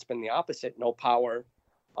power, and it's been the opposite, no power.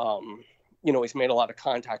 You know, he's made a lot of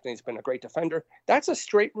contact and he's been a great defender. That's a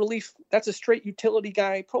straight relief. That's a straight utility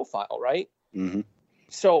guy profile, right? Mm-hmm.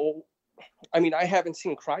 So, I mean, I haven't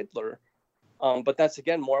seen Kreidler, but that's,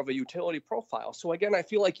 again, more of a utility profile. So, again, I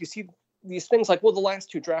feel like you see these things like, well, the last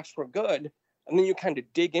two drafts were good. And then you kind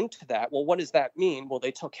of dig into that. Well, what does that mean? Well,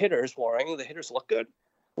 they took hitters. Well, any of the hitters look good?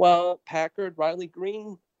 Well, Packard, Riley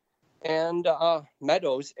Green, and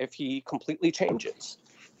Meadows, if he completely changes,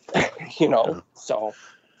 you know, so.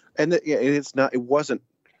 And it wasn't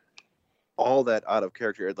all that out of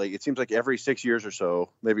character. Like, it seems like every 6 years or so,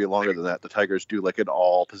 maybe longer than that, the Tigers do like an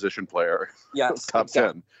all position player. Yes. Top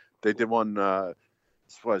 10. They did one, I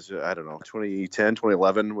don't know, 2010,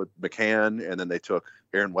 2011 with McCann. And then they took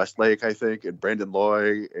Aaron Westlake, I think, and Brandon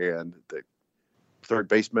Loy and the third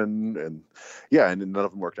baseman. And none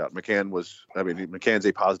of them worked out. McCann's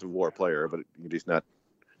a positive WAR player, but he's not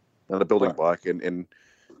a building block. And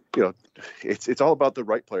you know, it's all about the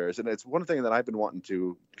right players. And it's one thing that I've been wanting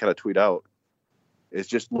to kind of tweet out is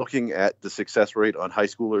just looking at the success rate on high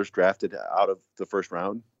schoolers drafted out of the first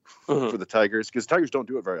round for the Tigers, because Tigers don't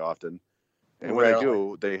do it very often. And when they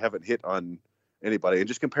do, they haven't hit on anybody. And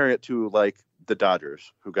just comparing it to like the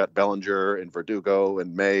Dodgers, who got Bellinger and Verdugo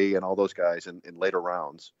and May and all those guys in later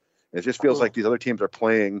rounds. And it just feels like these other teams are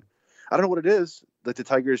playing. I don't know what it is that the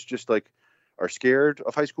Tigers just like are scared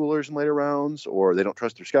of high schoolers in later rounds, or they don't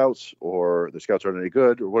trust their scouts, or the scouts aren't any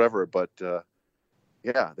good, or whatever. But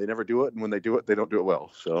they never do it, and when they do it, they don't do it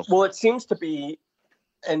well. So, well, it seems to be,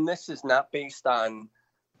 and this is not based on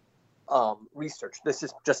research. This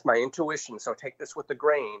is just my intuition. So take this with a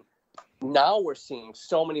grain. Now we're seeing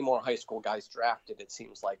so many more high school guys drafted. It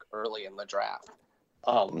seems like early in the draft,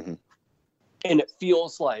 and it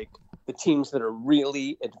feels like the teams that are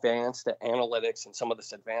really advanced at analytics and some of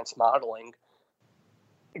this advanced modeling,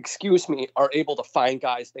 are able to find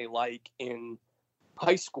guys they like in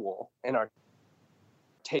high school and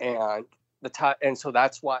so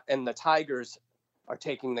that's why, and the Tigers are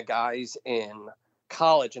taking the guys in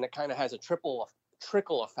college, and it kind of has a trickle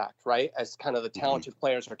effect, right? As kind of the talented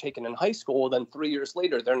players are taken in high school, then 3 years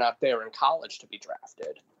later, they're not there in college to be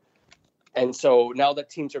drafted. And so now that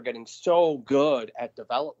teams are getting so good at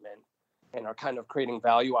development and are kind of creating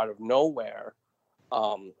value out of nowhere,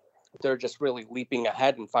 they're just really leaping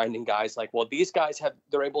ahead and finding guys like, well, these guys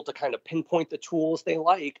they're able to kind of pinpoint the tools they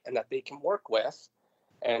like and that they can work with.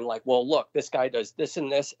 And like, well, look, this guy does this and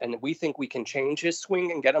this, and we think we can change his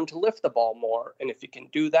swing and get him to lift the ball more. And if he can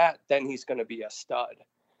do that, then he's going to be a stud.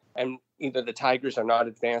 And either the Tigers are not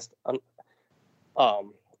advanced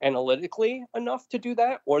analytically enough to do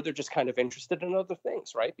that, or they're just kind of interested in other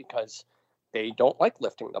things, right? Because they don't like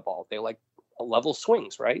lifting the ball. They like level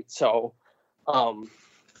swings, right? So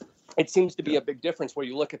it seems to be a big difference where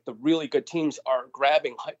you look at the really good teams are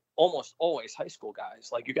grabbing almost always high school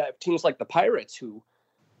guys. Like you got teams like the Pirates who,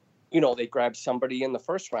 you know, they grab somebody in the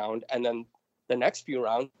first round, and then the next few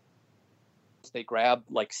rounds they grab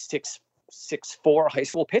like 6'4" high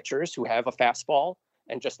school pitchers who have a fastball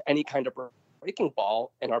and just any kind of breaking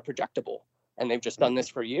ball and are projectable. And they've just done this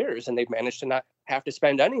for years, and they've managed to not have to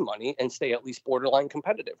spend any money and stay at least borderline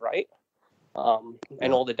competitive, right?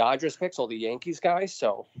 And all the Dodgers picks, all the Yankees guys.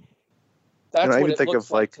 So that's what it looks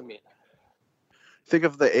like to me. Think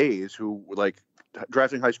of the A's, who like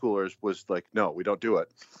drafting high schoolers was like, no, we don't do it.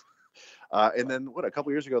 And then a couple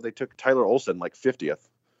years ago, they took Tyler Olson like 50th.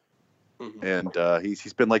 And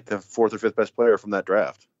he's been like the fourth or fifth best player from that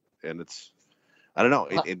draft. And it's, I don't know.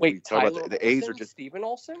 We talk Tyler about the A's Olson? are just Steven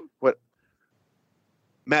Olson? what?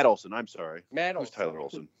 Matt Olson. I'm sorry. Matt Who's Olson. Tyler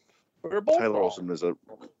Olson? We're both Tyler wrong. Olson is a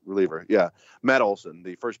reliever. Yeah, Matt Olson,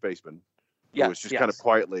 the first baseman, who was just kind of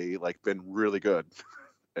quietly been really good.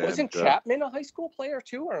 Wasn't Chapman a high school player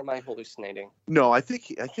too, or am I hallucinating? No, I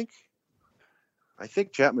think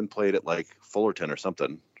Chapman played at Fullerton or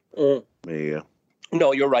something. Yeah.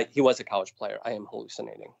 No, you're right. He was a college player. I am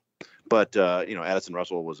hallucinating. But Addison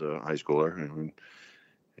Russell was a high schooler. I mean,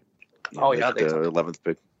 they took 11th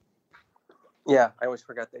pick. Yeah, I always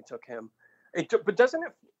forget they took him. But doesn't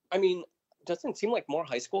it seem like more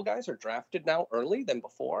high school guys are drafted now early than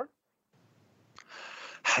before?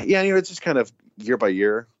 Yeah, it's just kind of year by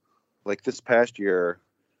year. Like this past year,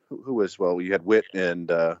 who was, you had Witt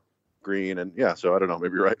and Green, and so I don't know,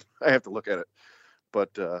 maybe you're right. I have to look at it.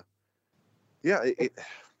 But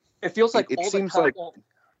it feels like it seems like.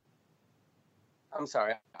 I'm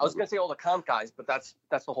sorry. I was going to say all the comp guys, but that's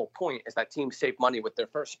the whole point, is that teams save money with their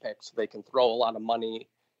first pick, so they can throw a lot of money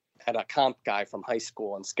at a comp guy from high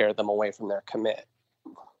school and scare them away from their commit.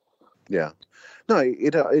 Yeah. No,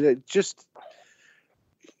 it just,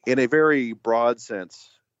 in a very broad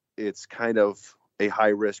sense, it's kind of a high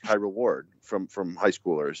risk, high reward from high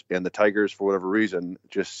schoolers, and the Tigers, for whatever reason,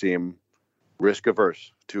 just seem risk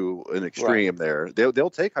averse to an extreme. Right. They'll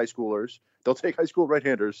take high schoolers. They'll take high school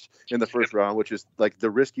right-handers in the first round, which is the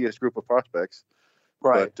riskiest group of prospects.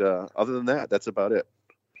 Right. But other than that, that's about it.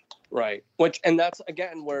 Right. And that's,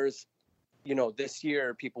 again, whereas, this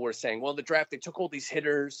year people were saying, well, the draft, they took all these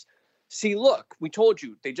hitters. See, look, we told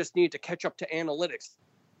you, they just need to catch up to analytics.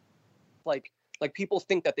 Like people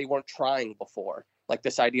think that they weren't trying before. Like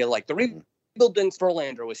this idea, the rebuilding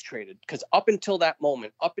Verlander was traded, because up until that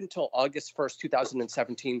moment, up until August 1st,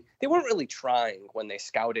 2017, they weren't really trying when they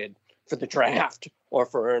scouted for the draft or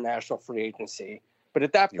for international free agency. But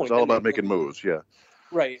at that point, it was all about making moves. Yeah.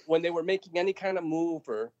 Right. When they were making any kind of move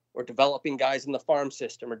or developing guys in the farm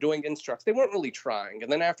system or doing instructs, they weren't really trying.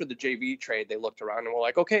 And then after the JV trade, they looked around and were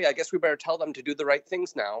like, okay, I guess we better tell them to do the right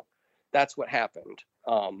things now. That's what happened.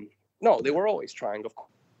 No, they were always trying, of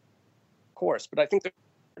course. But I think that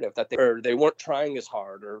they weren't trying as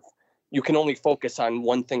hard, or you can only focus on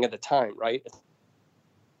one thing at a time, right?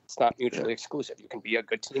 It's not mutually exclusive. You can be a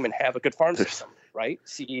good team and have a good farm system, right?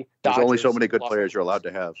 See, there's only so many good players you're allowed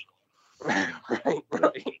to have.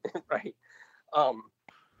 Right.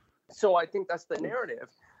 So I think that's the narrative.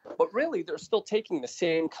 But really, they're still taking the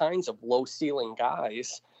same kinds of low ceiling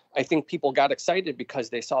guys. I think people got excited because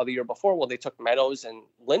they saw the year before, well, they took Meadows and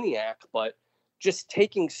Liniak, but just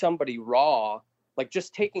taking somebody raw,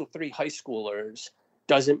 just taking 3 high schoolers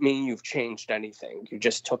doesn't mean you've changed anything. You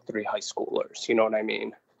just took 3 high schoolers, you know what I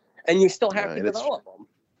mean? And you still have to develop them,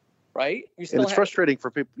 right? It's frustrating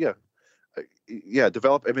for people. Yeah.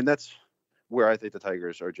 Develop. I mean, that's where I think the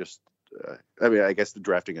Tigers are just, I guess the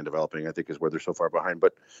drafting and developing, I think, is where they're so far behind.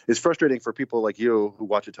 But it's frustrating for people like you who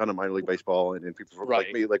watch a ton of minor league baseball, and people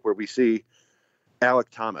like me, where we see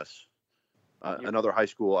Alec Thomas, another high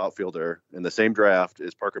school outfielder, in the same draft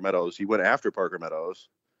as Parker Meadows. He went after Parker Meadows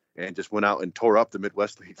and just went out and tore up the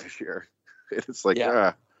Midwest League this year. It's all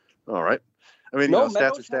right. I mean,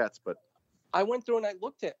 stats are stats, but I went through and I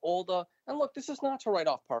looked at all and look, this is not to write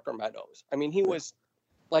off Parker Meadows. I mean, he was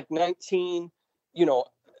 19,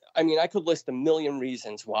 I could list a million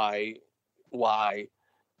reasons why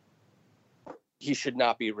he should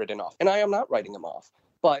not be written off. And I am not writing him off.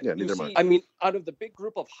 But out of the big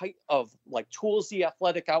group of toolsy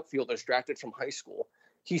athletic outfielders drafted from high school,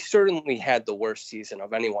 he certainly had the worst season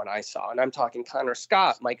of anyone I saw. And I'm talking Connor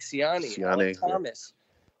Scott, Mike Ciani, Alec Thomas,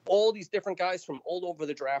 all these different guys from all over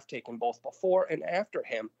the draft taken both before and after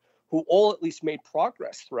him, who all at least made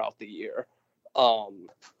progress throughout the year. Cole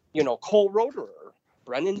Roederer,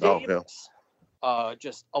 Brennan Davis,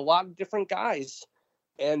 just a lot of different guys,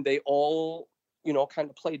 and they all, kind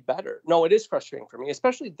of played better. No, it is frustrating for me,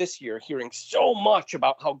 especially this year, hearing so much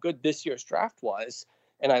about how good this year's draft was.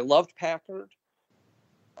 And I loved Packard.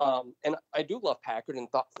 And I do love Packard and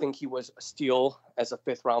think he was a steal as a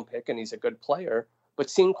 5th round pick, and he's a good player. But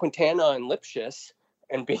seeing Quintana and Lipschitz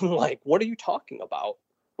and being like, what are you talking about?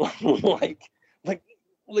 like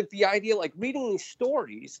the idea, reading these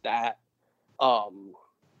stories that,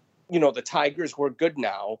 the Tigers were good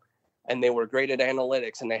now and they were great at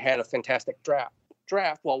analytics and they had a fantastic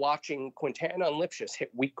draft while watching Quintana and Lipschitz hit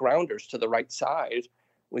weak grounders to the right side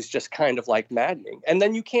was just kind of maddening. And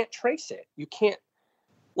then you can't trace it. You can't,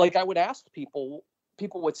 I would ask people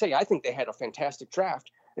would say, I think they had a fantastic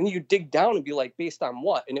draft. And you dig down and be like, based on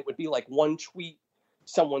what? And it would be one tweet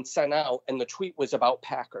someone sent out, and the tweet was about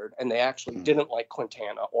Packard, and they actually didn't like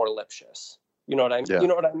Quintana or Lipschitz. You know what I mean? Yeah. You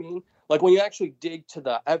know what I mean? Like when you actually dig to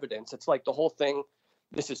the evidence, it's like the whole thing.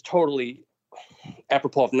 This is totally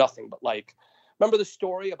apropos of nothing, but like, remember the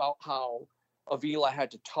story about how Avila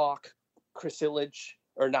had to talk Chris Illich,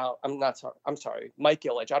 or now I'm sorry, Mike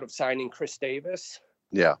Illich out of signing Chris Davis.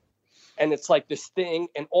 Yeah. And it's like this thing,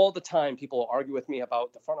 and all the time people will argue with me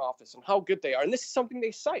about the front office and how good they are. And this is something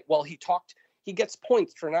they cite. Well, he gets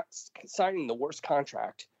points for not signing the worst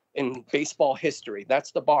contract in baseball history.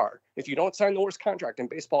 That's the bar. If you don't sign the worst contract in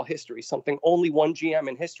baseball history, something only one GM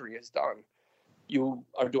in history has done, you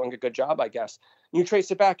are doing a good job, I guess. You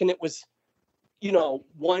trace it back, and it was,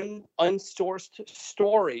 one unsourced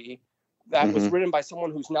story that was written by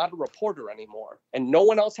someone who's not a reporter anymore. And no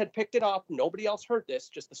one else had picked it up. Nobody else heard this.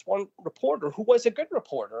 Just this one reporter who was a good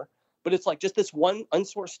reporter. But it's like just this one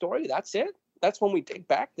unsourced story. That's it. That's when we dig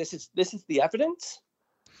back. This is the evidence.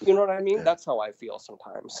 You know what I mean? Yeah. That's how I feel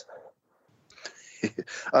sometimes. I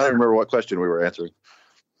don't remember what question we were answering.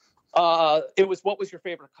 It was, what was your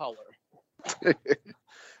favorite color?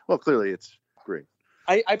 Well, clearly it's green.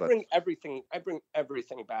 I bring everything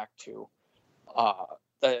back to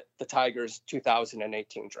the Tigers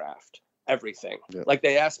 2018 draft. Everything. Yeah. Like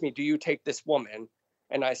they asked me, do you take this woman?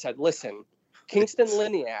 And I said, listen, Kingston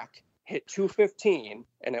Liniak hit 215,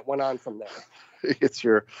 and it went on from there. Did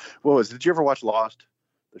you ever watch Lost,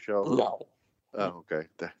 the show? No. Oh, okay.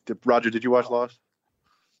 Roger, did you watch Lost?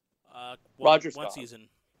 Roger's one gone. Season.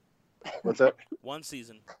 What's that? One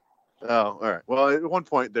season. Oh, all right. Well, at one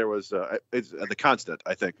point there was it's the Constant,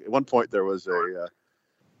 I think. At one point there was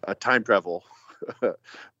a time travel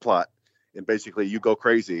plot, and basically you go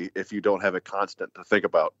crazy if you don't have a constant to think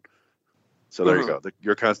about. So there you go.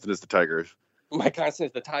 Your constant is the Tigers. My constant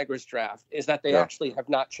is the Tigers draft. Is that they actually have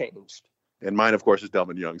not changed. And mine, of course, is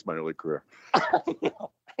Delman Young's minor league career. I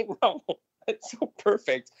know. It's so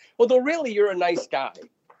perfect. Well, though, really, you're a nice guy.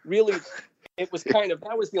 Really, it was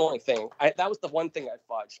that was the only thing. That was the one thing I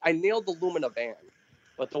fudged. I nailed the Lumina van,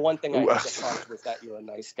 but the one thing I fudged was that you're a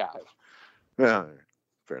nice guy. Yeah,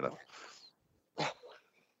 fair enough.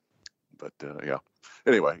 But, yeah.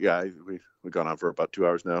 Anyway, yeah, we've gone on for about 2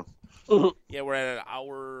 hours now. Yeah, we're at an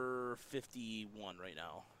hour 51 right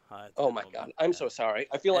now. Oh my God, I'm so sorry.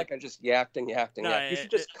 I feel like I just yacked and yacked and yacked.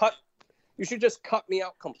 You should just cut me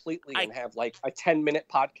out completely and have like a 10-minute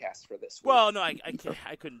podcast for this week. Well, no, I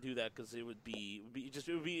couldn't do that because it would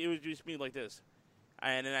just be like this,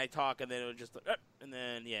 and then I talk, and then it would just and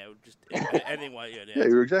then it would just editing. Yeah,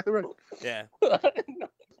 you're exactly right. Yeah.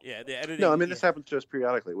 Yeah, the editing. No, I mean this happens to us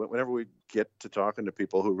periodically. Whenever we get to talking to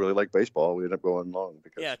people who really like baseball, we end up going long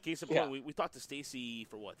because. Case in point, we talked to Stacy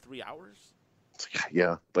for 3 hours.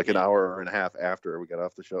 Yeah, like an hour and a half after we got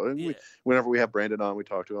off the show. And whenever we have Brandon on, we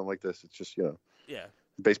talk to him like this. It's just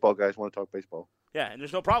baseball guys want to talk baseball. Yeah, and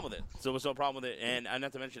there's no problem with it. So there's no problem with it. And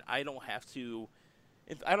not to mention, I don't have to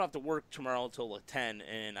work tomorrow until 10.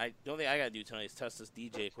 And the only thing I got to do tonight is test this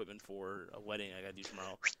DJ equipment for a wedding I got to do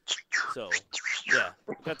tomorrow. So yeah,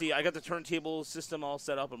 I got the turntable system all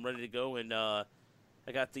set up. I'm ready to go, and I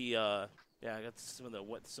got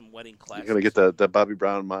some wedding classes. You're gonna get the Bobby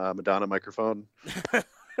Brown Madonna microphone.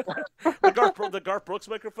 the Garth Brooks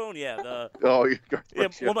microphone, yeah. Garth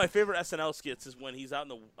Brooks, One of my favorite SNL skits is when he's out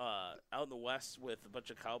in the West with a bunch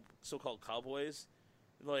of so-called cowboys.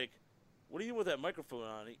 Like, what are you doing with that microphone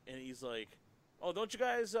on? And he's like, oh, don't you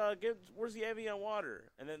guys where's the Evian water?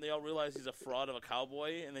 And then they all realize he's a fraud of a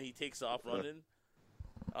cowboy, and then he takes off running.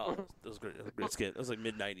 Oh, that was great. That was a great skit. It was like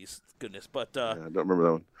mid-90s. Goodness. But I don't remember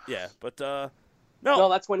that one. Yeah, but no,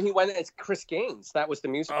 that's when he went as Chris Gaines. That was the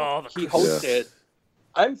musical he hosted. Yeah.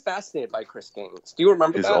 I'm fascinated by Chris Gaines. Do you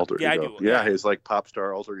remember his that? Alter ego. I do. Yeah, his like pop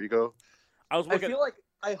star alter ego. I feel like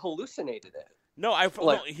I hallucinated it. No,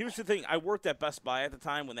 here's the thing. I worked at Best Buy at the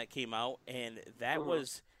time when that came out, and that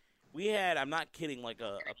was we had. I'm not kidding. Like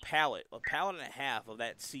a pallet and a half of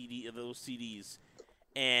those CDs.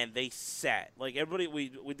 And they sat like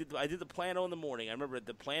everybody. I did the plano in the morning. I remember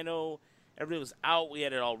the plano. Everybody was out. We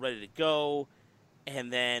had it all ready to go,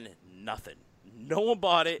 and then nothing. No one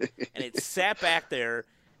bought it, and it sat back there,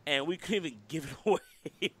 and we couldn't even give it away.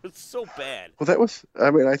 It was so bad. Well, that was.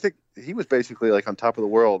 I mean, I think he was basically like on top of the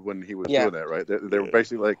world when he was doing that, right? They were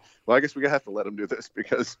basically like, well, I guess we have to let him do this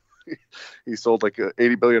because he sold like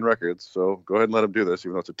 80 billion records. So go ahead and let him do this,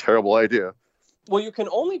 even though it's a terrible idea. Well, you can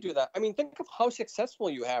only do that. I mean, think of how successful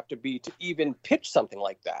you have to be to even pitch something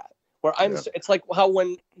like that. It's like how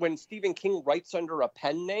when Stephen King writes under a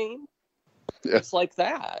pen name, it's like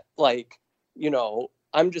that. Like,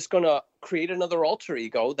 I'm just going to create another alter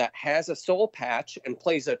ego that has a soul patch and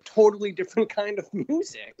plays a totally different kind of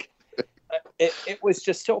music. It was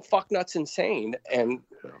just so fuck nuts insane. And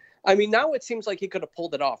I mean, now it seems like he could have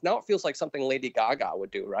pulled it off. Now it feels like something Lady Gaga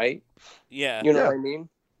would do, right? Yeah. You know what I mean?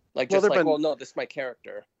 Like, Well, just like, been, well, no, this is my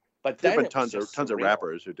character. But there've then been tons of surreal.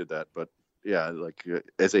 rappers who did that. But yeah, like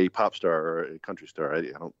as a pop star or a country star, I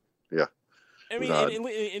don't. Yeah. I mean,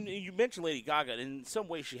 and you mentioned Lady Gaga, and in some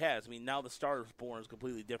ways she has. I mean, now the Star is Born is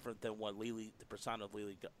completely different than what the persona of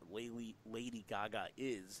Lady Gaga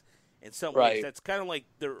is. In some ways, that's kind of like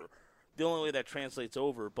the only way that translates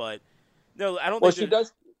over. But no, I don't. Well, think she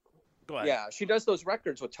does. Go ahead. Yeah, she does those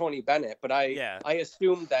records with Tony Bennett, but I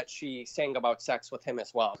assumed that she sang about sex with him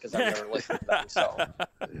as well because I've never listened to them. So.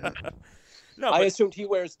 No, I assumed he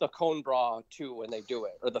wears the cone bra too when they do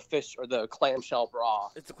it, or the fish, or the clamshell bra.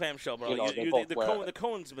 It's a clamshell bra. The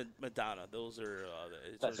cone's Madonna. Those are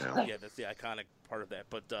that's the iconic part of that.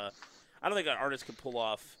 But I don't think an artist can pull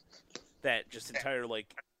off that just entire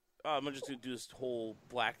I'm just gonna do this whole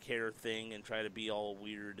black hair thing and try to be all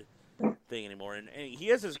weird thing anymore. And he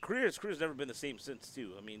has his career. His career's never been the same since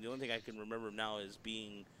too. I mean, the only thing I can remember him now is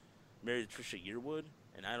being married to Trisha Yearwood.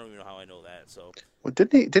 And I don't even know how I know that. So, well,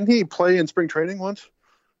 didn't he play in spring training once?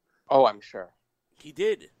 Oh, I'm sure he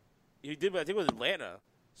did. He did, but I think it was Atlanta.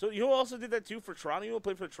 So you also did that too for Toronto. You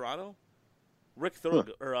played for Toronto. Rick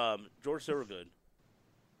Thorogood or George Thorogood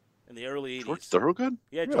in the early '80s. George Thorogood?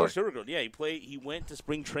 Yeah, really? George Thorogood. Yeah, he went to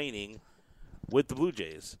spring training with the Blue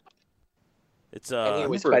Jays. And he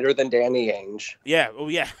was better than Danny Ainge. Yeah. Oh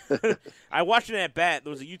yeah. I watched it at bat.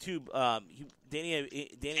 There was a YouTube. Danny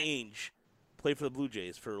Ainge played for the Blue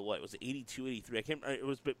Jays for what was it, 82, 83? I can't. It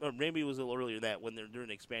was maybe it was a little earlier than that when they're during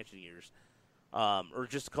the expansion years, or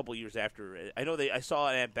just a couple years after. I know I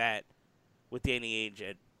saw it at bat with Danny Ainge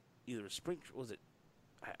at either spring. Was it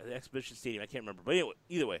the Exhibition Stadium? I can't remember. But anyway,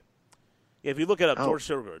 either way, yeah. If you look it up, George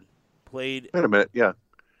Thorogood played. Wait a minute, yeah.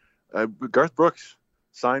 Garth Brooks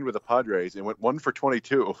signed with the Padres and went 1 for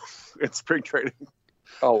 22 in spring training.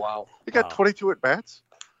 Oh wow! He got 22 at bats.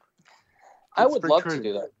 I would love to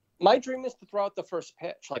do that. My dream is to throw out the first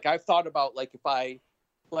pitch. Like I've thought about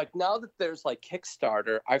now that there's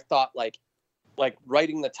Kickstarter, I've thought like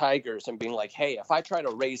writing the Tigers and being like, hey, if I try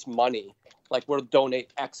to raise money, we'll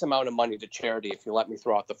donate X amount of money to charity. If you let me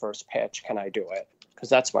throw out the first pitch, can I do it? Because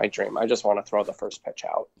that's my dream. I just want to throw the first pitch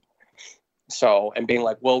out. So, and being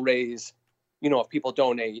like, we'll raise, if people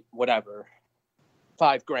donate whatever,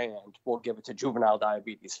 $5,000, we'll give it to Juvenile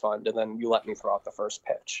Diabetes Fund. And then you let me throw out the first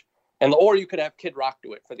pitch. Or you could have Kid Rock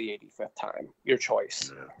do it for the 85th time. Your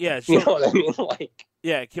choice. Yeah, sure. You know what I mean?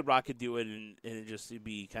 Yeah, Kid Rock could do it, and it'd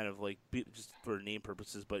be kind of just for name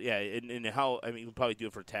purposes. But yeah, and how we'd probably do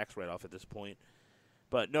it for tax write-off at this point.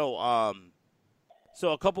 But no,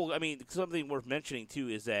 so something worth mentioning too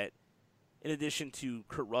is that in addition to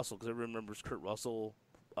Kurt Russell, because everyone remembers Kurt Russell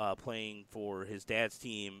playing for his dad's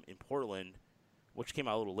team in Portland, which came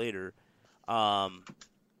out a little later,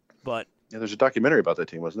 but. Yeah, there's a documentary about that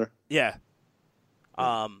team, wasn't there?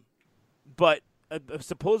 Yeah. But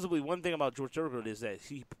supposedly one thing about George Thorogood is that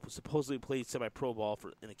he supposedly played semi-pro ball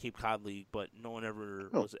in the Cape Cod League, but no one ever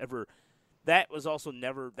was ever. That was also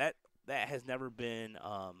never that has never been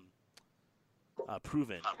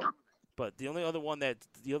proven. But the other one that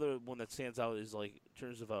stands out is in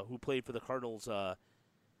terms of who played for the Cardinals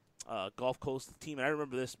Gulf Coast team, and I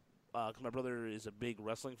remember this because my brother is a big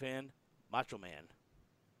wrestling fan. Macho Man.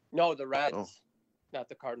 No, the Reds. Oh. Not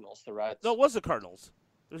the Cardinals, the Reds. No, it was the Cardinals.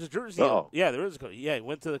 There's a jersey. Oh. Yeah, there is a Yeah, he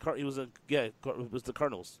went to the He was it was the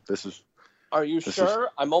Cardinals. Are you sure?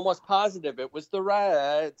 I'm almost positive it was the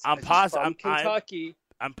Reds. I'm positive. I'm Kentucky.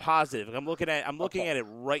 I'm positive. I'm looking at it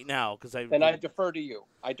right now because I defer to you.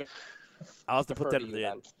 I'll have to put that in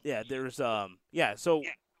there. Yeah, there's so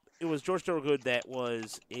it was George Thorogood that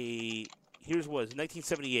was here's was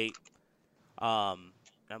 1978.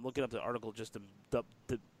 I'm looking up the article just to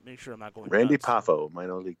make sure I'm not going. Randy nuts. Poffo,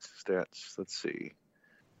 minor league stats. Let's see.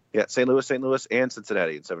 Yeah, St. Louis, and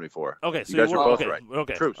Cincinnati in '74. Okay, so you guys were both right.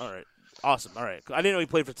 Okay, Truce. All right, awesome. All right, I didn't know he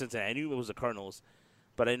played for Cincinnati. I knew it was the Cardinals,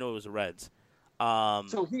 but I know it was the Reds.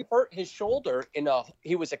 So he hurt his shoulder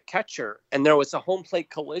he was a catcher, and there was a home plate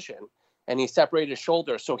collision, and he separated his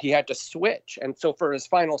shoulder, so he had to switch. And so for his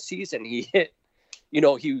final season, he hit.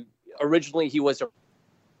 Originally he was a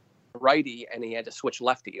righty and he had to switch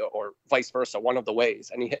lefty or vice versa, one of the ways,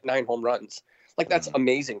 and he hit 9 home runs. That's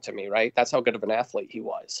amazing to me, right? That's how good of an athlete he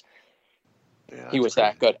was. Yeah, he was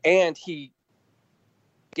that good. And he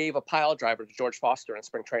gave a pile driver to George Foster in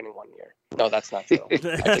spring training one year. No, that's not true. I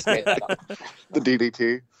just made that up. The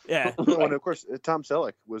DDT. Yeah. And of course, Tom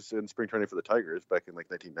Selleck was in spring training for the Tigers back in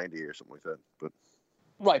 1990 or something like that. But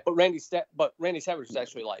right, but Randy Savage was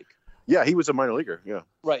actually yeah, he was a minor leaguer. Yeah.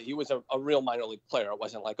 Right. He was a real minor league player. It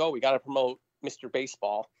wasn't we got to promote Mr.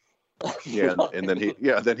 Baseball. Yeah, and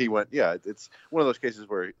then he went. Yeah, it's one of those cases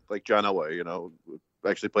where, like John Elway,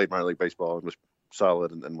 actually played minor league baseball and was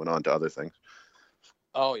solid, and then went on to other things.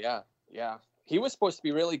 Oh yeah. He was supposed to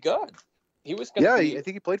be really good. He was going to be. I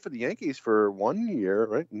think he played for the Yankees for 1 year,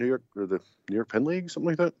 right? New York, or the New York Penn League, something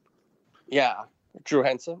like that. Yeah, Drew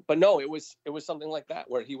Henson. But no, it was something like that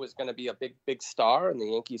where he was going to be a big star, and the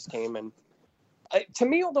Yankees came. And to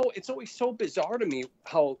me, although it's always so bizarre to me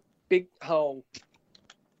how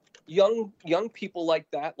young people like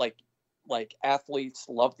that, like athletes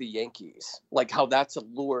love the Yankees, like how that's a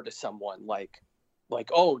lure to someone, like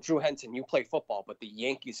oh, Drew Henson, you play football, but the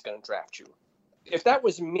Yankees going to draft you. If that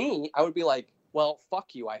was me, I would be like, well,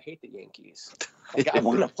 fuck you. I hate the Yankees. Like, I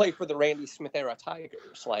want to play for the Randy Smith era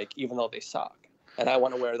Tigers, like, even though they suck. And I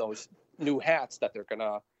want to wear those new hats that they're going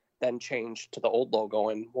to then change to the old logo,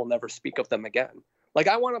 and we'll never speak of them again. Like,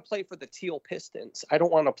 I want to play for the Teal Pistons. I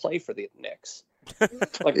don't want to play for the Knicks.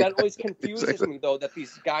 Like, that always confuses me, though, that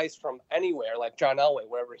these guys from anywhere, like John Elway,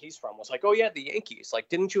 wherever he's from, was like, oh, yeah, the Yankees. Like,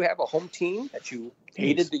 didn't you have a home team that you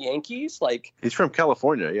hated the Yankees? Like, he's from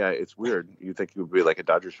California. Yeah, it's weird. You'd think he would be like a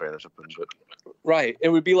Dodgers fan or something. But right. It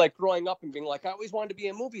would be like growing up and being like, I always wanted to be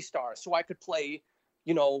a movie star so I could play,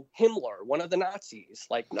 Himmler, one of the Nazis.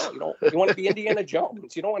 Like, no, you don't. You want to be Indiana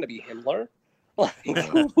Jones. You don't want to be Himmler. Like,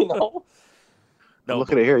 No.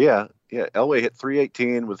 Look at it here. Yeah. Elway hit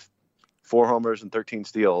 .318 with 4 homers and 13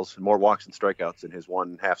 steals, and more walks and strikeouts in his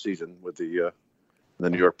 1 half season with the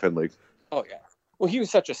New York Penn League. Oh yeah. Well, he was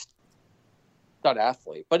such a stud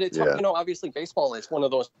athlete, but it's obviously baseball is one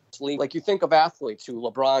of those leagues. Like, you think of athletes who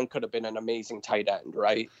LeBron could have been an amazing tight end,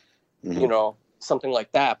 right? Mm-hmm. Something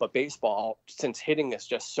like that. But baseball, since hitting is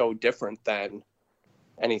just so different than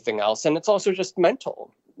anything else, and it's also just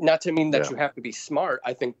mental. Not to mean that you have to be smart.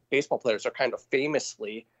 I think baseball players are kind of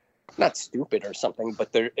famously not stupid or something, but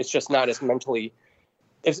it's just not as mentally.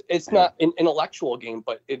 It's not an intellectual game,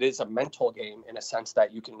 but it is a mental game in a sense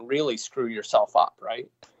that you can really screw yourself up, right?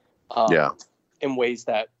 In ways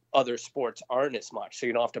that other sports aren't as much. So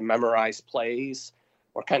you don't have to memorize plays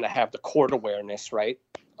or kind of have the court awareness, right?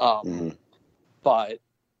 But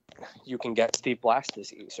you can get Steve Blass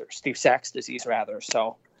disease or Steve Sachs disease, rather.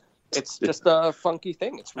 So it's just a funky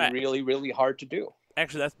thing. It's really, really hard to do.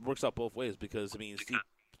 Actually, that works out both ways because,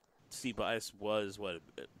 Steve Blass was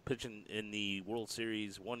pitching in the World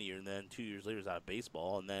Series 1 year, and then 2 years later was out of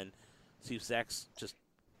baseball, and then Steve Sachs just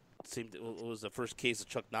was the first case of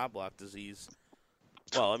Chuck Knobloch disease.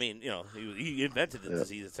 Well, he invented the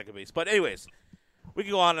disease at second base. But anyways, we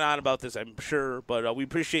can go on and on about this, I'm sure, but we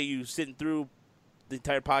appreciate you sitting through the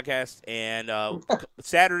entire podcast. And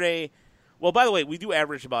Saturday, well, by the way, we do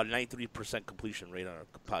average about a 93% completion rate on our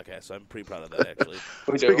podcast, so I'm pretty proud of that, actually.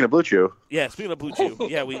 Speaking of Blue Chew. Yeah, speaking of Blue Chew.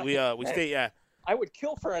 Yeah, we stay, I would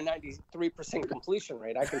kill for a 93% completion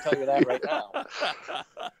rate. I can tell you that right now.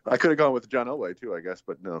 I could have gone with John Elway, too, I guess,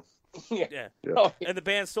 but no. Yeah. Oh, and the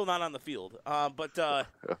band's still not on the field.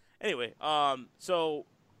 Anyway, so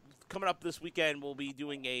coming up this weekend, we'll be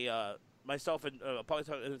doing myself and probably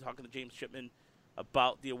talking to James Shipman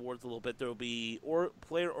about the awards a little bit. There will be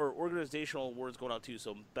player or organizational awards going out too.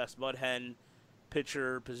 So best mud hen,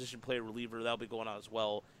 pitcher, position player, reliever, that'll be going on as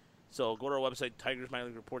well. So go to our website,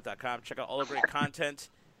 TigersMinorLeagueReport.com. Check out all the great content,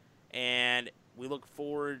 and we look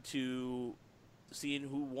forward to seeing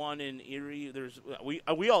who won in Erie.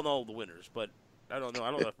 We all know the winners, but I don't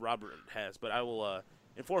know if Robert has, but I will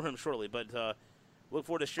inform him shortly. But look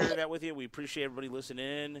forward to sharing that with you. We appreciate everybody listening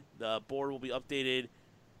in. The board will be updated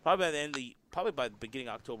probably by the end probably by the beginning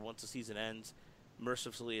of October once the season ends.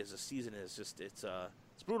 Mercifully, as the season is it's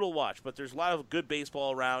brutal to watch, but there's a lot of good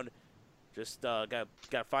baseball around. Just got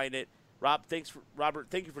to find it. Robert,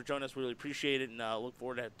 thank you for joining us. We really appreciate it, and look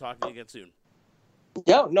forward to talking to you again soon.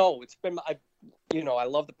 Yeah, no, it's been I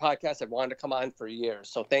love the podcast. I've wanted to come on for years,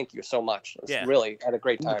 so thank you so much. Really had a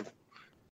great time.